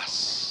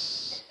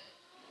powers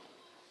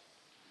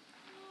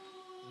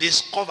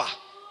discover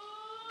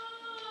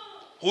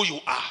who you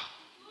are,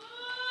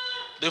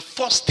 the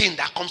first thing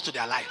that comes to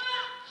their life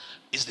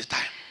is the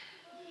time.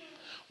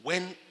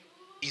 When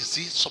is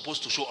he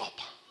supposed to show up?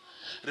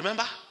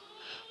 Remember,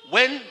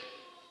 when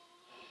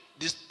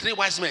these 3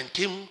 wise men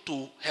came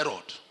to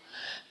Herod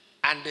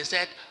and they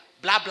said,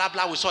 blah, blah,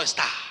 blah, we saw a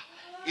star.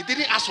 He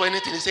didn't ask for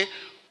anything. He said,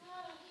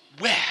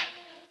 where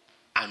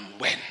and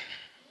when?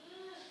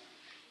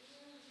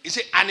 He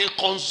said, and he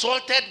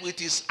consulted with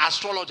his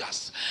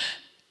astrologers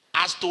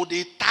as to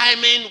the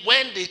timing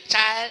when the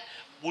child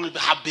will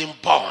have been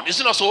born.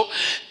 Isn't it so?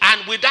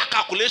 And with that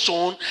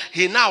calculation,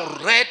 he now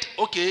read,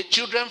 okay,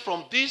 children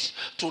from this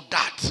to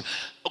that.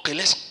 Okay,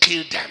 let's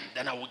kill them.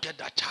 Then I will get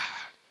that child.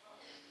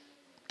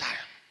 Time.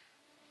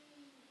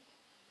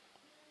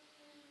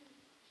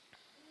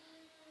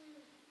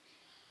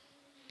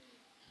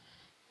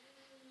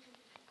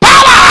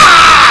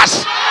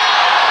 Powers!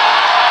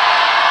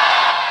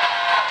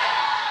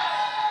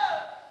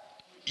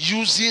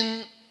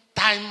 Using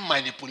time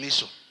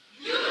manipulation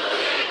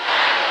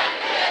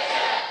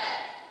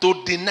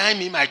to deny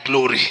me my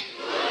glory.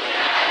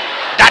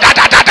 Da, da,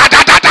 da, da, da,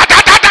 da, da, da,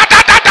 da, da,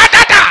 da, da,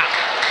 da, da.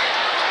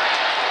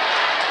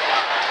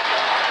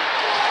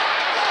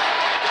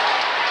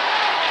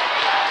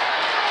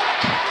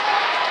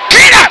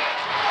 Kill them!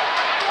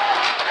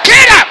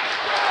 Kill them!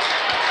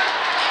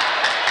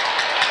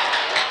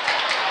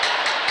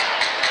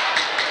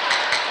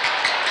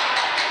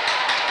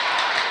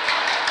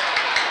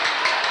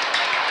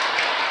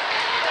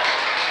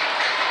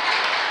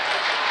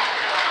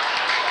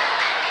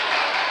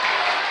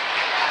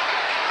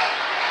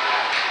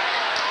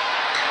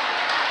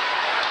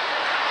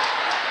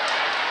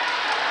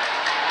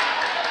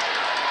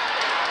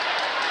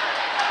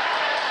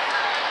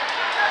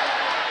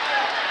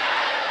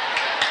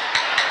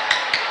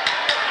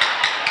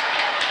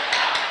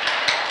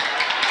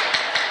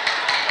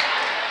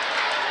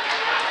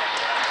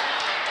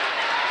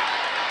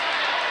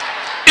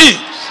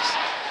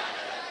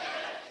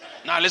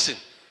 Now listen.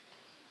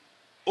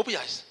 Open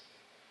your eyes.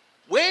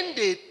 When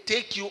they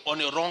take you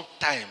on a wrong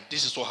time,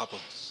 this is what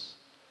happens.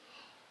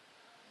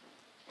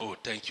 Oh,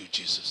 thank you,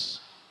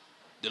 Jesus.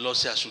 The Lord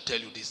said I should tell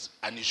you this,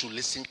 and you should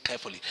listen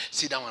carefully.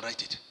 Sit down and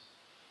write it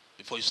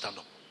before you stand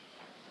up.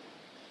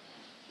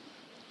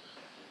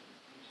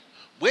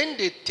 When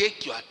they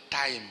take your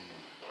time,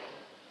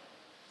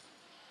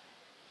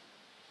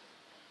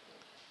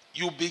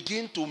 you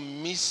begin to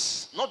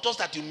miss, not just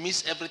that you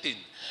miss everything.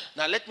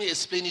 Now let me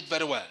explain it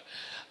very well.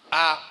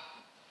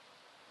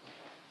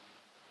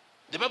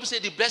 The Bible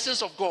says the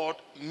blessings of God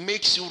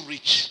makes you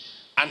rich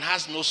and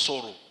has no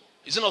sorrow.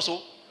 Is it not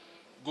so?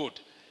 Good.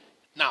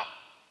 Now,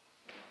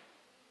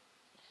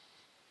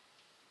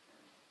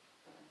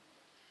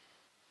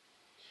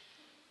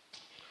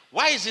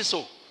 why is it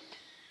so?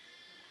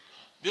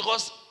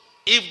 Because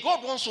if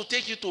God wants to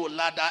take you to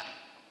ladder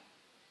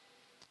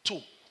 2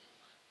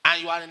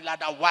 and you are in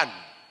ladder 1,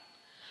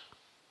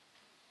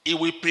 He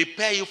will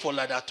prepare you for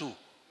ladder 2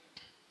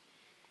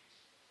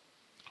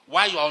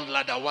 while you are on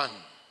ladder 1.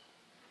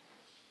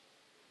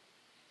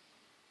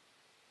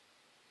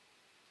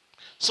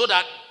 So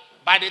that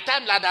by the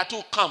time ladder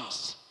 2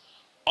 comes,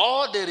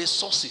 all the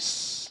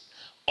resources,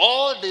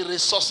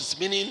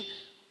 meaning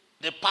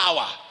the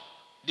power,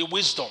 the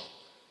wisdom,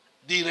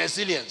 the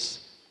resilience,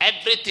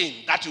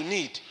 everything that you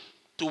need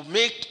to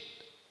make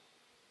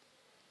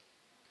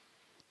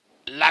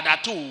ladder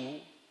 2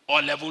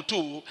 or level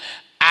 2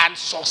 and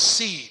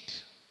succeed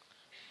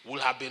will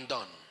have been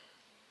done.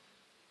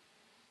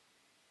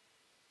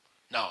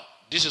 Now,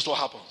 this is what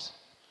happens.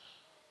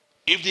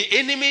 If the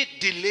enemy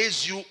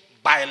delays you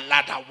by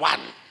ladder 1,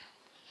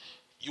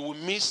 you will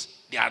miss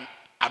the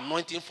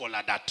anointing for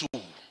ladder 2.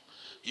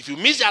 If you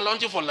miss the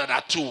anointing for ladder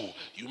 2,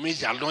 you miss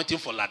the anointing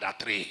for ladder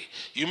 3.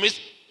 You miss,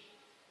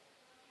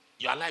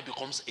 your life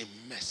becomes a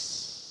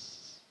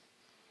mess.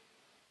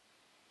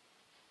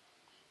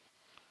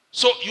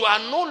 So you are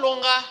no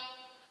longer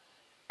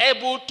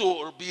able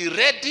to be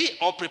ready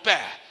or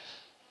prepare.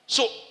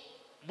 So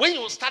when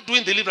you start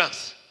doing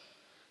deliverance,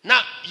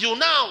 now you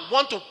now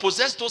want to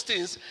possess those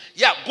things.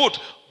 Yeah, good.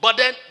 But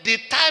then the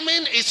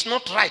timing is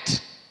not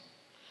right.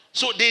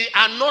 So they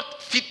are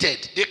not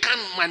fitted. They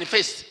can't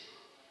manifest.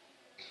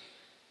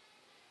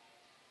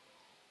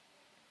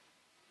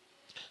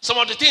 Some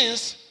of the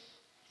things,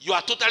 you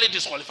are totally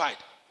disqualified.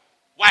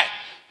 Why?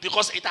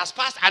 Because it has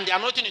passed and the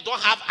anointing you don't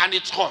have and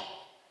it's gone.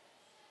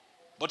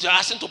 But you're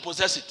asking to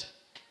possess it.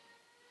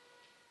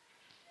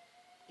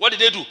 What did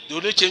they do? They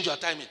only change your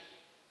timing.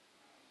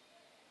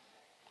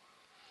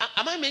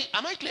 Am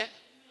I clear?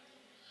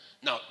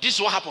 Now, this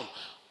is what happened.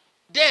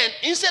 Then,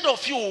 instead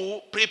of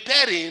you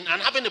preparing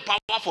and having the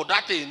power for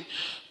that thing,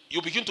 you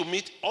begin to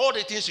meet all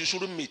the things you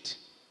shouldn't meet.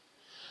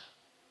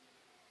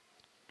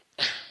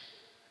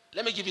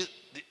 let me give you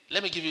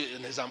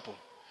an example.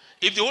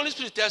 If the Holy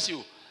Spirit tells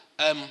you,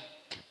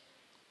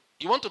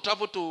 you want to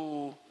travel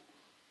to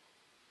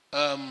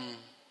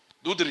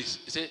do this,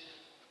 you say,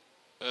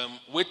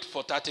 wait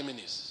for 30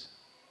 minutes.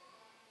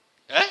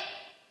 Eh?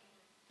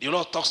 The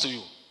Lord talks to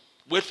you.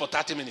 Wait for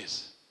 30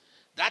 minutes.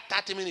 That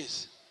 30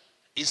 minutes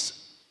is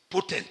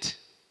potent.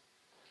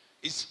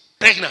 It's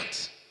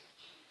pregnant.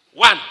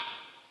 One,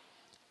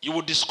 you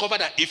will discover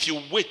that if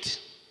you wait,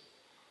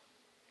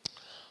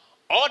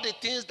 all the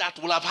things that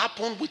will have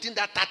happened within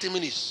that 30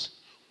 minutes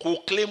could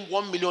claim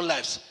 1 million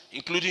lives,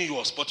 including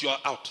yours, but you are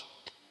out.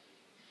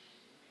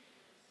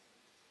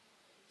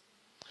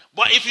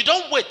 But if you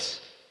don't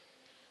wait,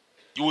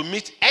 you will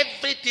meet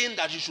everything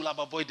that you should have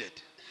avoided.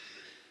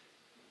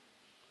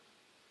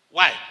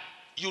 Why?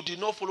 You did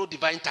not follow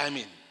divine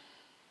timing.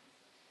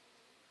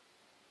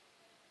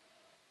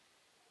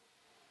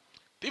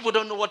 People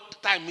don't know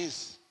what time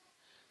means.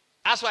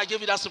 That's why I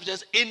gave you that scripture.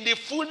 In the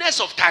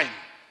fullness of time,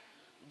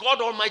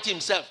 God Almighty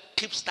himself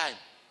keeps time.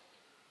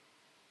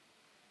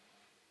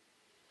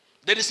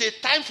 There is a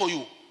time for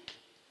you.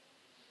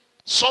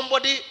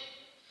 Somebody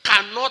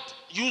cannot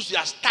use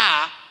your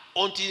star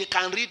until they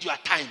can read your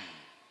time.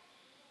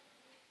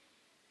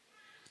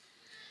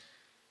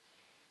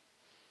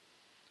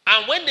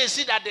 And when they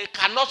see that they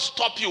cannot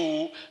stop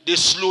you, they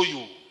slow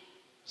you.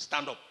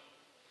 Stand up.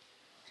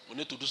 We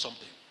need to do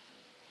something.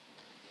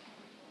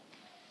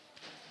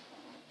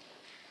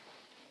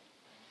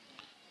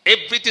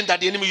 Everything that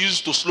the enemy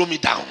used to slow me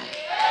down.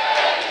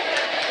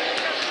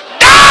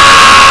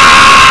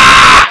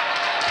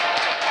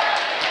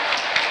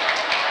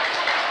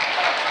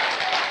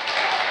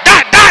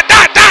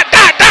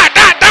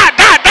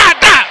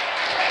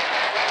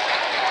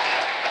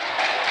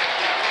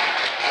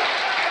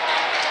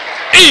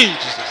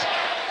 Jesus.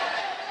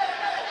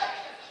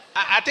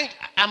 I think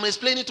I'm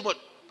explaining too much.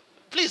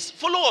 Please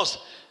follow us.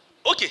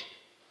 Okay.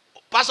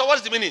 Pastor, what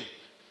is the meaning?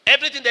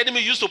 Everything the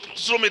enemy used to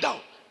slow me down.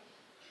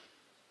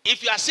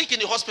 If you are sick in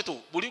the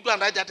hospital, will you go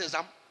and write that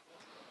exam?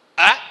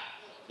 Huh?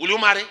 Will you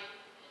marry?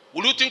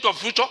 Will you think of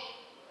future?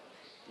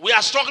 We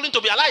are struggling to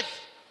be alive.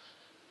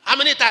 How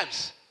many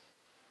times?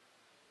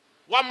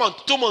 1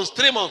 month, 2 months,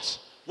 3 months,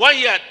 1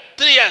 year,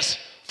 3 years,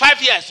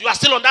 5 years. You are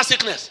still on that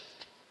sickness.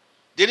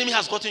 The enemy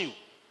has gotten you.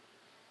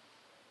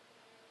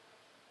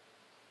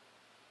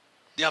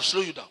 They have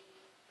slowed you down.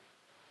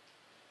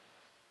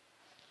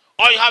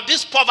 Or you have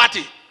this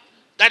poverty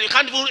that you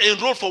can't even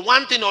enroll for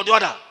one thing or the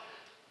other.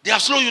 They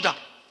have slowed you down.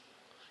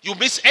 You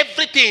miss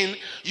everything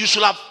you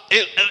should have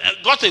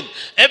gotten.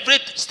 Every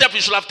step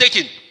you should have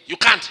taken. You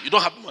can't. You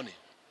don't have money.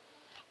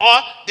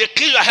 Or they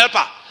kill your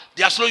helper.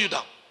 They have slowed you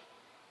down.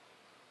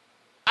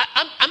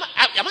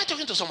 Am I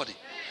talking to somebody?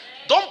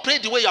 Don't pray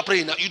the way you are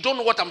praying now. You don't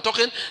know what I'm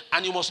talking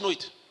and you must know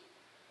it.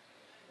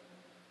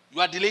 You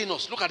are delaying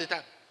us. Look at the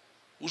time.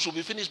 We should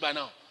be finished by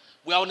now.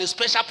 We are on a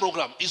special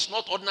program. It's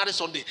not ordinary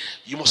Sunday.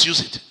 You must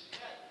use it.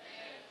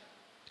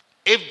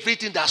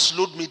 Everything that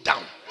slowed me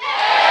down.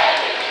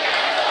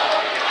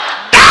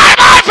 Die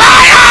by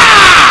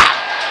fire!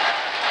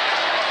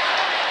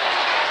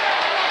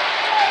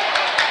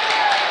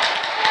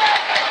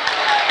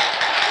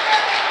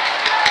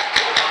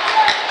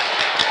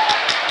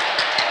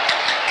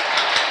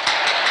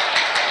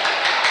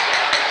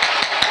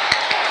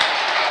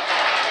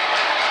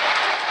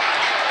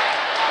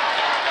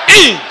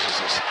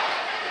 Jesus.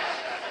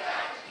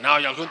 Now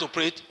you are going to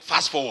pray it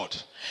fast forward.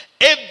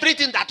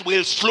 Everything that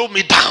will slow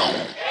me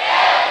down.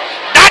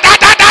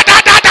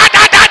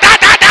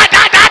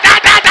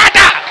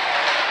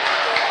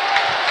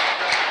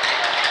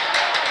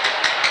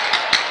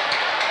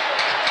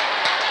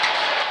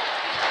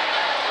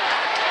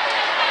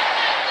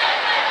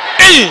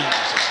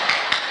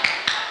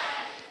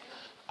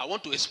 I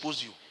want to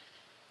expose you.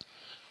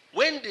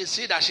 When they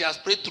say that she has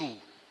prayed through,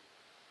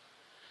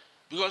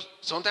 because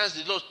sometimes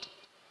the Lord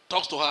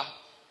talks to her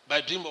by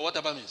dream or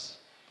whatever means,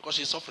 because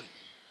she's suffering.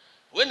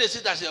 When they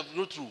see that she has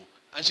prayed through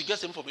and she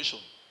gets information,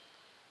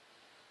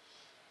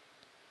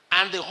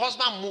 and the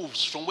husband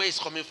moves from where he's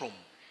coming from,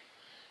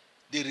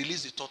 they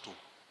release the turtle.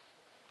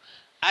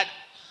 And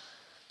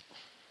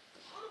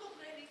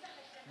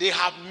they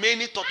have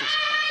many turtles.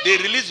 They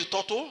release the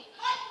turtle.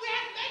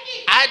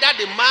 Either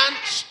the man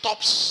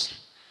stops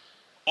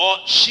or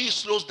she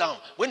slows down.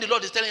 When the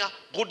Lord is telling her,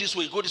 go this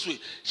way, go this way.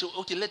 She will,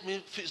 okay, let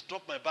me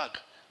drop my bag.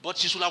 But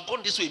she should have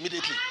gone this way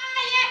immediately.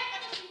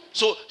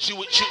 So she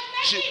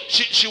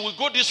will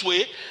go this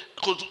way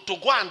to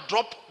go and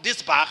drop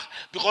this bag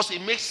because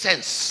it makes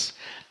sense.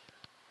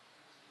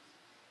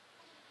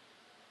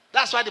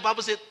 That's why the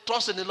Bible says,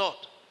 trust in the Lord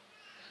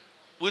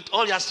with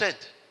all your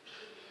strength.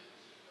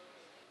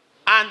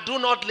 And do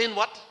not lean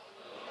what?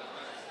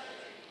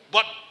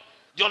 But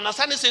the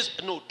understanding says,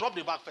 no, drop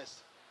the bag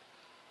first.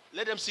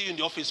 Let them see you in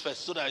the office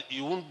first so that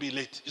you won't be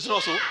late. Is it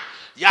not so?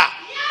 Yeah.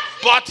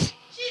 But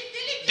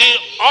the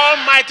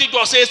Almighty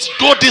God says,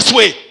 go this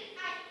way.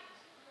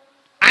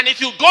 And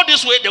if you go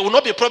this way, there will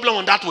not be a problem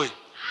on that way.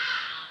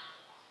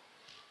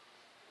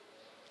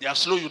 They have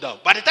slowed you down.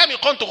 By the time you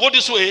come to go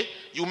this way,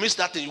 you miss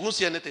that thing. You won't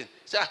see anything.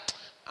 Say,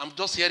 I'm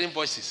just hearing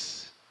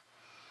voices.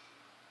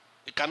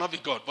 It cannot be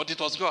God, but it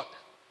was God.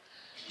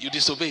 You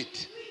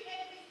disobeyed.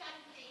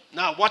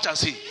 Now watch and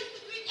see.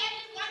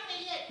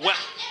 Well,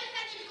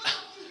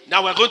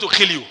 now we're going to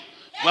kill you.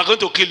 We're going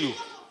to kill you.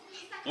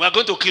 We're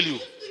going to kill you.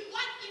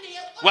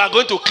 We're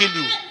going to kill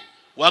you.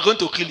 We're going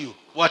to kill you.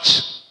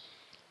 Watch.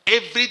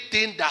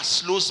 Everything that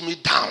slows me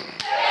down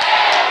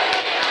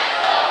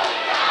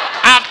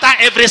after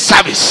every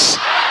service,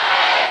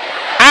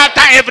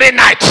 after every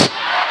night,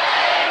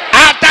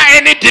 after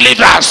any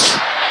deliverance,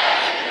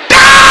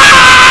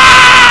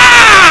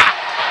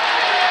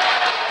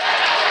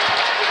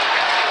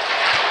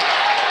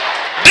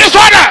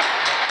 disorder.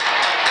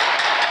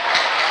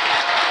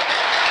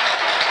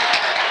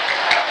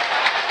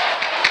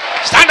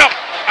 Stand up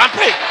and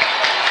pray.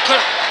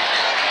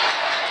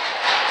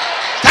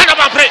 Stand up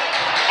and pray.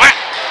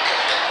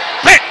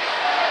 Pray.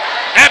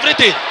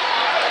 Everything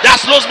that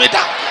slows me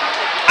down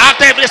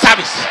after every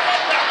service,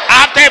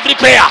 after every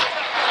prayer,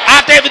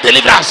 after every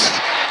deliverance,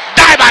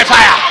 die by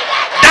fire.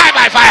 Die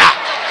by fire.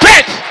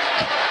 Pray.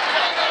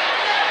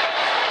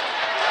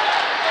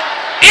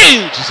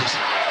 In Jesus'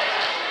 name.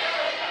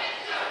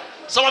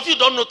 Some of you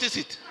don't notice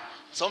it.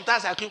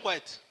 Sometimes I keep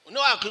quiet. You know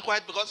why I keep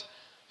quiet? Because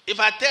if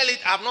I tell it,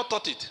 I have not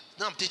taught it.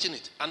 Now I'm teaching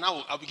it. And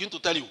now I'll begin to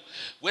tell you.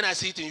 When I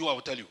see it in you, I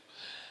will tell you.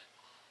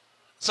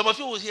 Some of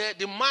you will hear,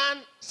 the man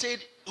said,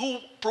 who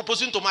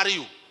proposing to marry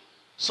you.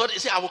 So they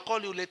say, I will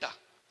call you later.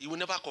 He will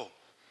never call.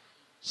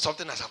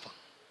 Something has happened.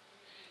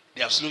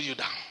 They have slowed you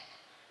down.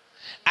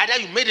 Either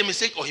you made a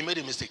mistake or he made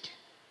a mistake.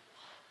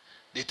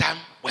 The time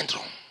went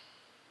wrong.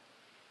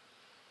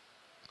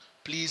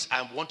 Please,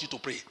 I want you to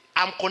pray.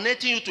 I'm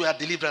connecting you to your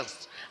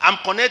deliverance. I'm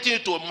connecting you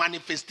to a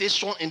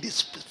manifestation in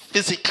this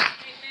physical.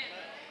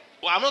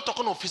 Well, I'm not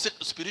talking of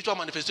spiritual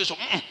manifestation.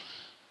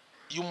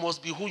 You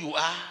must be who you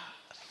are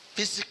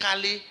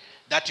physically,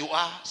 that you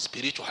are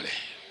spiritually.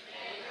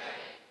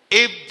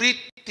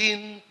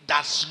 Everything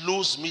that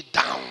slows me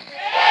down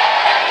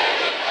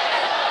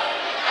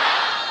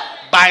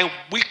by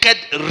wicked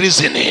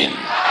reasoning,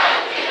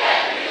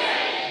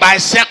 by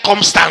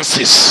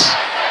circumstances,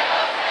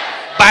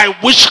 by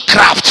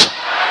witchcraft,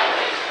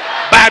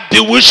 by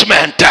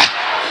bewitchment,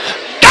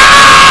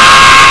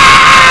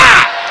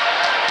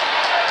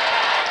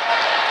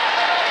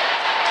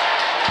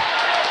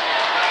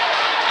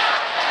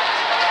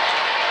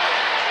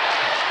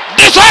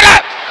 disorder,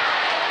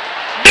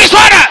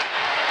 disorder,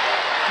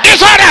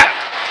 disorder,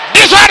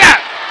 disorder,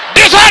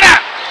 disorder,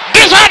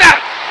 disorder,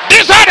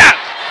 disorder,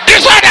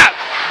 disorder,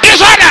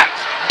 disorder,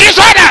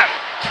 disorder.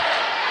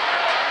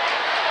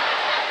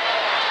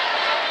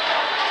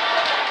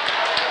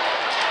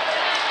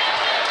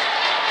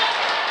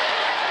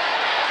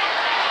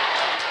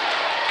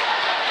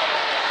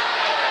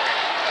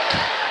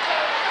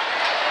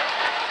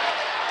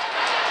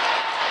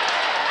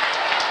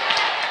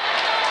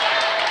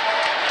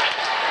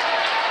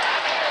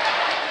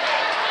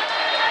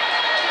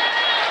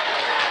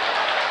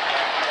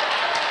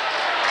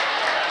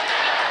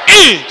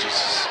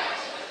 Jesus.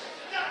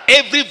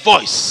 Every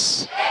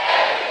voice,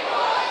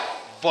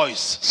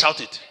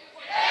 shout it.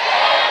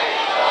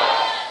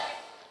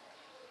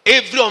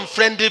 Every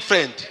unfriendly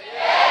friend,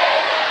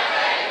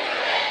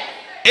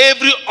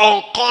 every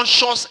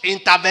unconscious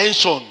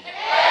intervention,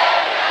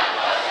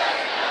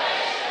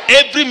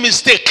 every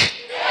mistake,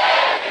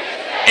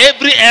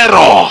 every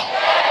error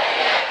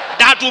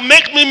that will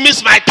make me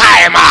miss my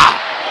time.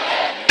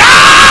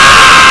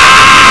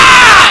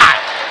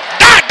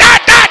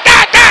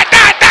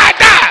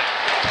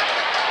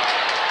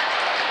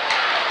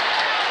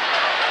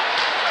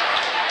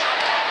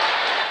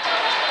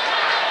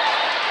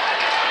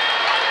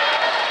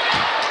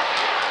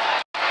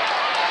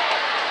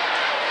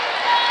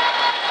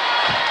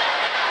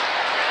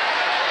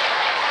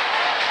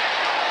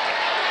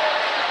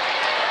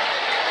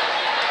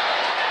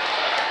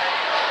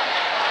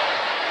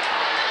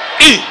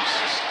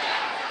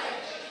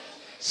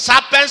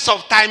 Serpents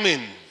of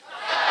timing,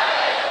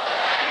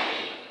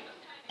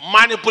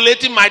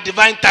 manipulating my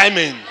divine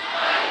timing.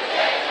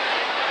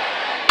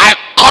 I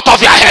cut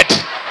off your head.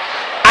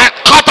 I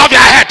cut off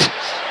your head.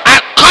 I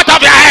cut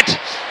off your head.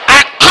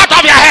 I cut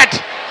off your head.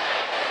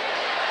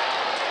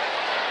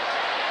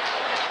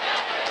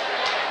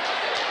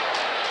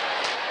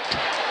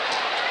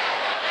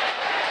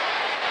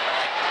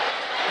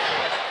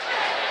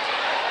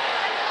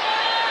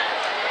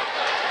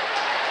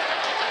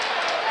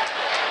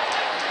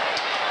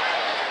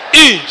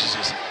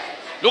 Jesus.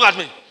 Look at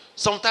me.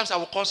 Sometimes I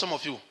will call some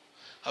of you.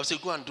 I will say,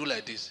 go and do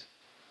like this.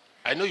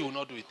 I know you will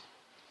not do it.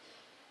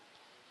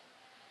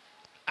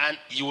 And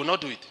you will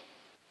not do it.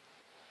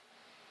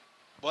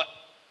 But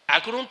I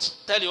couldn't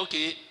tell you,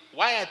 okay,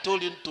 why I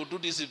told you to do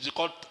this is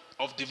because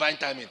of divine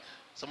timing.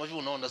 Some of you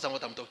will not understand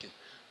what I'm talking.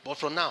 But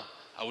from now,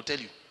 I will tell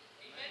you.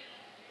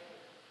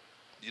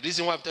 The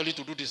reason why I'm telling you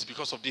to do this is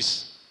because of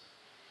this.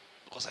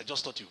 Because I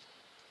just taught you.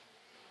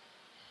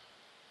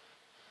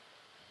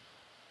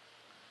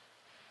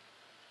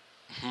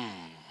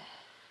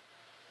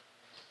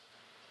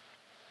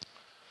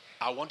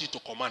 I want you to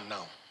command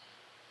now.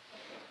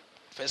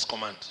 First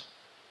command.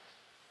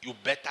 you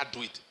better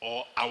do it,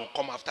 or I will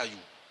come after you.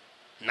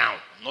 Now,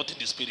 not in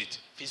the spirit,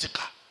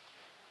 physical.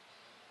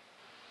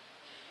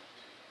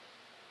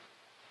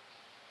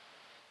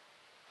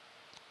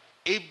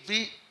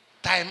 Every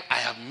time I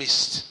have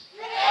missed,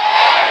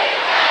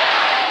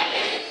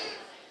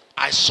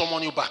 I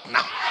summon you back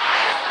now.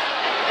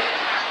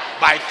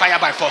 By fire,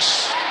 by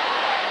force.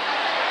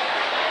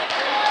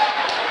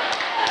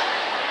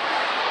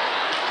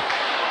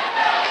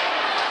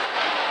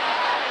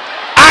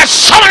 I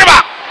summon you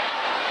back.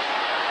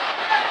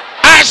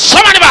 I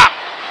summon you back.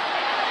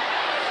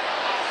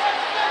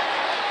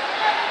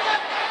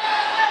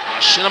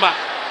 Shinaba.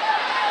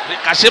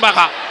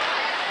 Rikashibaka.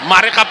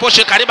 Marika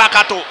Poshe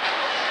Karibakato.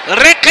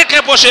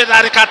 Rekeke Poshe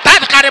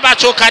Larikatat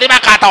Karibacho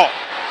Karibakato.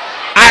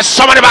 I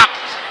summon you back.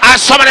 I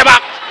summon you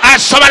back. I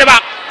summon you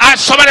back. I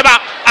summon you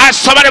back. I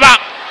summon you back.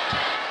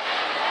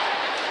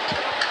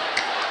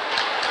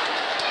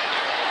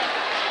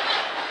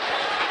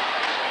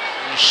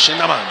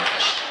 Shinaman.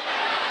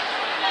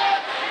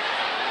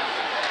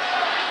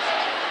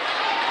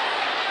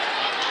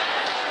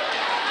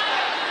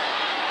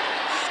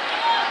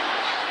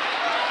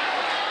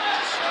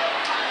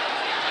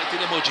 In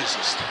the name of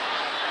Jesus.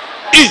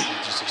 In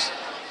Jesus.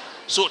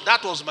 So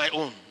that was my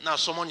own. Now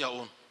summon your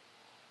own.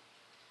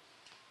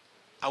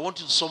 I want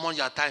you to summon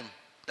your time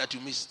that you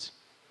missed.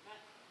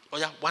 Oh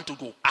yeah, want to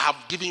go. I have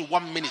given you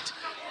 1 minute.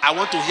 I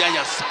want to hear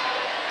your sound.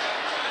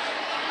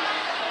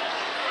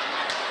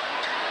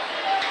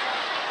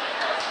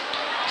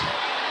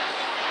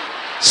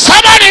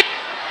 Summon it.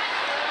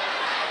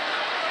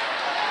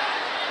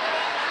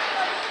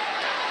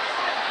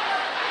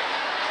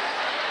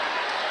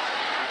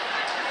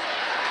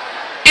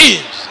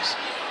 Jesus.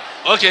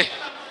 Okay.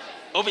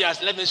 Over here,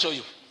 let me show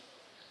you.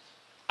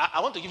 I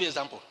want to give you an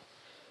example.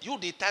 You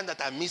the time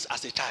that I miss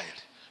as a child.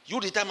 You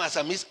the time as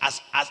I miss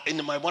as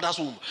in my mother's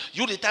womb.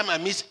 You the time I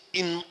miss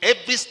in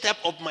every step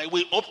of my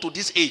way up to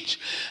this age.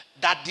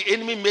 That the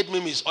enemy made me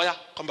miss. Oh yeah,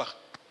 come back.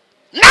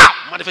 Now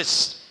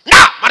manifest.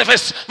 Now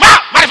manifest. Now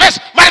manifest.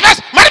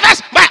 Manifest.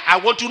 Manifest. I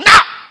want you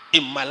now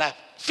in my life.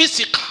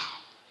 Physical.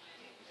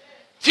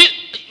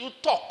 You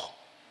talk.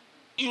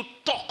 You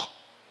talk.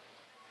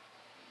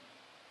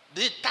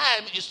 The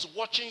time is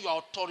watching your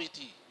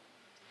authority.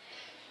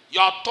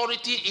 Your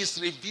authority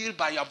is revealed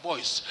by your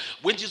voice.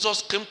 When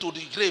Jesus came to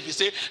the grave, he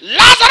said,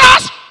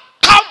 Lazarus,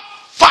 come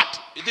forth.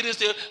 He didn't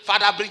say,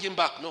 Father, bring him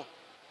back. No.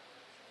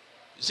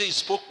 He said he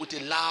spoke with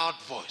a loud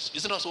voice.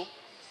 Isn't that so?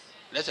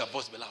 Let your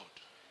voice be loud.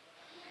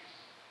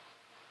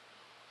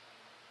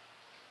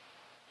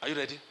 Are you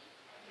ready?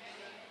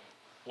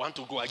 Want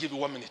to go? I give you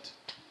 1 minute.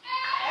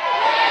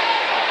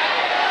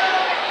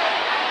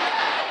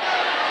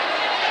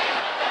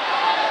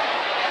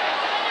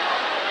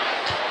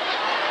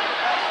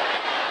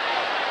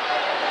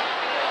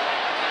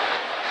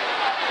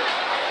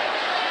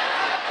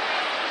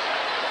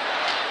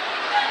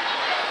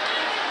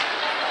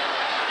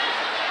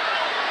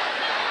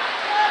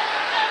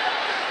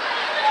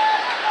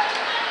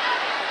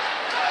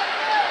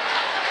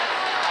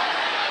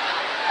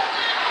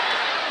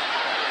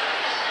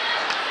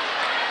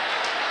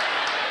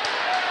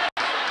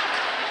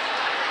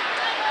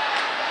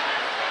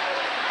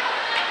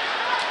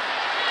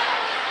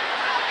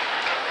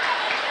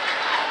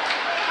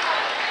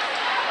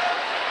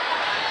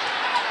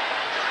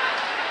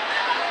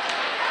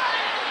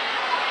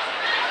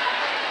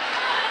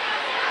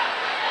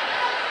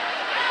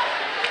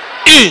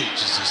 In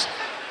Jesus.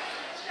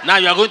 Now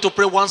you are going to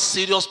pray one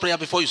serious prayer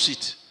before you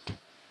sit.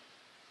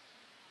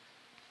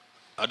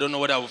 I don't know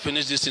whether I will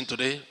finish this thing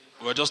today.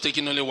 We're just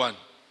taking only one.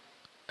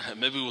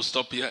 Maybe we'll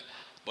stop here.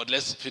 But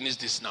let's finish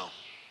this now.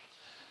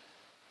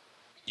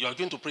 You are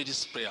going to pray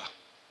this prayer.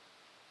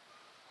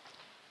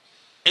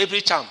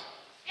 Every charm.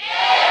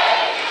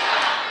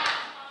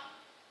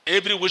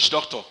 Every witch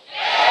doctor.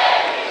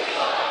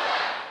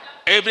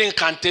 Every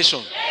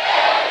incantation.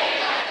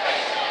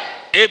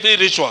 Every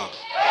ritual.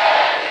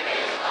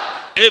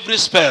 Every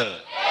spell,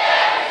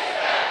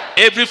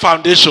 every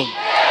foundation,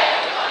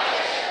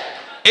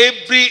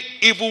 every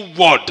evil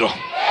word,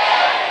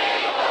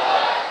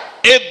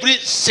 every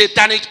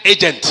satanic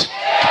agent,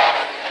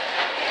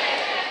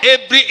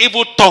 every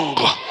evil tongue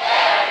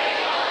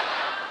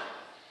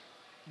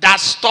that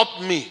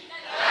stopped me,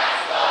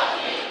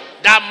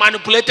 that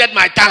manipulated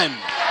my time,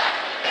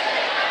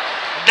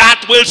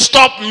 that will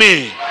stop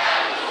me,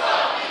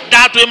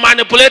 that will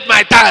manipulate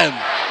my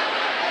time.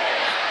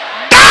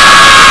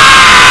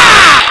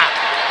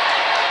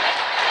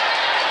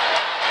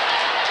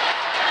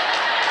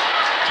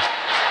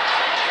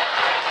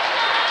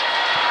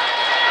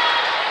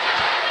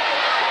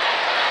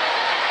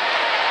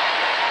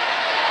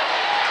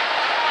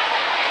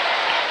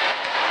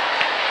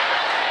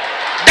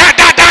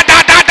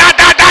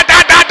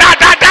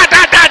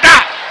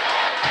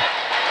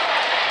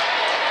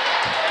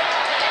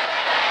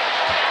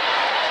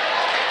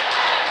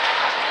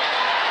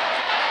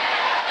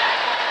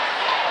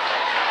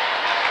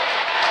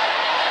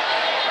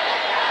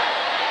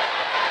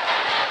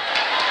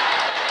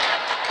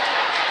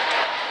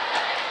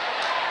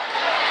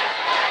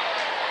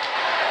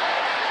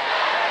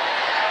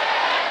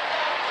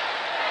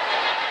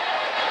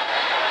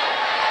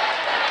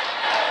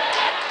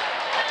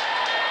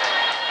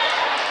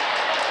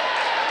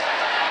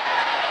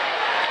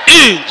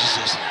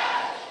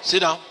 Sit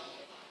down.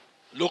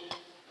 Luke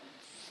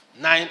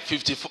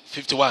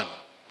 9:51.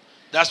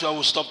 That's where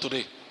we'll stop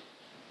today.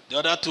 The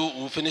other two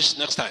we'll finish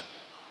next time.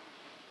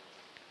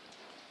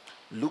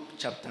 Luke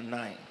chapter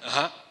 9,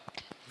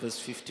 verse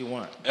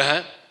 51.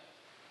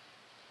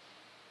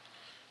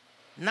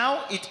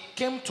 Now it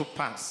came to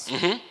pass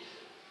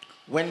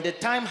when the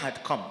time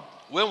had come.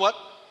 When what?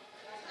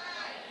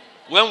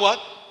 When what?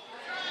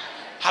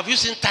 Have you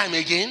seen time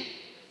again?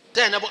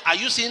 Tell your neighbor, are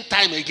you seeing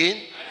time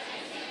again?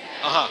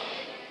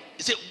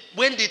 You see,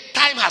 when the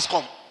time has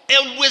come,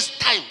 always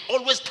time,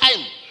 always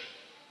time.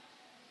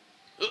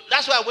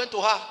 That's why I went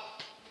to her.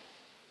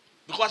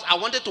 Because I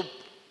wanted to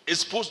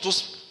expose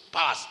those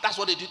powers. That's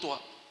what they did to her.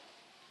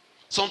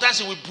 Sometimes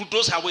she will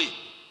bulldoze her way.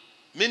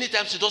 Many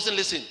times she doesn't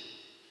listen.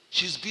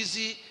 She's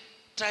busy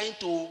trying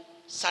to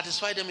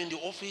satisfy them in the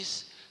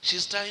office.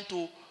 She's trying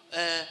to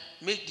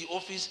make the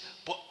office.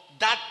 But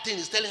that thing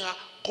is telling her,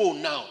 go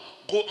now.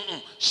 Go.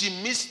 She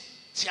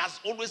has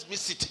always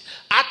missed it.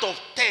 Out of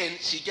 10,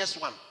 she gets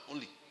 1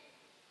 only.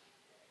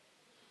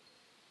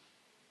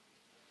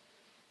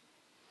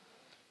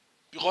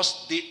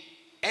 Because they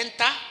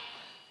enter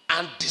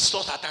and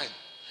distort her time.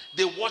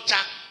 They watch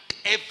her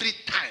every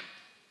time.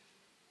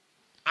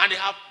 And they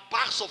have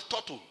bags of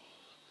turtle.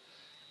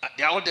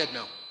 They are all dead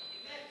now.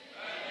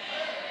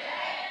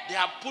 They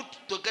are put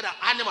together,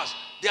 animals.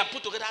 They are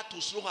put together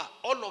to slow her.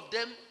 All of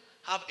them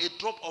have a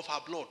drop of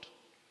her blood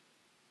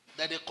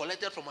that they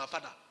collected from her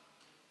father.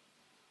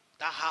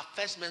 That her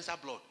first menstrual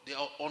blood. They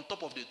are on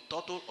top of the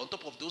turtle, on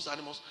top of those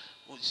animals.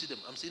 Oh, you see them?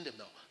 I'm seeing them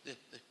now.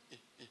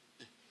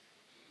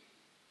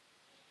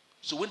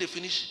 So when they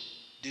finish,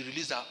 they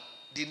release her.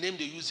 The name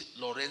they use is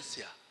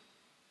Laurentia.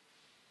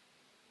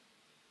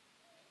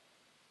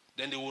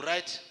 Then they will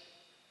write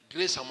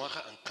Grace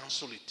Amaka and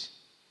cancel it.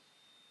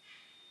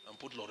 And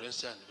put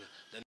Laurentia.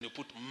 Then they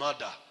put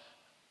murder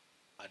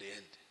at the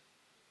end.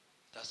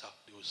 That's how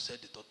they will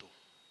set the turtle.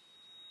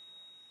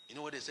 You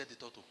know where they set the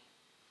turtle?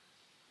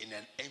 In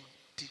an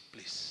empty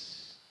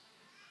place.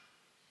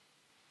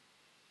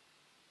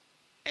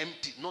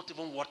 Empty, not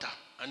even water.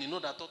 And you know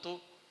that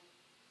turtle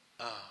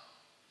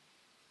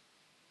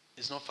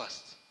is not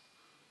fast.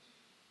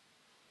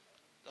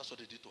 That's what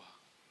they did to her.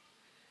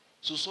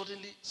 So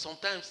suddenly,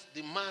 sometimes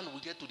the man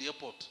will get to the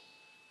airport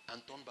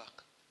and turn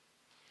back.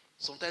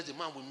 Sometimes the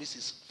man will miss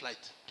his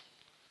flight.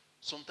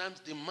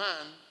 Sometimes the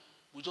man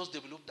will just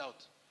develop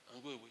doubt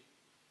and go away.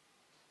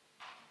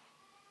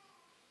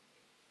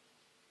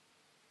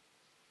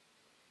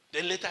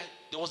 Then later,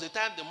 there was a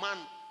time the man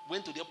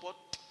went to the airport,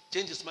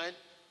 changed his mind.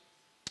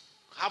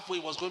 Halfway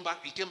he was going back,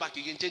 he came back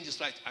again, changed his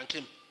flight and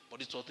came.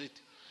 But it was late.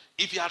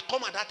 If he had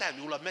come at that time,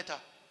 he would have met her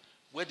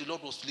where the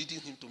Lord was leading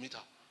him to meet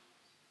her.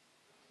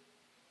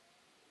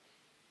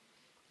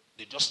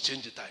 They just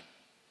changed the time.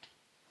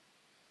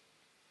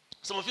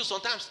 Some of you,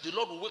 sometimes the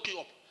Lord will wake you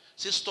up,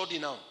 say, study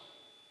now.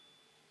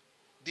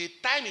 The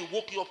time he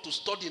woke you up to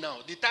study now,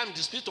 the time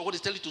the Spirit of God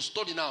is telling you to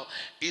study now,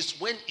 is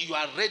when you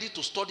are ready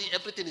to study.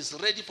 Everything is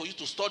ready for you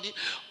to study.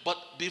 But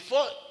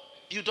before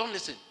you don't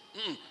listen,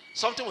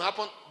 something will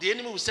happen. The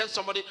enemy will send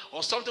somebody,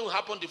 or something will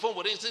happen. The phone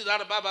will ring.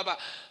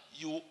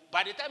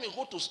 By the time you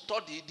go to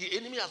study, the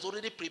enemy has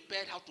already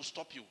prepared how to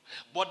stop you.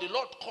 But the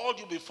Lord called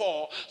you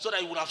before so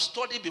that you would have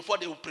studied before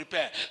they will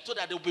prepare, so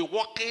that they will be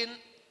walking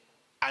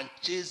and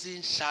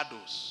chasing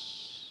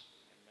shadows.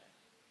 Amen.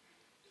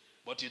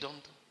 But you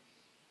don't.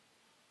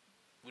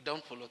 We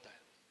don't follow time.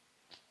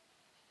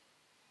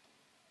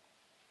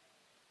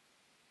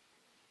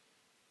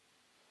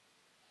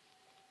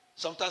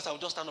 Sometimes I'll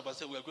just stand up and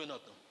say, we are going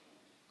out now.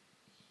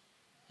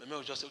 My mom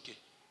will just say, okay.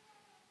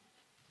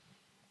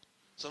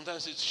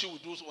 Sometimes she will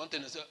do one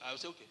thing and say, I'll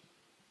say, okay,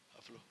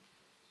 I'll flow.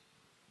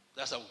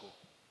 That's how we go.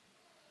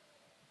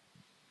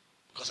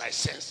 Because I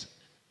sense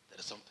there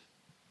is something.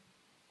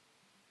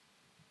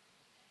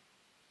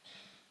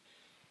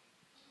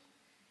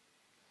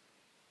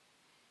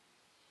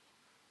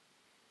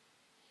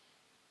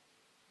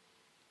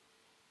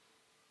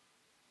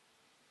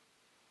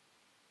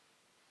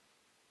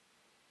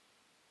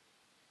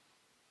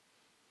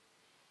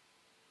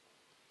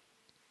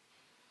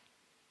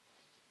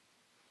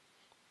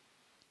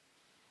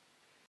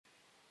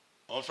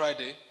 On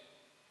Friday,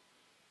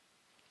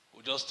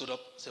 we just stood up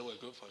and said we're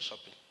going for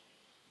shopping.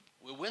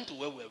 We went to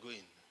where we were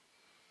going.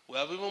 We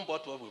have even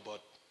bought what we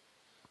bought.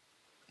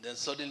 Then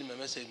suddenly my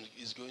man said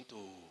he's going to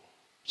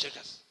check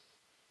us.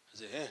 I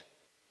said,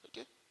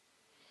 okay.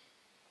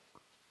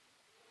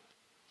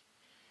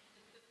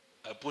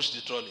 I pushed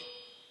the trolley.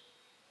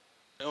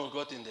 Then we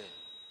got in there.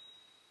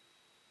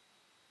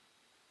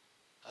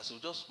 As we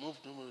just moved,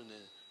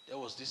 there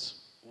was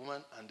this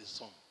woman and the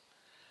son.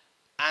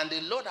 And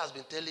the Lord has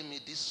been telling me,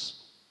 this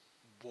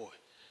boy,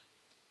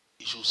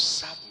 he should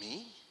serve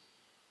me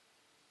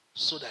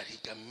so that he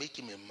can make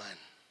him a man.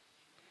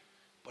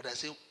 But I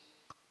say,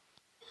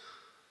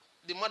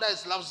 the mother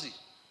is lousy.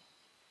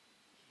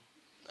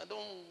 I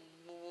don't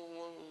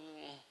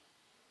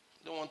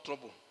want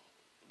trouble.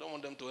 I don't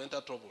want them to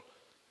enter trouble.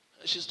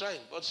 She's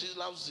trying, but she's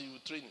lousy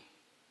with training.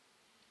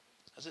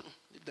 I said,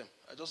 leave them.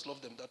 I just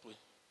love them that way.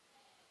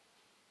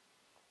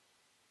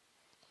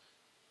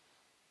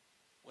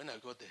 When I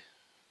got there,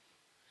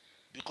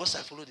 because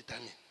I followed the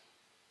timing,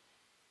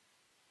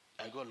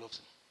 and God loves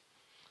him.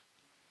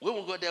 When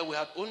we got there, we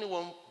had only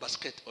one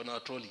basket on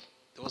our trolley.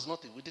 There was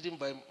nothing. We didn't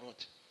buy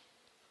much.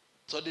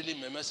 Suddenly,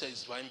 my master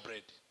is buying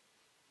bread.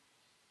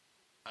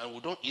 And we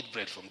don't eat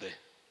bread from there.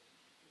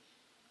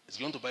 He's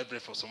going to buy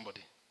bread for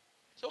somebody.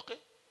 It's okay.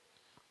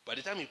 By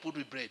the time he put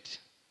the bread,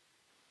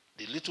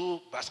 the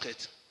little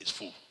basket is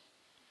full.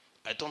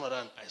 I turned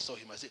around, I saw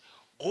him. I said,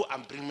 go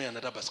and bring me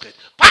another basket.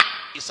 Bah!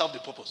 He served the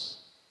purpose.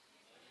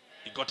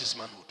 He got his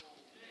manhood.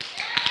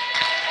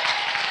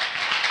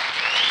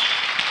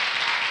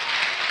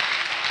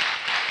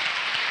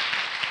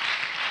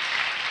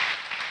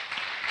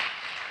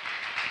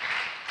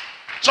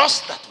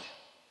 Just that way.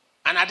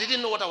 And I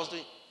didn't know what I was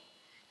doing.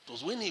 It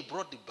was when he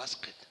brought the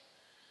basket.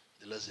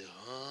 The Lord said,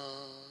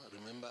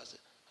 remember? I said,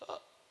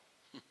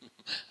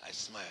 I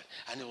smiled.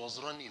 And he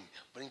was running,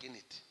 bringing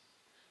it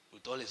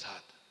with all his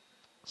heart.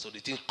 So the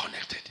thing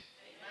connected.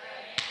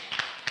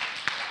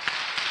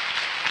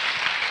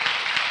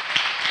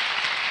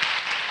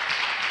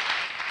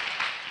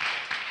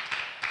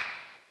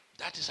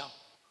 That is how.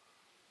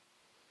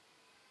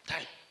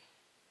 Time.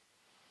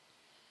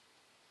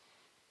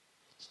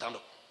 Stand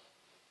up.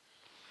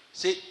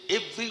 Say,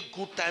 every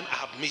good time I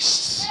have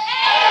missed.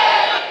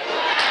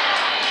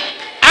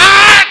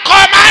 I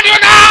command you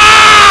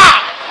now!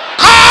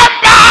 Come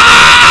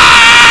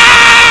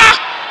back!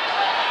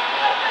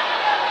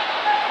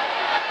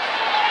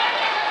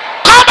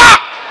 Come back!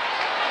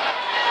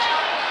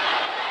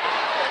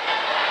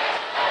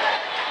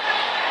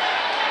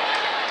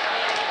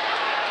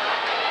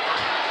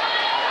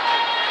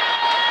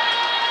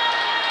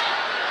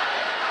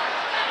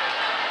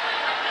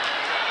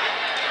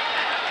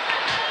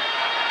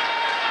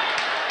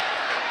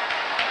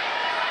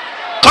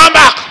 Come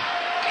back!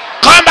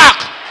 Come back!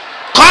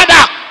 Come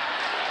back!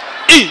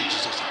 In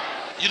Jesus' name.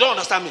 You don't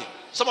understand me.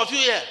 Some of you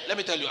here, let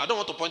me tell you, I don't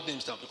want to point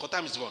names down because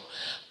time is gone.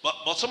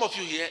 But some of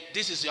you here,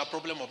 this is your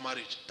problem of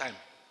marriage. Time.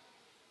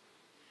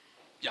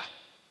 Yeah.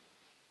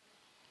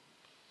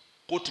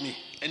 Quote me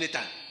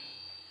anytime.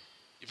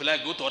 If you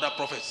like, go to other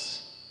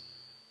prophets.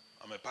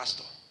 I'm a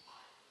pastor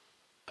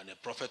and a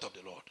prophet of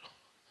the Lord.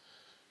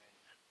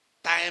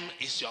 Time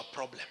is your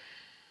problem.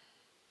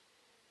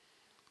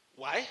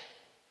 Why?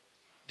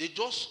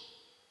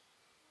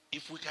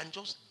 If we can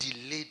just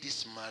delay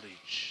this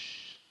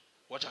marriage,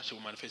 watch how she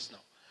will manifest now.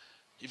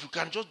 If you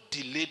can just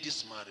delay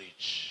this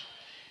marriage,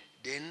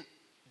 then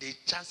the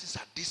chances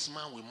are this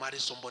man will marry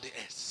somebody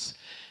else.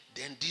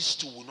 Then these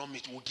two will not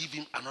meet. We'll give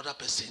him another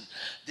person.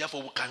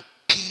 Therefore, we can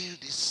kill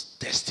this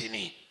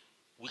destiny.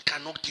 We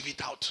cannot give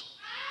it out.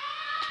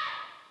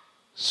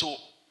 So,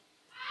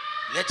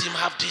 let him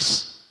have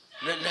this.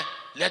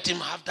 Let him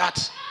have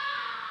that.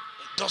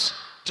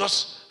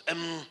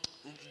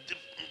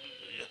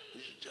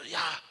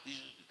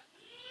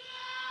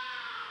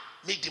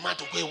 Make the man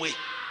to go away.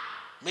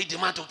 Make the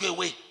man to go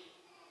away.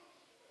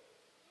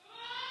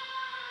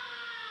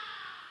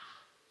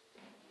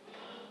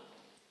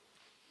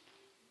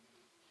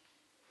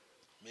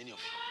 Many of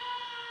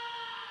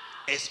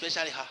you.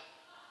 Especially her.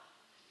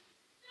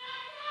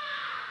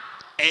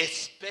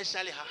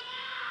 Especially her.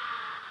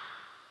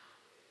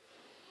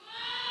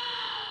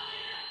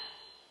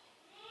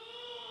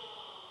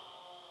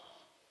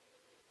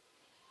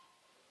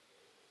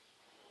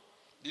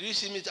 Did you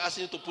see me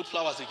asking you to put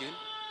flowers again?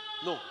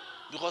 No,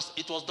 because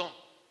it was done.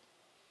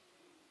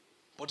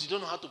 But you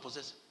don't know how to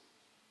possess it.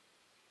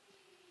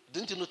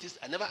 Didn't you notice?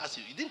 I never asked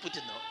you. You didn't put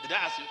it now. Did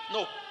I ask you?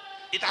 No.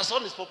 It has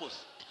done its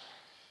purpose.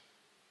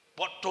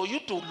 But for you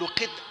to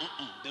locate,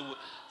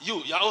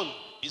 your own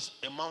is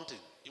a mountain.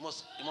 You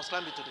must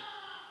climb it today.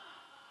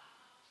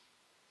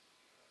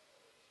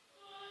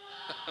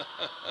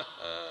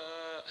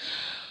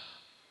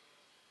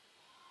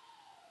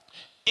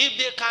 If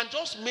they can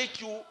just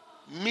make you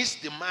miss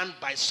the man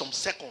by some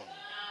second,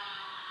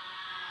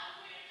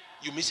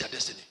 you miss your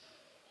destiny.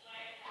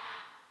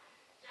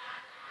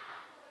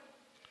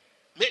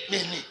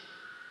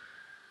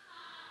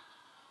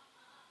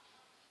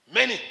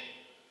 Many.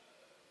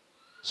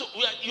 So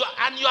you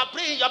are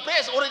praying. Your prayer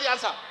is already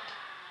answered.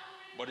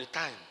 But the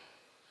time,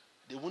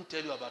 they won't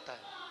tell you about time.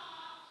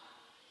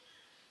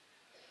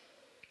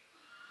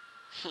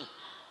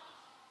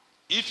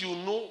 If you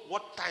know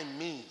what time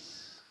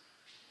means,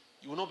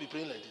 you will not be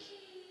praying like this.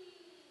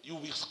 You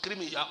will be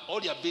screaming.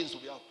 All your veins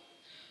will be out.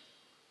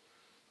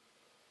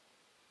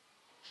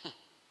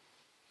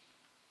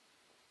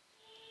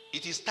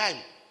 It is time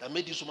that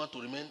made this woman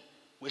to remain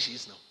where she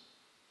is now.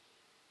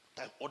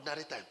 Time,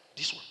 ordinary time.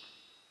 This one.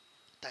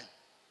 Time.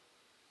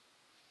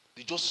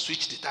 They just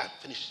switch the time.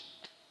 Finish.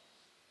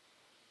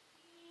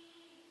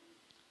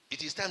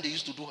 It is time they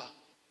used to do her.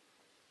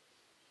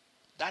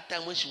 That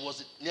time when she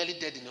was nearly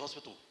dead in the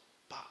hospital.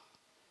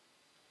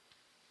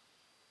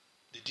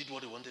 They did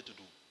what they wanted to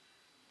do.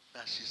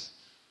 Now she's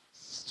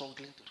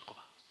struggling to recover.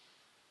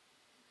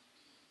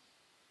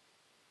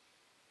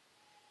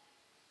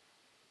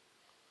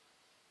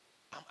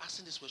 I'm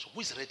asking this question. Who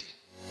is ready?